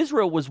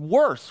Israel was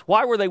worse.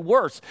 Why were they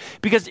worse?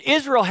 Because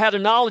Israel had a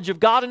knowledge of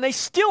God and they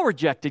still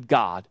rejected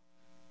God.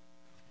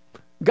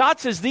 God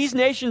says, these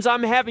nations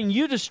I'm having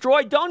you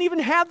destroy don't even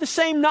have the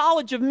same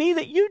knowledge of me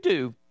that you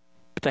do.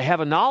 But they have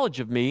a knowledge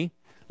of me.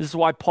 This is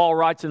why Paul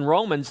writes in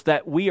Romans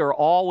that we are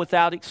all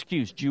without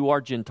excuse, Jew or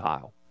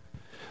Gentile.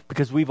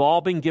 Because we've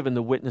all been given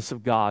the witness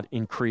of God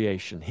in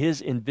creation.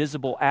 His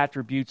invisible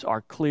attributes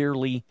are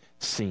clearly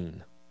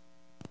seen.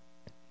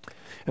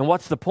 And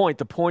what's the point?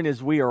 The point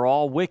is we are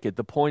all wicked.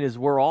 The point is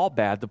we're all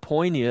bad. The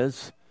point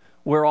is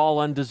we're all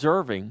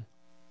undeserving.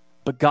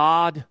 But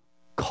God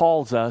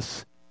calls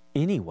us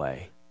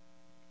anyway.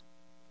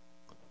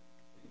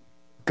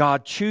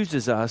 God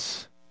chooses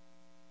us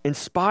in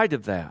spite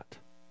of that.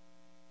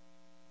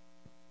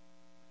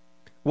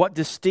 What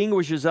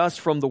distinguishes us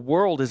from the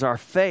world is our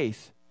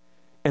faith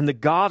and the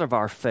God of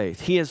our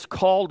faith. He has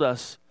called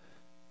us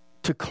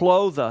to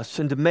clothe us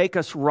and to make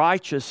us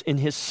righteous in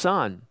His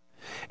Son.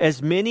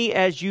 As many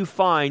as you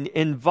find,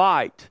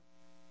 invite.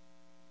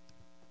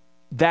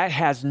 That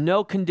has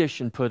no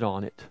condition put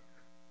on it.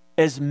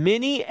 As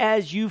many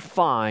as you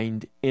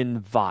find,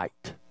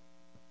 invite.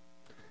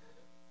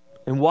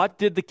 And what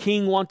did the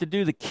king want to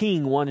do? The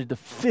king wanted to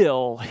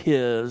fill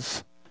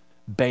his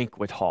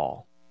banquet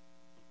hall.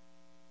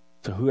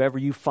 So whoever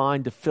you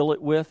find to fill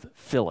it with,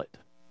 fill it.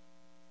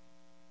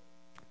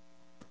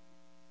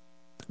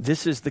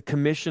 This is the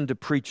commission to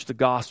preach the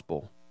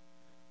gospel.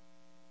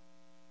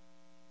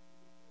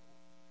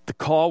 The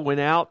call went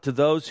out to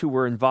those who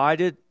were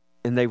invited,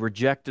 and they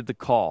rejected the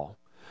call.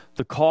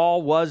 The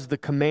call was the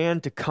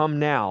command to come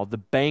now, the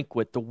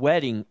banquet, the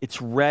wedding,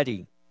 it's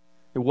ready.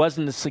 It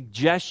wasn't a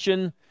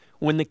suggestion.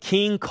 When the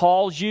king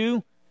calls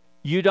you,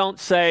 you don't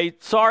say,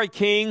 sorry,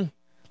 king,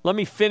 let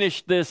me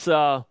finish this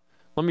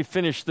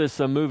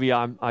movie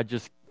I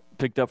just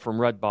picked up from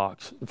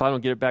Redbox. If I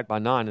don't get it back by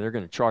 9, they're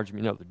going to charge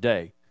me another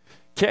day.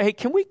 Hey,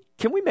 can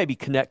we maybe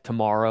connect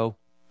tomorrow?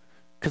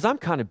 Because I'm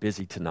kind of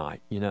busy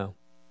tonight, you know.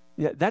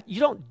 Yeah, that you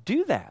don't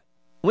do that.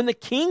 When the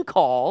king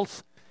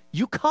calls,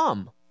 you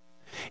come.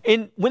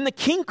 And when the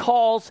king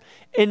calls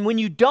and when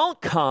you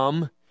don't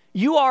come,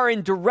 you are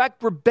in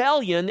direct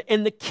rebellion,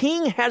 and the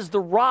king has the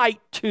right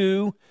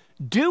to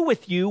do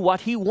with you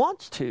what he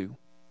wants to.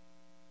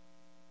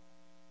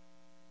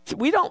 So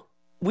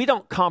we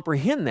don't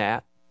comprehend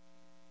that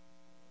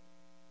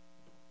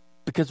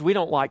because we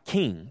don't like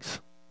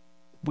kings.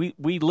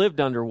 We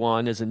lived under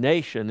one as a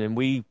nation, and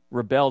we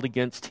rebelled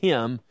against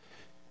him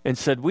and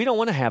said, we don't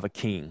want to have a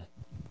king.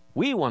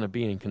 We want to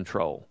be in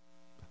control,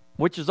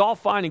 which is all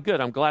fine and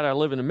good. I'm glad I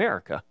live in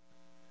America.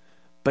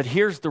 But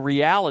here's the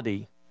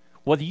reality.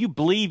 Whether you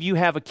believe you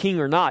have a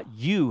king or not,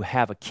 you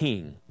have a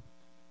king.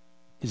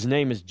 His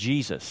name is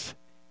Jesus.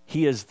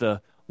 He is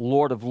the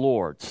Lord of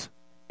Lords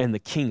and the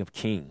King of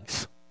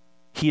Kings.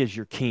 He is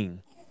your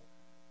king.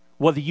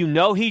 Whether you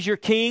know he's your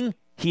king,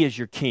 he is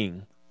your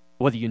king,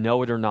 whether you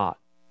know it or not.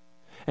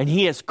 And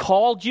he has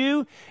called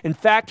you. In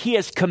fact, he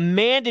has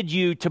commanded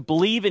you to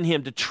believe in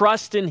him, to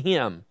trust in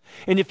him.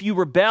 And if you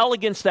rebel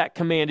against that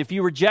command, if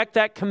you reject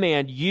that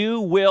command, you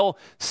will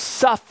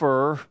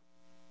suffer.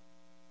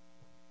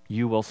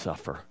 You will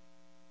suffer.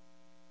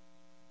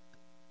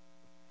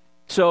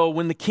 So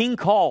when the king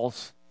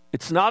calls,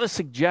 it's not a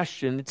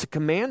suggestion, it's a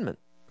commandment.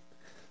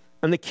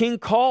 And the king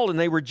called and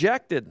they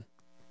rejected.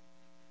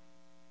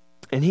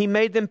 And he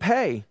made them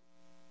pay.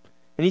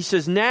 And he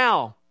says,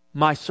 now,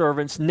 my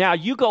servants, now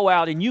you go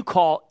out and you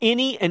call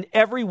any and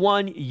every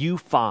one you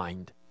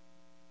find.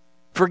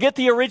 Forget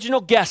the original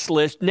guest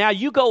list. Now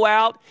you go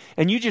out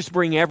and you just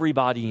bring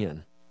everybody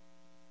in.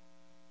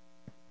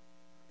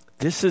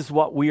 This is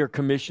what we are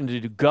commissioned to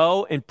do.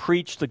 Go and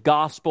preach the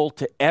gospel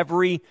to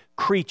every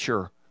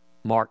creature,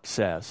 Mark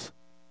says.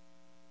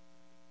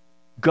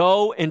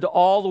 Go into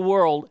all the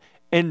world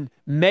and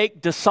make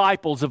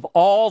disciples of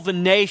all the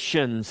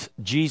nations,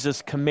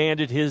 Jesus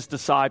commanded his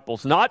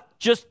disciples. Not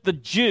just the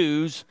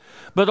Jews,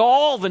 but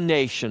all the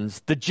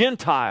nations, the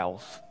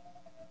Gentiles,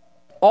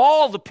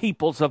 all the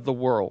peoples of the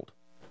world.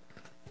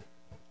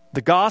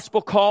 The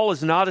gospel call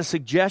is not a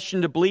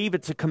suggestion to believe,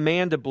 it's a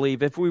command to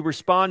believe. If we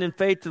respond in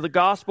faith to the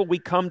gospel, we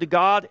come to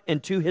God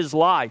and to his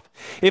life.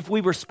 If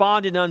we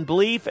respond in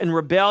unbelief and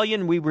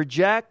rebellion, we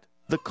reject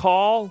the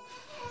call.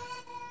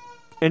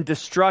 and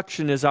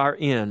destruction is our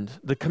end.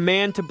 The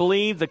command to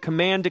believe, the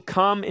command to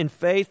come in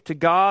faith to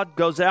God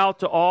goes out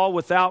to all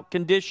without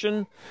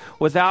condition,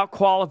 without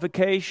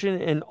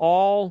qualification, and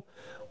all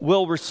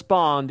will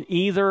respond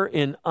either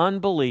in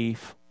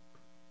unbelief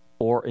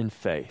or in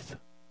faith.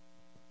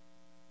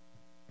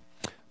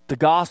 The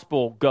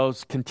gospel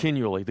goes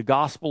continually. The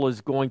gospel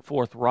is going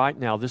forth right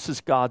now. This is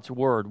God's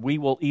word. We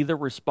will either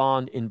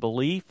respond in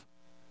belief,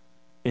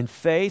 in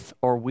faith,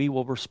 or we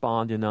will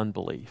respond in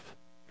unbelief.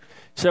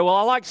 You say, well,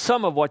 I like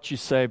some of what you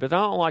say, but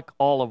I don't like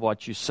all of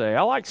what you say.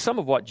 I like some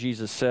of what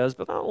Jesus says,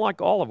 but I don't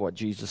like all of what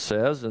Jesus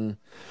says. And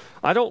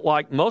I don't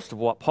like most of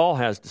what Paul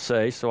has to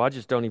say, so I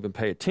just don't even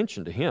pay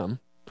attention to him.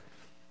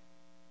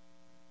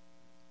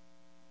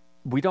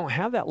 We don't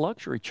have that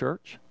luxury,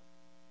 church.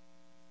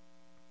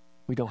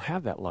 We don't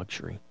have that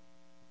luxury.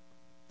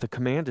 The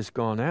command has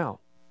gone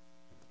out.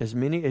 As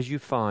many as you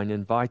find,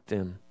 invite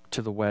them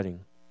to the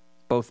wedding,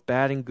 both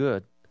bad and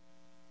good.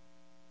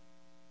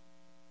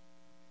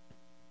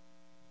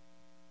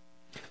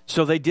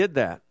 So they did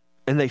that,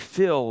 and they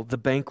filled the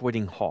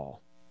banqueting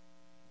hall.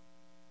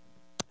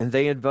 And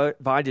they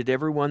invited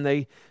everyone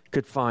they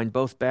could find,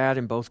 both bad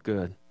and both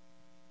good.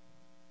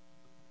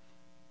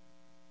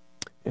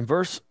 And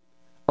verse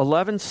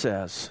 11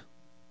 says,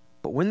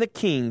 "But when the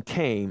king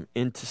came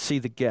in to see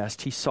the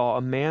guest, he saw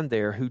a man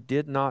there who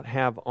did not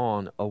have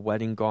on a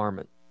wedding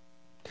garment."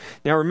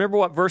 Now remember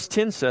what verse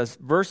 10 says.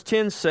 Verse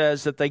 10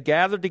 says that they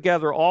gathered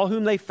together all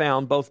whom they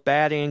found, both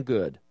bad and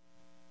good.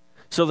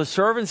 So the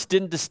servants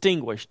didn't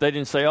distinguish. They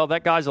didn't say, oh,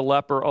 that guy's a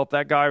leper. Oh,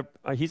 that guy,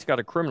 he's got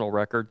a criminal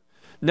record.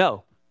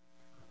 No.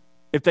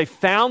 If they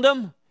found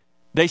him,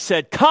 they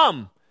said,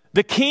 come.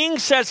 The king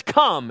says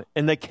come,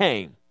 and they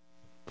came.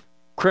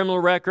 Criminal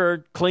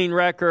record, clean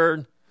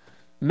record,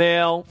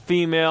 male,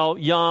 female,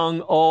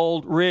 young,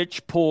 old,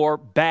 rich, poor,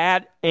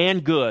 bad,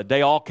 and good.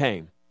 They all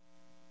came.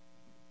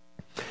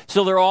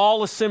 So they're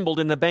all assembled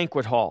in the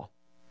banquet hall.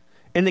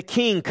 And the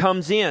king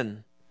comes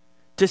in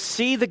to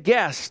see the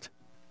guest.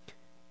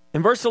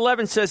 And verse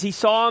 11 says, he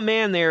saw a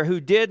man there who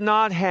did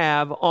not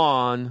have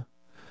on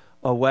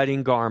a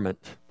wedding garment.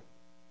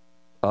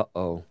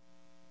 Uh-oh.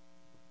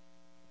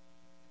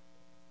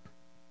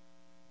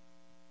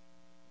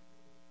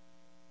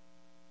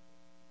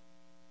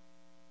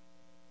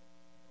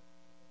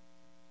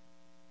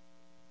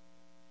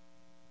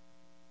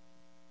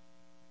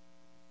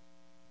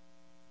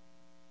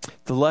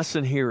 The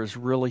lesson here is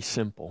really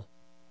simple.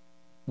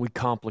 We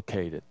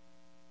complicate it.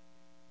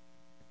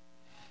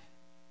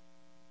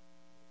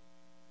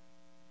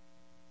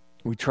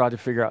 We try to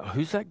figure out,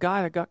 who's that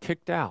guy that got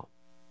kicked out?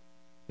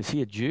 Is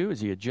he a Jew?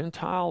 Is he a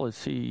Gentile?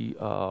 Is he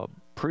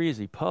pre? Is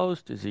he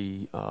post? Is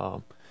he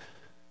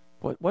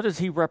what does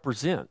he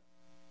represent?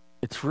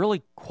 It's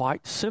really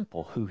quite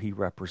simple who he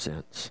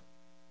represents.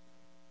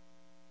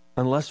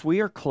 Unless we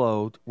are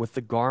clothed with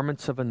the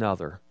garments of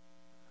another,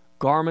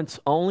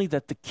 garments only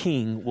that the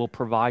king will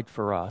provide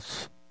for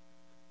us,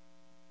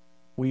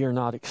 we are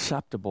not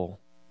acceptable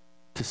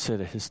to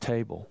sit at his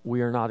table.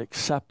 We are not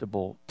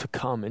acceptable to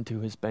come into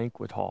his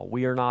banquet hall.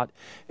 We are not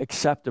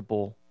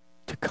acceptable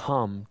to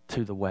come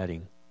to the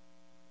wedding.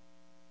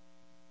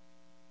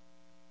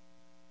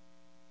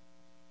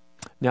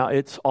 Now,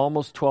 it's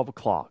almost 12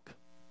 o'clock,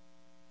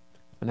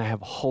 and I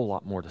have a whole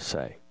lot more to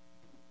say.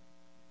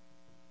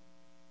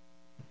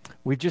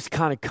 We've just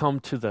kind of come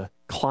to the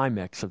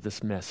climax of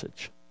this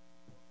message.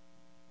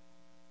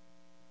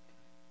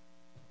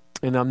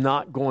 And I'm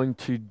not going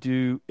to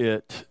do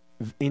it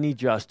any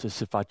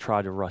justice if I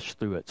try to rush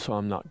through it, so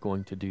I'm not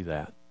going to do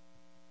that.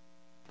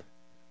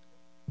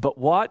 But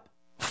what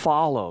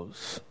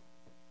follows,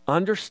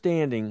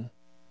 understanding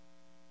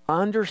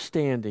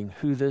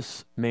who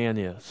this man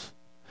is,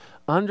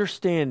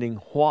 understanding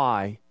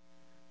why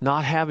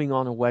not having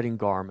on a wedding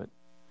garment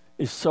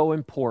is so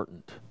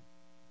important.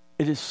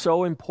 It is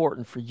so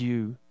important for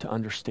you to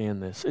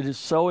understand this. It is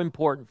so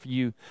important for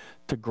you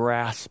to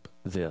grasp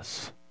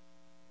this.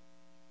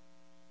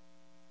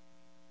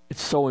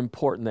 It's so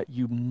important that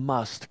you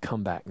must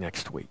come back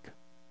next week,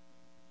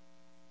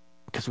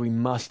 because we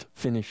must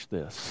finish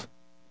this.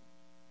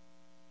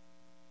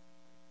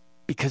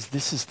 Because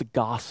this is the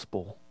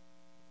gospel.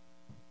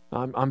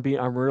 I'm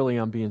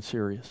being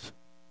serious.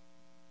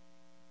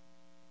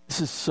 This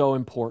is so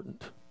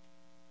important.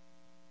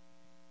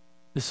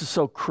 This is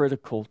so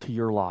critical to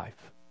your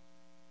life.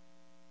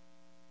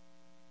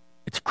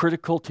 It's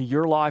critical to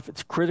your life.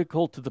 It's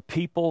critical to the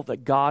people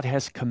that God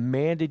has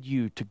commanded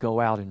you to go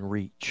out and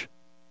reach.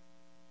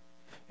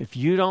 If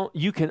you don't,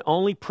 you can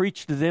only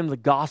preach to them the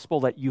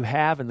gospel that you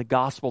have and the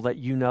gospel that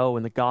you know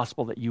and the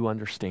gospel that you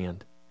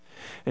understand.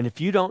 And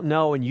if you don't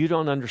know and you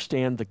don't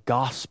understand the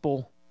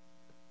gospel,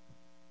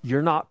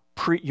 you're not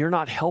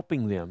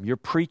helping them. You're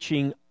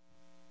preaching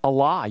a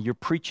lie. You're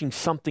preaching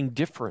something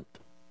different.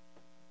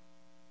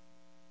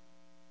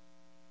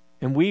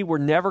 And we were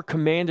never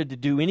commanded to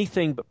do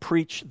anything but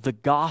preach the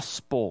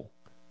gospel.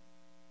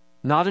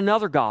 Not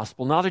another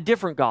gospel, not a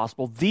different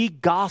gospel, the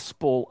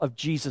gospel of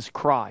Jesus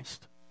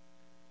Christ.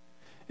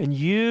 And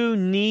you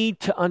need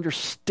to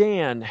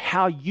understand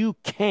how you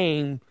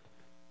came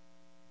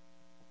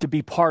to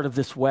be part of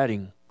this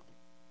wedding.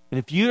 And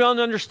if you don't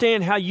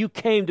understand how you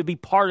came to be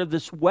part of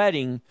this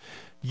wedding,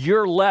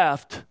 you're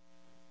left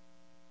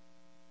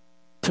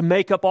to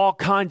make up all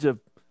kinds of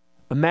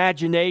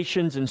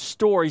imaginations and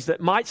stories that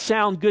might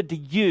sound good to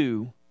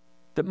you,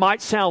 that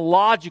might sound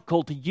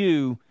logical to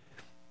you,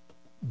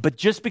 but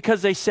just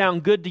because they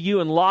sound good to you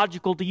and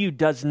logical to you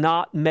does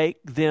not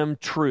make them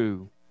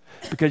true.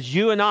 Because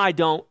you and I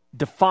don't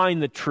define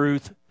the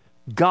truth.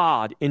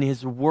 God, in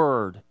His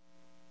Word,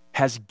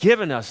 has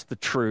given us the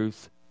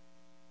truth,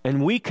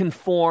 and we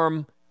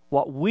conform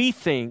what we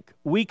think,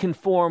 we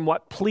conform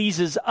what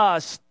pleases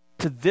us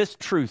to this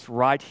truth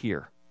right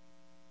here.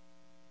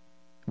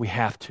 We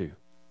have to.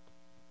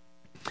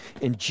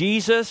 And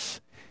Jesus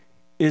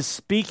is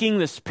speaking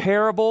this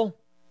parable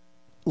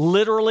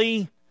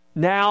literally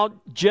now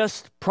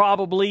just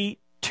probably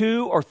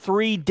 2 or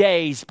 3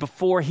 days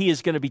before He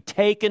is going to be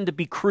taken to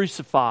be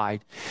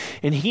crucified.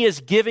 And He is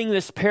giving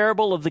this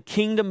parable of the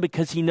kingdom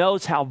because He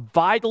knows how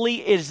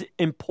vitally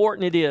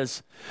important it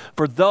is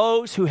for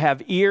those who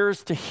have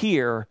ears to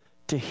hear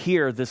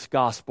this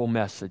gospel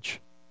message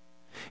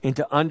and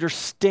to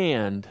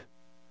understand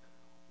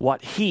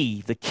what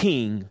He, the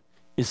King,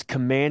 is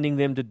commanding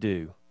them to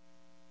do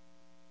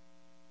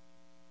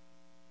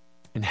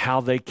and how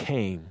they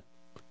came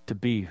to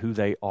be who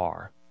they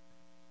are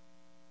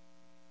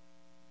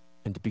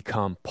and to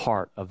become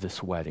part of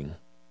this wedding.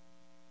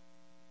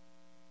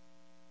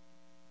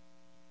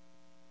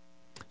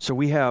 So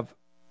we have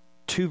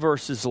 4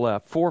 verses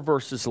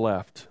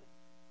left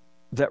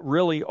that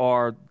really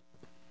are,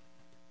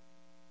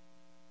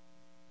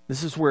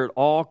 this is where it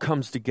all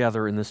comes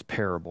together in this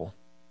parable.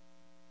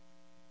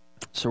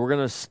 So we're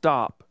going to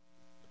stop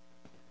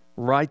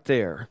right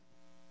there.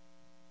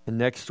 And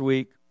next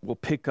week we'll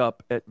pick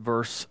up at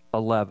verse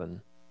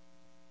 11.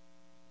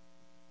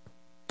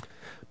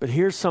 But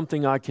here's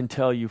something I can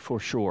tell you for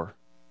sure.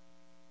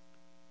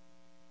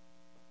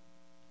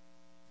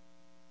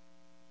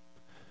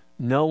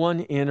 No one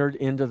entered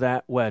into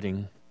that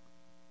wedding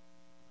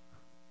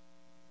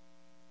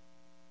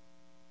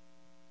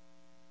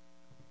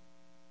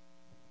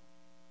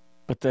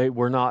but they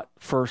were not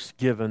first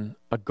given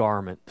a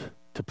garment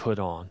to put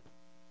on.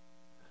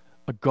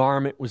 A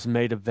garment was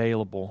made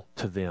available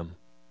to them.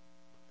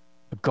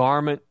 A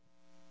garment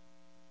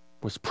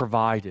was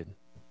provided.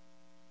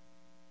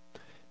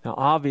 Now,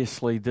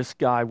 obviously, this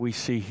guy we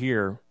see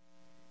here,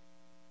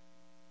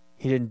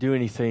 he didn't do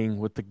anything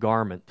with the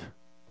garment.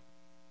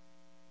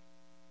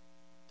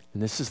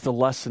 And this is the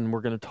lesson we're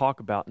going to talk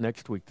about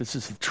next week. This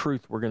is the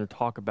truth we're going to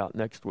talk about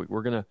next week.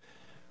 We're going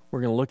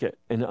to look at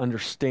and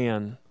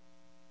understand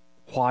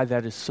why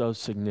that is so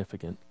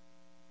significant.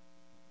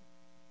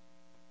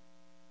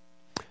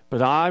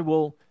 But I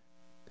will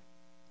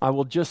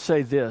just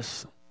say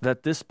this,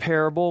 that this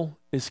parable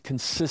is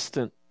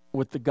consistent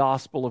with the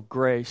gospel of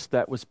grace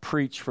that was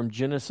preached from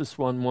Genesis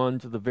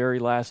 1:1 to the very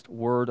last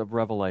word of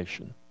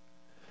Revelation.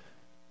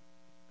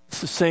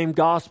 It's the same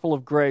gospel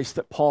of grace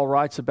that Paul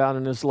writes about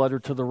in his letter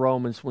to the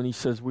Romans when he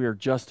says we are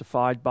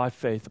justified by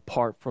faith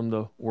apart from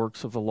the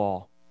works of the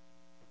law.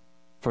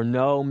 For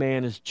no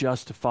man is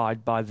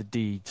justified by the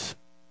deeds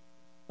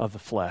of the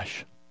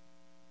flesh.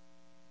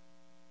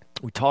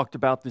 We talked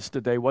about this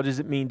today. What does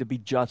it mean to be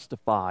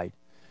justified?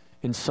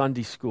 In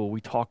Sunday school,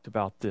 we talked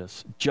about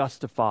this.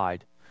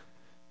 Justified.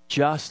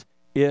 Just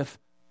if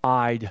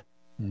I'd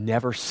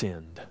never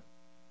sinned.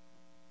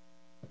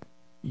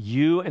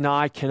 You and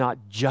I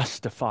cannot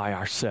justify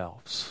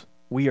ourselves.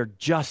 We are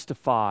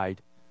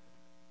justified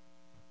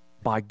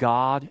by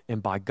God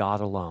and by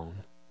God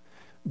alone.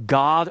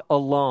 God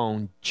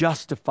alone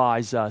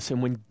justifies us.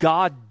 And when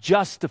God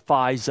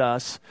justifies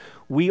us,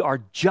 we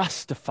are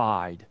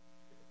justified.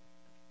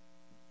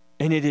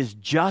 And it is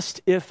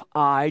just if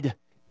I'd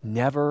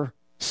never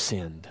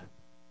sinned.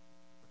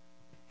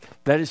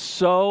 That is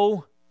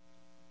so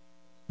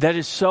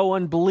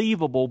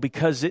unbelievable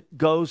because it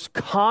goes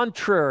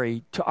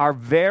contrary to our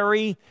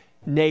very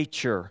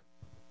nature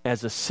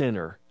as a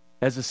sinner.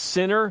 As a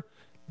sinner,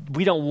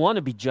 we don't want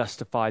to be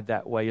justified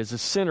that way. As a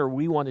sinner,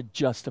 we want to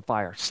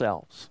justify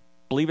ourselves.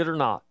 Believe it or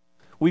not.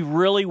 We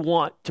really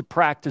want to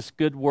practice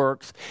good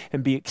works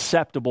and be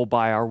acceptable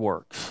by our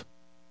works.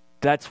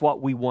 That's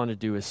what we want to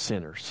do as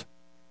sinners.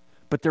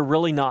 But they're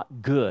really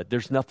not good.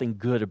 There's nothing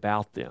good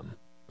about them.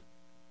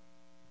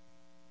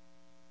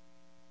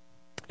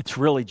 It's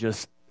really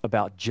just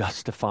about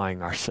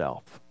justifying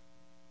ourselves.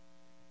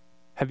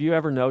 Have you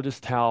ever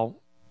noticed how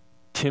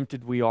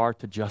tempted we are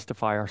to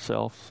justify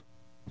ourselves?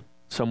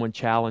 Someone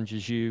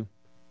challenges you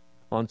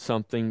on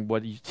something,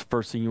 what's the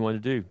first thing you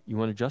want to do? You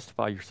want to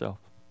justify yourself.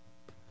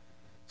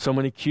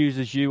 Someone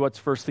accuses you, what's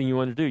the first thing you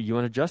want to do? You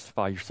want to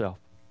justify yourself.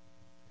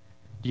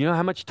 Do you know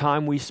how much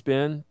time we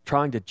spend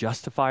trying to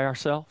justify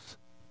ourselves?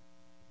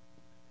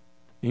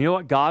 You know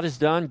what God has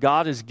done?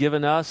 God has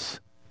given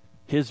us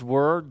His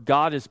Word.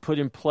 God has put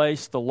in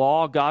place the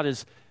law. God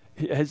has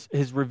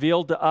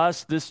revealed to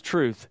us this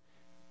truth.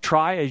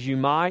 Try as you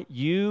might,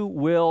 you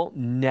will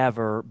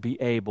never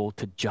be able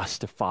to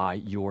justify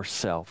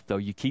yourself. Though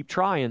you keep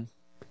trying,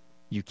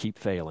 you keep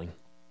failing.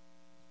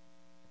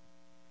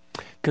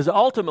 Because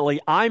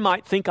ultimately, I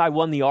might think I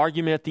won the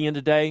argument at the end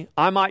of the day.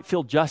 I might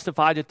feel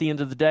justified at the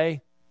end of the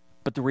day.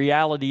 But the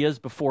reality is,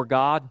 before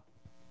God,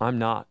 I'm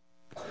not.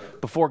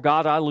 Before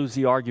God, I lose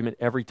the argument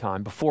every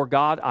time. Before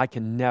God, I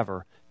can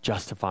never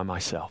justify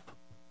myself.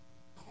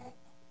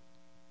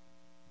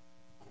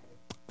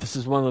 This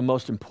is one of the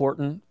most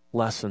important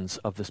lessons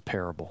of this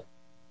parable.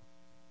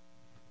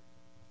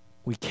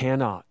 We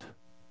cannot,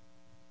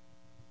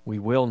 we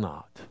will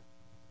not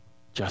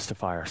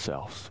justify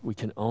ourselves. We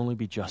can only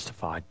be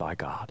justified by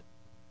God.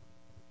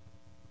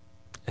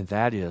 And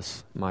that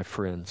is, my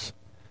friends,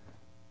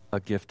 a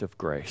gift of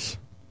grace.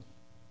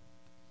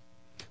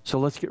 So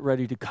let's get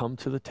ready to come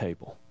to the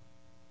table.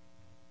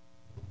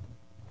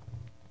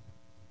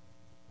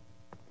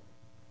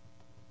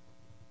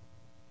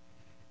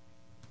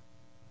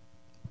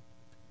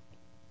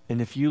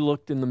 And if you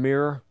looked in the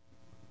mirror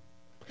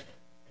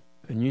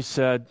and you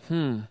said,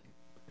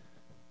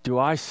 do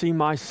I see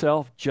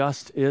myself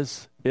just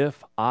as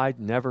if I'd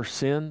never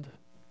sinned?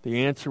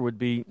 The answer would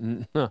be,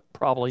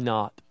 probably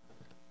not.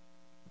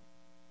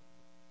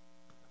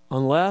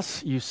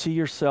 Unless you see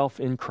yourself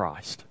in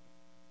Christ.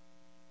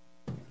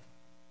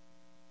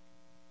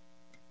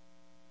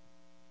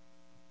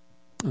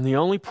 And the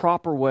only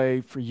proper way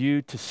for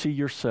you to see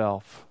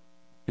yourself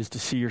is to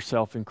see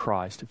yourself in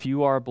Christ. If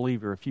you are a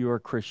believer, if you are a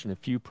Christian,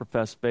 if you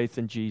profess faith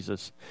in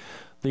Jesus,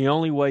 the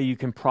only way you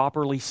can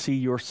properly see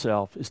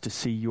yourself is to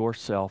see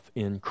yourself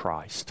in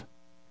Christ.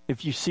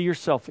 If you see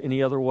yourself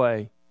any other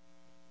way,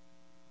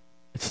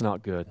 it's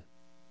not good.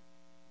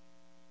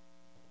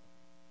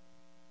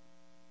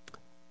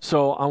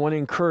 So I want to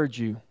encourage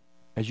you,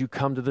 as you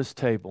come to this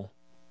table,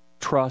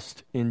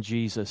 trust in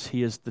Jesus.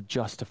 He is the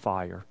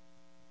justifier.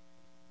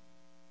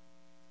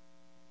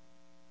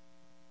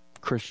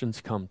 Christians,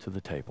 come to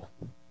the table.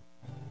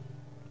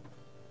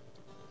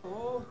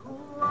 Oh, who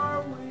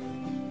are we?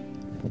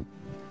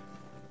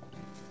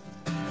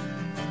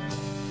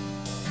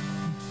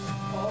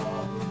 Oh,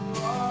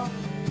 who are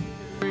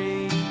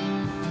we?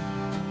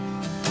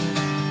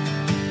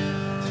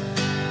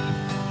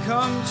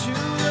 Come to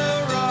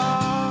the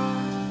rock.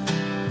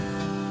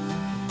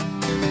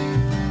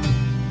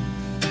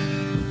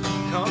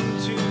 Come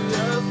to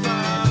the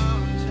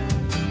fountain.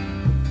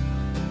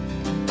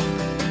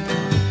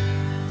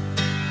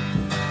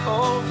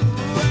 Oh, who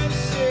has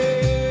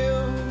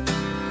sailed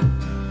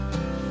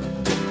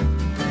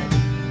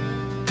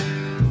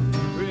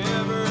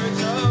rivers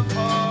of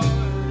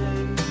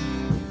heartache?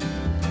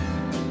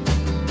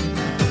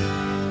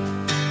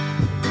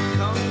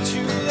 Come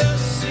to the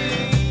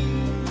sea.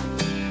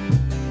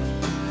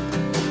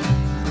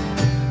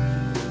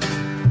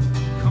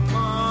 Come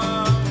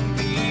on,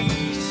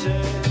 be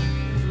set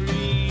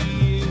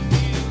free.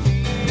 If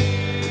you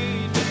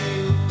lead me,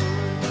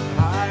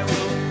 I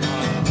will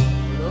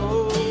follow.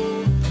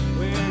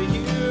 Where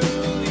you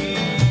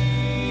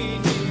lead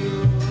me,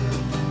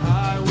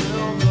 I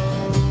will go.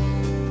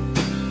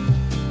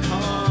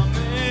 Come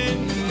and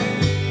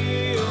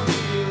heal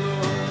me,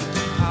 Lord.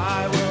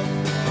 I will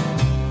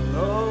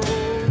follow.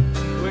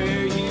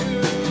 Where you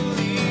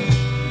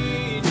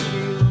lead me,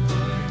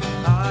 Lord,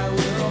 I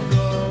will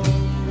go.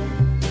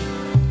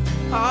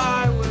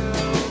 I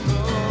will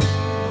go.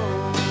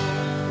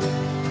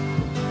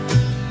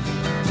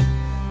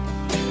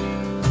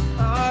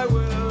 I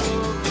will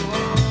go.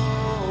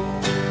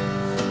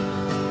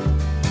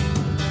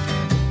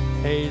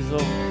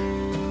 Hazel.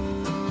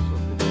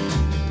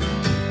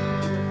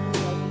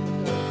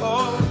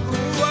 Oh, who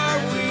are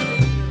we?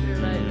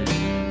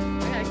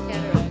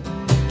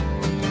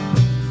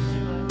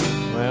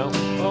 Well,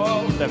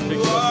 Oh, that who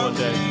fixed up are one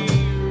day.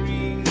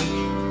 weary?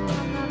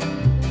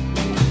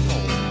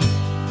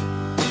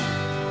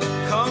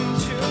 Come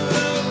to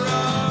the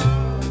rock.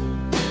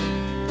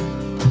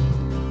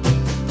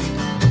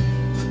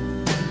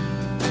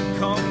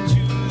 Come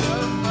to the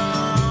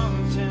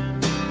fountain.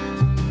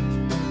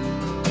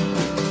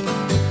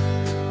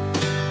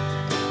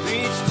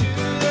 Reach to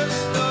the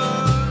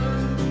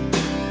stars.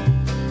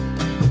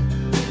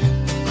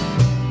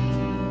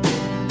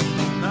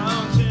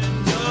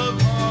 Mountains of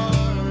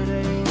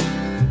heartache.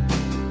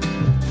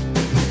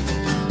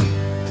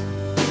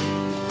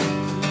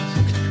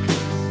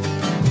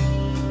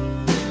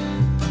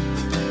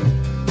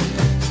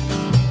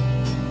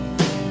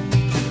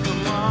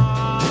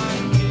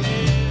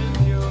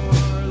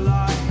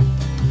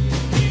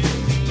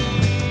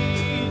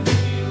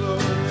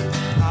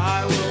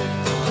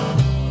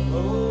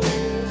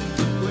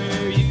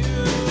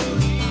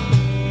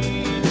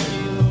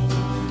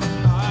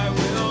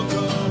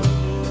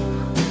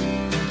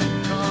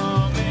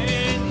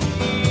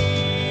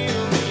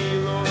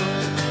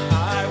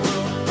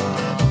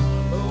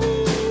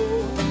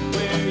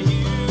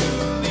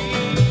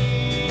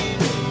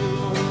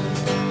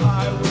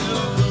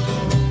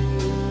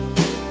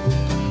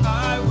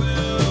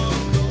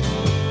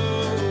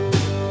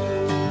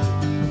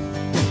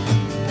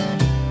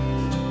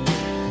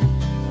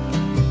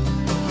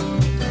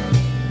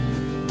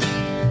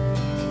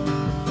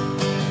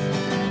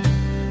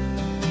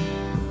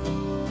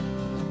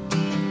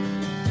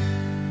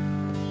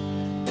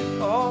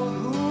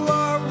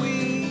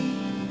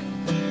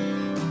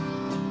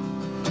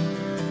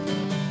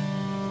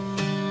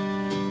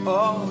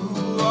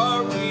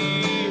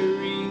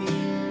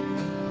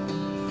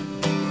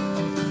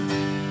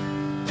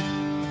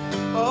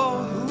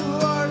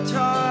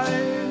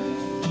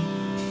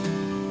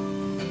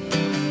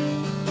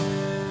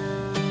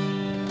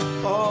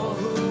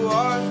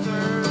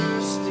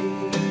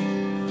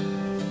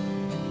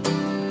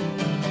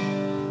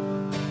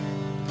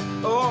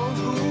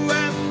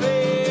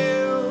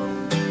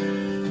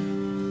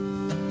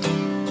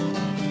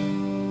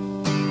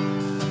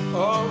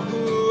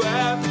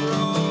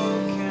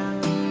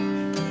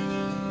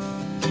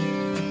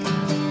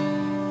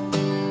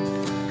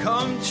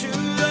 Come to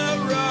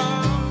the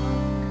rock.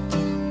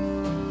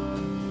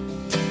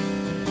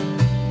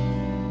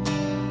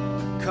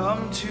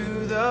 Come to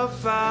the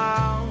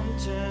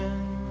fountain.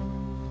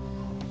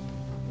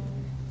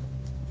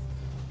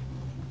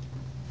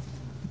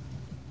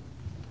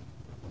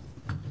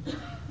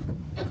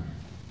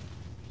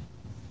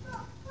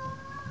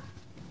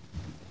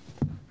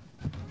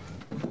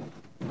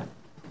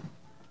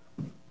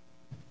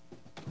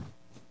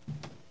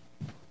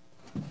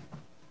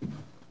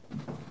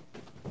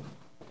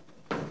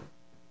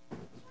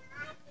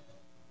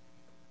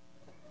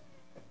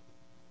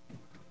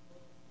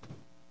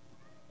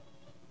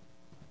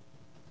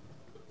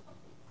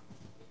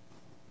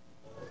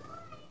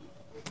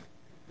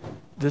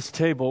 This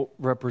table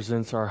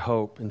represents our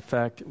hope. In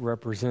fact, it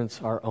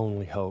represents our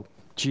only hope.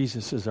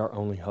 Jesus is our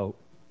only hope.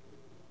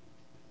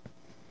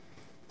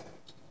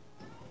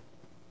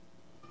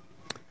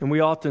 And we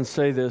often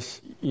say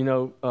this,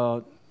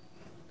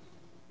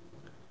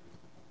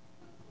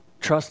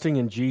 trusting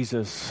in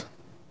Jesus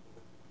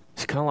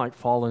is kind of like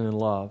falling in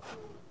love.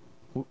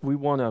 We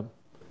want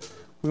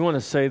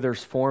to say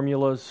there's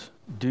formulas,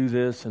 do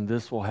this and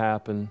this will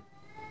happen.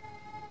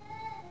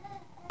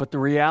 But the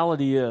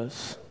reality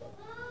is,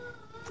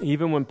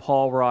 even when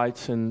Paul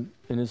writes in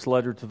his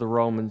letter to the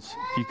Romans,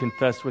 if you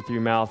confess with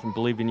your mouth and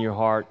believe in your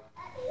heart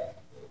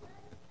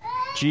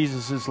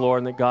Jesus is Lord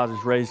and that God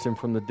has raised him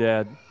from the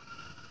dead,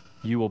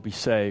 you will be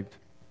saved.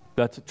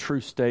 That's a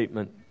true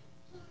statement.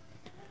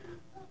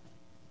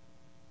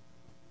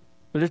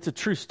 But it's a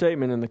true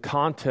statement in the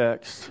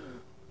context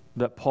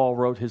that Paul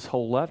wrote his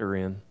whole letter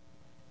in,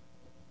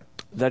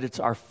 that it's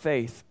our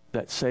faith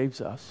that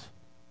saves us.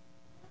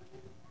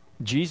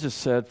 Jesus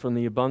said, from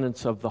the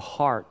abundance of the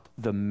heart,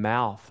 the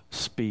mouth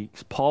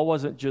speaks. Paul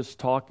wasn't just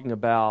talking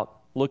about,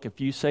 look,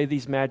 if you say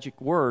these magic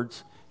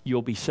words,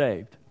 you'll be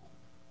saved.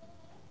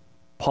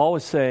 Paul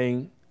was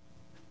saying,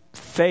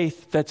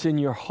 faith that's in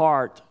your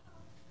heart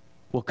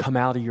will come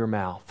out of your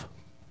mouth.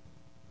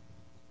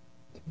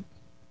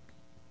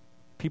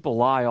 People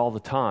lie all the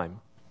time.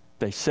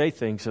 They say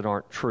things that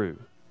aren't true.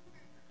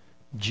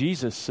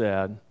 Jesus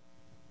said,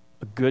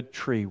 a good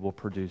tree will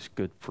produce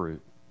good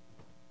fruit.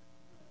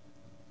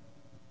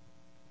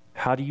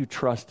 How do you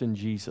trust in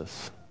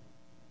Jesus?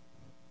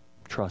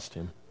 Trust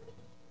him.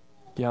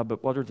 Yeah,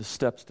 but what are the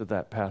steps to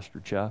that, Pastor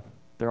Jeff?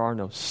 There are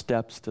no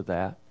steps to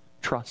that.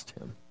 Trust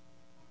him.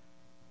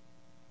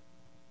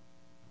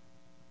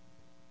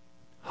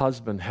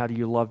 Husband, how do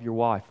you love your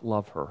wife?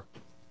 Love her.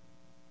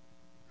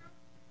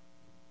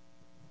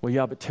 Well,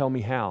 yeah, but tell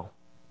me how.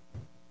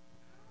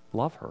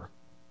 Love her.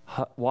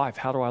 Wife,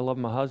 how do I love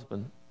my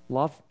husband?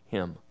 Love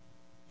him.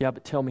 Yeah,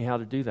 but tell me how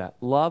to do that.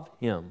 Love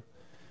him.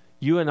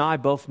 You and I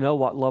both know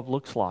what love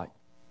looks like.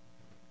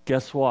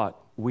 Guess what?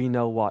 We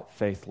know what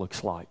faith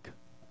looks like.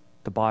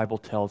 The Bible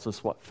tells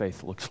us what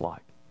faith looks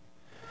like.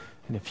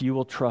 And if you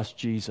will trust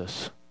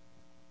Jesus,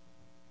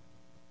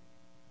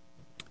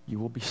 you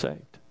will be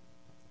saved.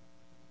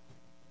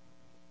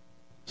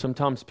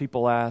 Sometimes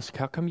people ask,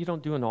 how come you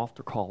don't do an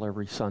altar call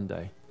every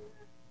Sunday?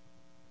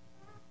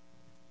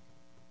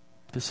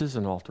 This is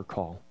an altar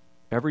call.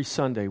 Every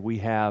Sunday we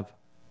have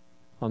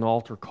an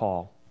altar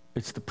call.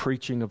 It's the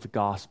preaching of the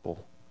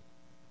gospel.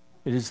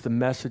 It is the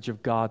message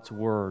of God's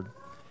word.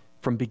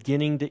 From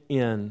beginning to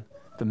end,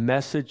 the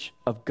message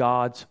of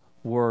God's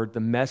word, the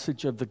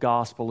message of the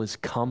gospel is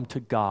come to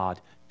God.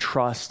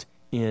 Trust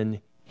in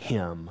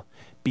him.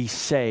 Be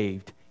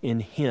saved in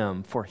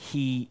him, for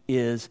he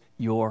is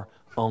your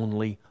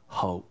only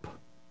hope.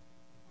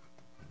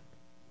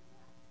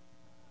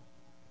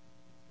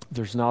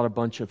 There's not a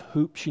bunch of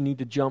hoops you need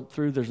to jump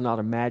through. There's not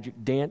a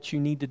magic dance you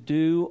need to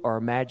do or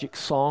a magic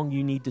song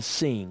you need to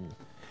sing.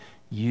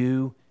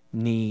 You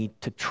need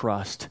to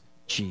trust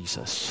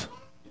Jesus.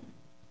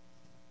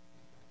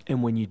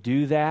 And when you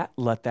do that,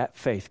 let that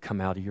faith come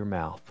out of your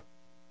mouth.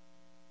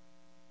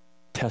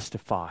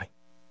 Testify.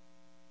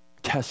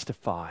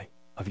 Testify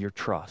of your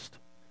trust.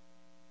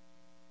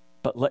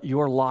 But let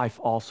your life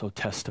also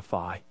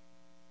testify.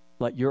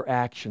 Let your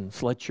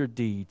actions, let your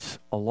deeds,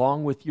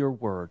 along with your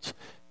words,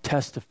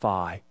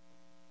 testify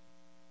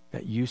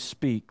that you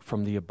speak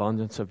from the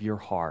abundance of your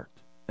heart.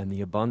 And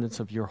the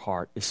abundance of your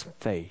heart is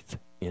faith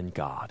in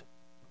God.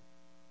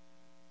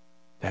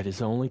 That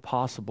is only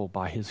possible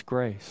by his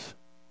grace.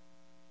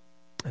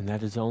 And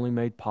that is only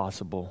made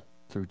possible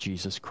through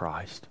Jesus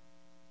Christ.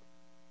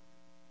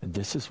 And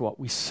this is what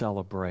we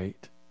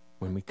celebrate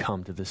when we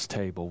come to this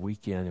table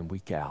week in and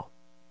week out.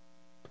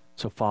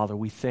 So, Father,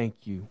 we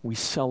thank you. We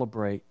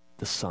celebrate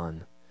the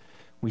Son.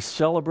 We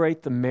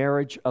celebrate the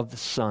marriage of the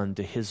Son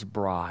to his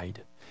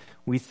bride.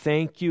 We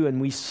thank you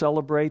and we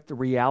celebrate the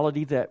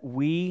reality that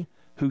we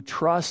who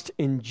trust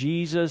in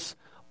Jesus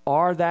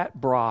are that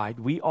bride.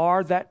 We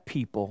are that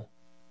people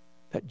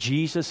that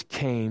Jesus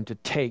came to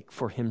take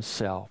for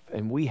himself.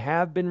 And we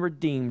have been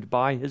redeemed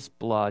by his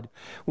blood.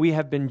 We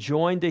have been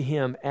joined to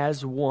him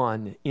as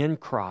one in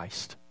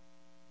Christ.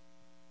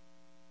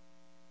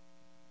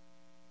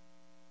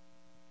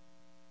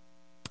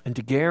 And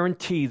to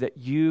guarantee that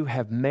you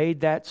have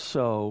made that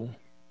so,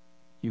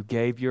 You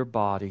gave your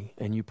body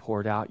and you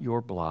poured out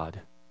your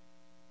blood.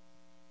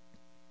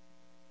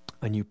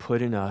 And you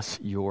put in us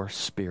your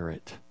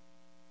Spirit.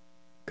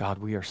 God,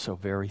 we are so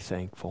very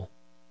thankful.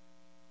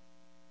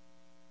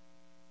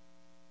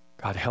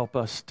 God, help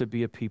us to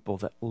be a people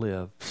that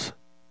lives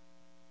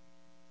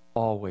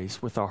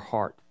always with our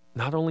heart,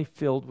 not only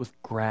filled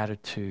with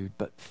gratitude,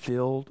 but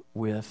filled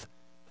with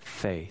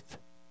faith,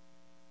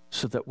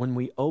 so that when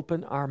we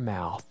open our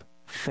mouth,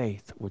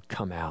 faith would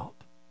come out.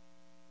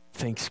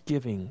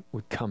 Thanksgiving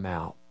would come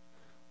out.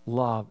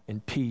 Love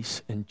and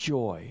peace and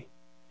joy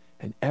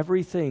and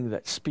everything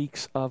that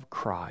speaks of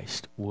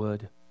Christ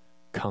would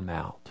come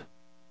out.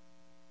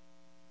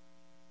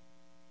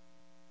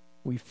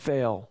 We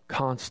fail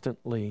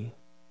constantly,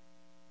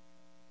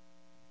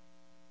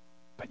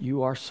 but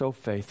you are so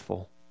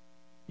faithful.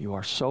 You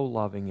are so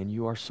loving and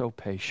you are so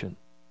patient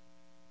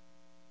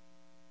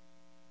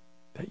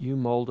that you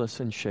mold us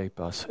and shape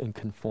us and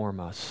conform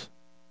us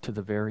to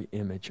the very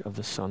image of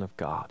the Son of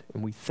God.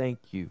 And we thank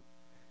you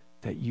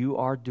that you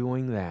are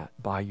doing that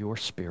by your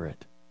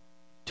Spirit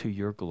to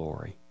your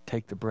glory.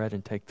 Take the bread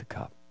and take the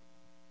cup.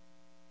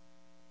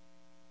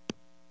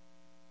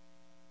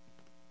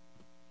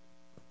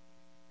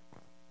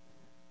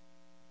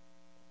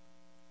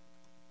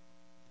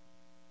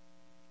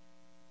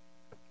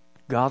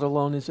 God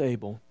alone is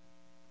able.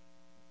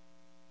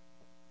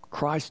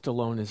 Christ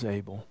alone is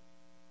able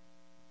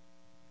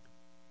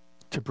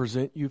to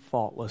present you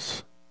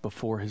faultless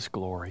before his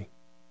glory.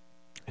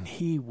 And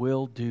he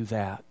will do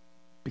that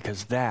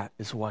because that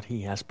is what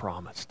he has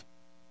promised.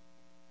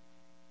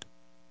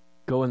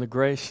 Go in the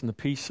grace and the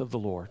peace of the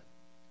Lord.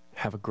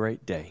 Have a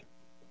great day.